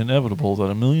made it inevitable that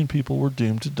 1 million people were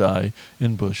doomed to die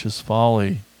in Bush's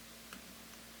folly.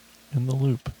 In the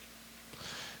Loop.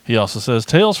 He also says,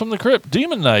 Tales from the Crypt,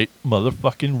 Demon Knight,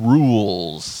 motherfucking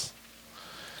rules.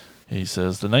 He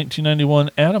says, the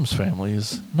 1991 Addams Family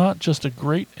is not just a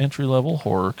great entry-level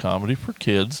horror comedy for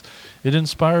kids. It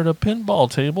inspired a pinball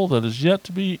table that is yet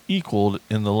to be equaled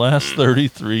in the last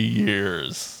 33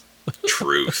 years.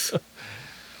 Truth.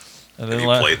 And Have then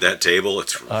you played that table?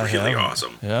 It's I really haven't.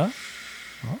 awesome. Yeah?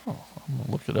 Oh, I'm going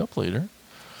to look it up later.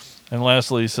 And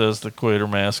lastly, he says the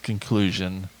Quatermass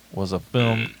Conclusion was a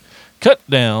film cut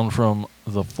down from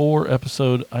the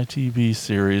 4-episode ITV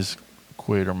series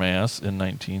Quatermass in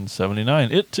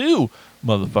 1979. It too,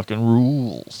 motherfucking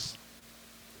rules.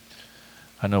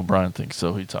 I know Brian thinks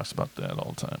so. He talks about that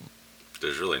all the time.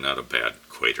 There's really not a bad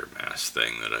Quatermass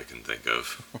thing that I can think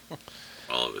of.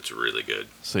 All of it's really good.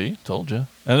 See? Told you.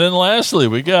 And then lastly,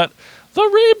 we got the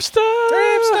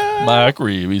Reebster. Mike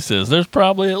Reeb. He says there's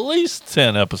probably at least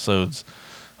 10 episodes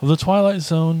of The Twilight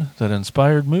Zone that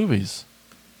inspired movies.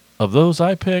 Of those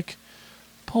I pick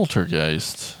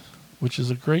Poltergeist, which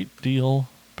is a great deal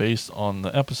based on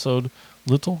the episode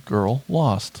Little Girl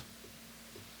Lost.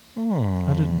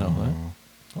 I didn't know that.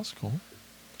 That's cool.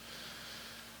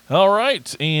 All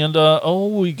right, and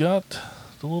we got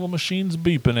the little machines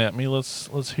beeping at me.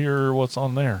 Let's hear what's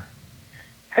on there.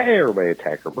 Hey everybody,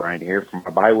 Attacker Brian here from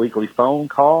my bi-weekly phone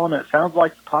call, and it sounds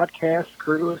like the podcast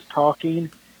crew is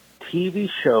talking TV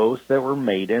shows that were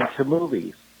made into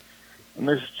movies. And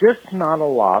there's just not a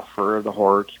lot for the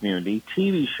horror community,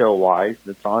 TV show-wise,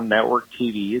 that's on network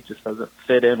TV. It just doesn't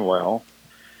fit in well.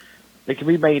 It can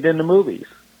be made into movies.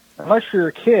 Unless you're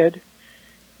a kid,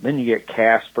 then you get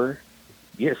Casper,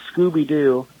 you get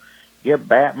Scooby-Doo, you get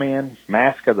Batman,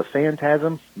 Mask of the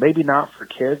Phantasm. Maybe not for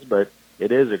kids, but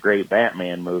it is a great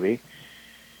Batman movie.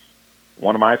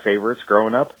 One of my favorites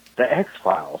growing up, The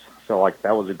X-Files. So, like,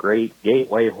 that was a great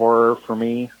gateway horror for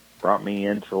me. Brought me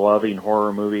into loving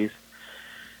horror movies.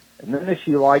 And then if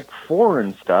you like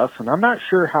foreign stuff, and I'm not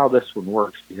sure how this one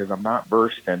works because I'm not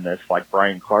versed in this like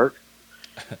Brian Clark,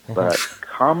 but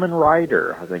Kamen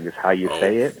Rider, I think is how you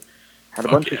say it, had a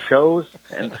bunch of shows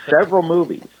and several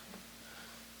movies.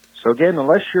 So again,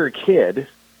 unless you're a kid,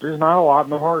 there's not a lot in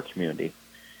the horror community.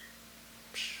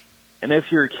 And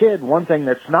if you're a kid, one thing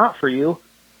that's not for you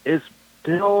is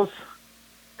Bill's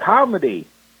comedy.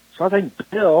 So I think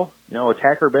Bill,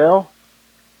 Attacker Bill,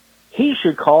 he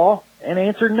should call and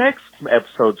answer next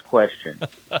episode's question.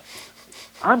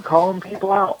 I'm calling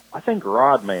people out. I think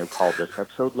Rod may have called this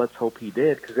episode. Let's hope he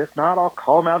did, because if not, I'll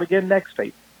call him out again next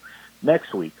week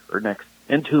or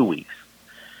in 2 weeks.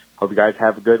 Hope you guys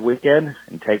have a good weekend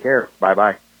and take care.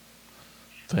 Bye-bye.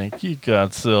 Thank you,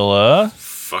 Godzilla.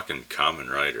 Fucking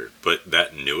Kamen Rider. But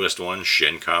that newest one,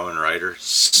 Shin Kamen Rider,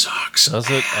 sucks. Does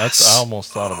it? I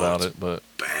almost thought about it, but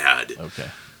bad.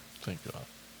 Okay. Thank God.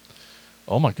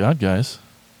 Oh my God, guys.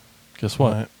 Guess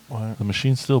what? What? The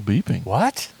machine's still beeping.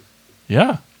 What?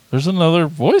 Yeah. There's another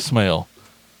voicemail.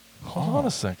 Hold on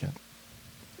a second.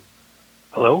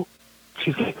 Hello?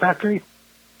 Cheesecake Factory?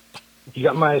 You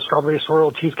got my strawberry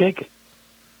swirl cheesecake?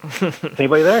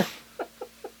 Anybody there?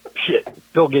 Shit.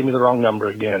 Bill gave me the wrong number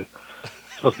again.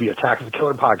 It's supposed to be Attack of the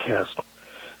Killer podcast.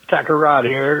 Attacker Rod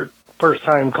here. First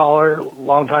time caller,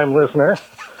 long time listener.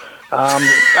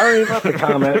 I already left a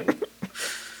comment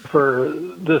for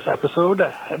this episode,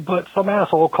 but some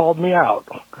asshole called me out.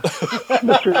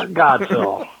 Mr.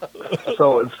 Godzilla.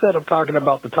 So instead of talking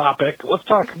about the topic, let's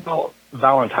talk about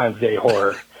Valentine's Day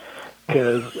horror.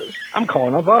 Because I'm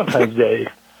calling on Valentine's Day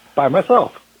by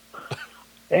myself.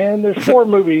 And there's 4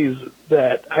 movies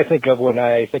that I think of when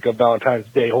I think of Valentine's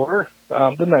Day horror. The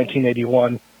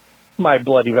 1981 My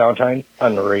Bloody Valentine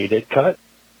unrated cut.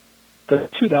 The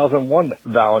 2001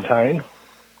 Valentine.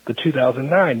 The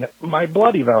 2009 My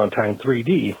Bloody Valentine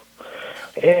 3D.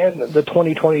 And the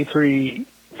 2023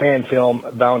 fan film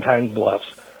Valentine's Bluffs.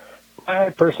 My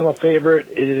personal favorite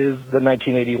is the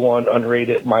 1981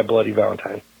 unrated My Bloody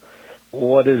Valentine.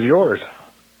 What is yours?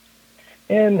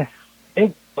 And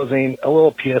in closing, a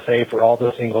little PSA for all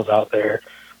the singles out there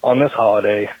on this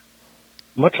holiday.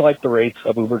 Much like the rates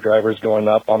of Uber drivers going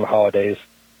up on the holidays,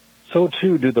 so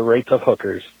too do the rates of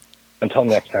hookers. Until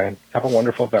next time, have a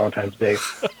wonderful Valentine's Day.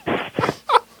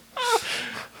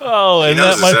 Oh, He and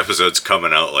knows that this my episode's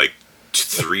coming out like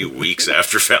 3 weeks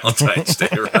after Valentine's Day,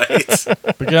 right?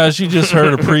 But guys, you just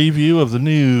heard a preview of the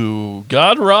new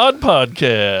God Rod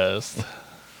podcast.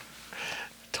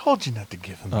 Told you not to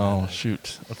give him. Oh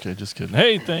shoot. Okay, just kidding.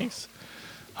 Hey, thanks,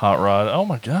 Hot Rod. Oh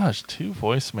my gosh, 2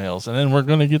 voicemails, and then we're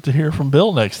gonna get to hear from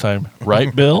Bill next time,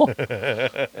 right, Bill?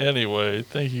 Anyway,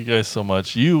 thank you guys so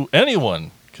much.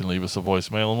 Anyone can leave us a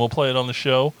voicemail, and we'll play it on the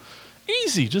show.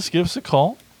 Easy, just give us a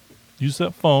call. Use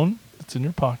that phone that's in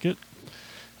your pocket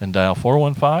and dial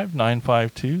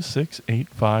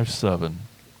 415-952-6857.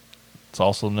 It's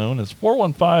also known as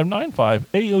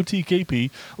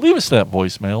 415-95-AOTKP. Leave us that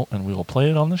voicemail, and we will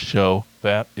play it on the show.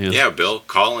 That is... Yeah, Bill,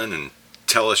 call in and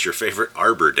tell us your favorite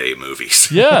Arbor Day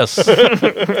movies. Yes.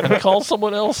 And call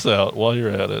someone else out while you're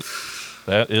at it.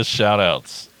 That is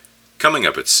shout-outs. Coming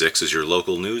up at 6 is your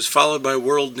local news, followed by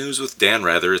World News with Dan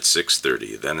Rather at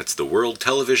 6:30. Then it's the world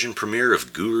television premiere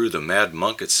of Guru the Mad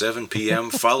Monk at 7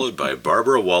 p.m., followed by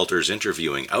Barbara Walters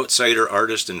interviewing outsider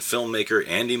artist and filmmaker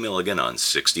Andy Milligan on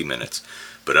 60 Minutes.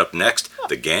 But up next,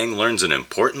 the gang learns an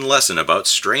important lesson about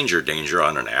stranger danger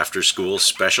on an after-school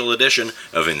special edition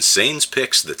of Insane's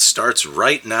Picks that starts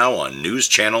right now on News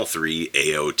Channel 3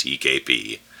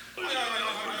 AOTKP.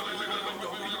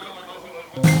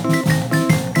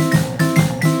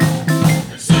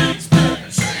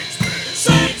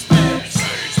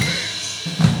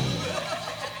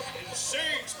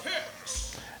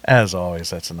 As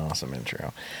always, that's an awesome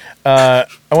intro. I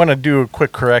want to do a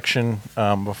quick correction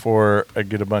before I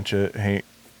get a bunch of hate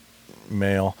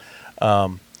mail.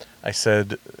 I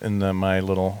said in my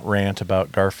little rant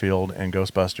about Garfield and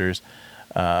Ghostbusters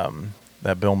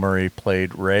that Bill Murray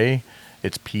played Ray.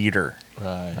 It's Peter.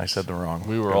 Right. I said the wrong.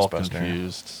 We were all Ghostbuster.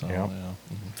 confused. So, Yep. yeah.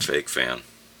 Fake fan.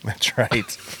 That's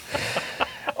right.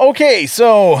 Okay,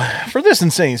 so for this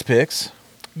Insane's Picks, I'm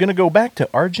going to go back to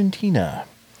Argentina.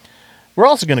 We're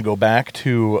also going to go back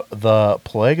to the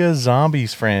Plague of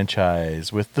Zombies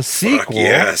franchise with the sequel,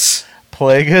 yes.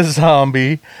 Plague of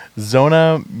Zombie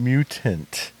Zona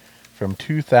Mutant from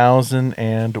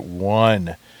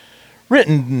 2001.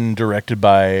 Written and directed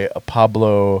by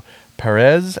Pablo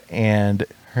Perez and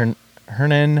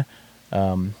Hernan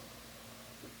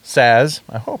Saz.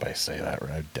 I hope I say that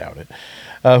right. I doubt it.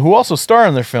 Who also star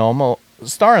in the film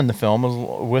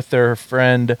with their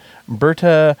friend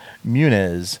Berta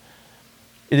Muniz.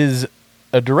 It is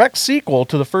a direct sequel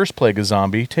to the first Plague of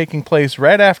Zombie, taking place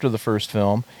right after the first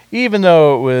film, even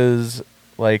though it was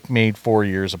made 4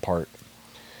 years apart.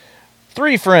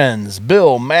 3 friends,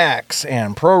 Bill, Max,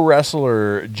 and pro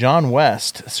wrestler John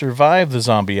West, survive the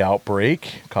zombie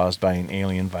outbreak caused by an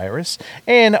alien virus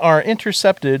and are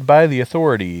intercepted by the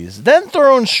authorities, then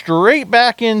thrown straight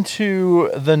back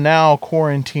into the now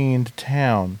quarantined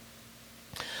town.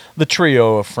 The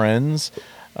trio of friends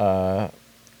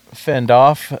fend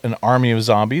off an army of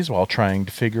zombies while trying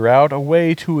to figure out a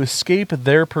way to escape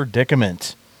their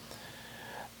predicament.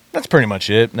 That's pretty much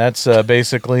it. That's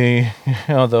basically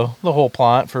the whole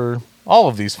plot for all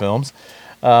of these films.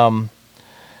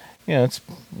 It's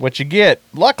what you get.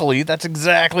 Luckily, that's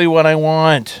exactly what I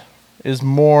want. Is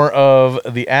more of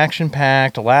the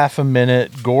action-packed,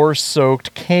 laugh-a-minute,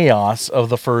 gore-soaked chaos of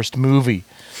the first movie.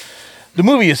 The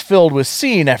movie is filled with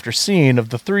scene after scene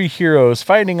of the 3 heroes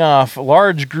fighting off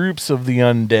large groups of the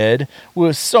undead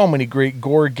with so many great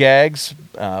gore gags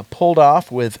pulled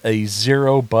off with a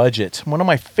 0 budget. One of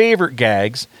my favorite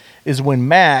gags is when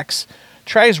Max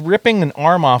tries ripping an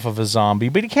arm off of a zombie,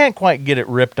 but he can't quite get it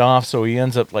ripped off, so he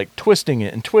ends up twisting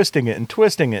it and twisting it and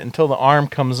twisting it until the arm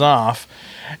comes off.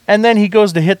 And then he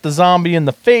goes to hit the zombie in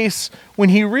the face when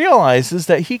he realizes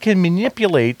that he can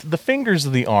manipulate the fingers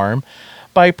of the arm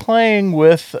by playing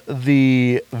with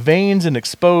the veins and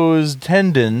exposed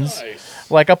tendons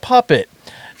like a puppet.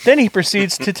 Then he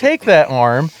proceeds to take that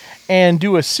arm and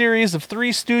do a series of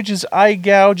Three Stooges eye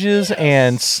gouges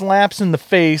and slaps in the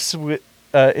face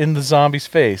in the zombie's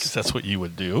face. That's what you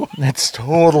would do. That's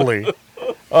totally.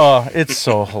 Oh, it's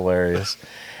so hilarious.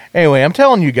 Anyway, I'm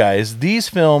telling you guys, these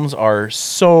films are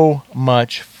so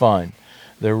much fun.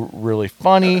 They're really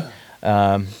funny.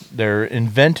 They're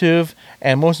inventive,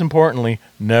 and most importantly,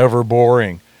 never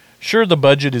boring. Sure, the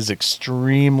budget is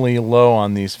extremely low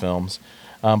on these films,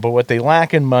 but what they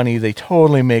lack in money, they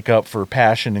totally make up for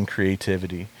passion and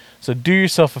creativity. So do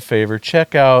yourself a favor,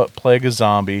 check out Plague of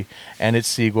Zombie and its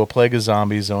sequel, Plague of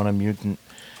Zombie Zona Mutant.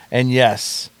 And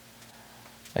yes,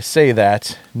 I say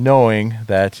that knowing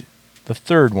that the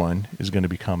third one is going to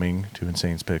be coming to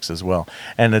Insane's Picks as well.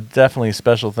 And definitely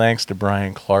special thanks to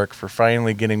Brian Clark for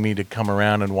finally getting me to come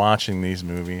around and watching these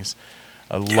movies.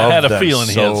 I love them feeling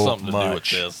so he had something much.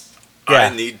 to do with this. Yeah.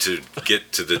 I need to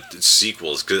get to the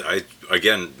sequels because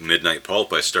Midnight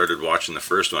Pulp. I started watching the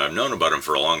first one. I've known about him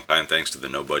for a long time, thanks to the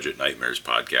No Budget Nightmares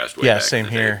podcast. Way back Same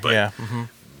in the day. here. But, yeah.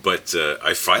 But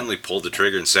I finally pulled the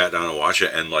trigger and sat down and watched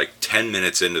it. And like 10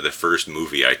 minutes into the first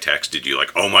movie, I texted you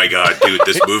like, "Oh my god, dude,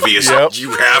 this movie is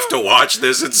you have to watch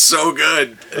this. It's so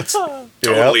good. It's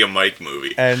totally a Mike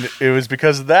movie." And it was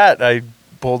because of that I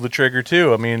pulled the trigger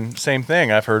too. I mean, same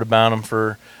thing. I've heard about them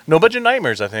for No Budget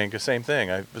Nightmares. I think the same thing.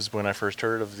 It was when I first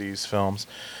heard of these films.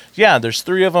 Yeah, there's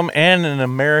 3 of them and an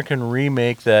American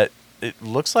remake that it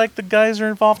looks like the guys are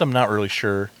involved. I'm not really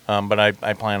sure, but I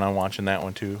plan on watching that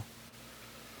one too.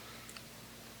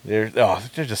 They're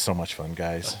just so much fun,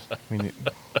 guys. We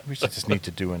just need to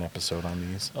do an episode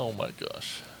on these. Oh my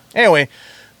gosh. Anyway,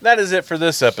 that is it for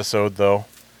this episode, though.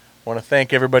 I want to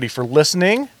thank everybody for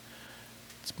listening.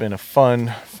 It's been a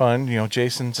fun. You know,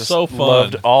 Jason just so fun.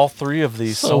 Loved all 3 of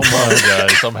these so much,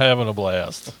 guys. I'm having a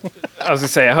blast. I was gonna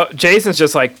say, Jason's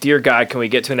just like, dear God, can we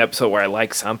get to an episode where I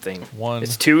like something? One.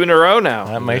 It's 2 in a row now.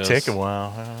 That may take a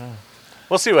while. I don't know.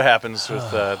 We'll see what happens with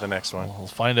the next one. We'll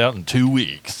find out in 2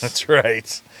 weeks. That's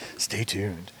right. Stay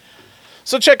tuned.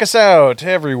 So check us out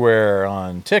everywhere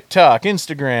on TikTok,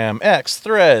 Instagram, X,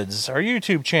 Threads, our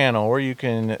YouTube channel, where you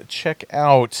can check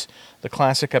out the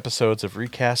classic episodes of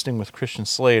Recasting with Christian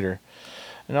Slater.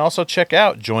 And also check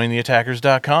out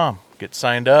jointheattackers.com. Get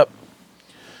signed up.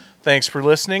 Thanks for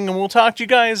listening, and we'll talk to you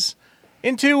guys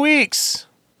in 2 weeks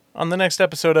on the next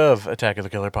episode of Attack of the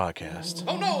Killer Podcast.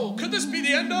 Oh no, could this be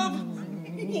the end of?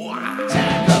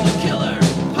 Attack of the Killer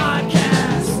Podcast.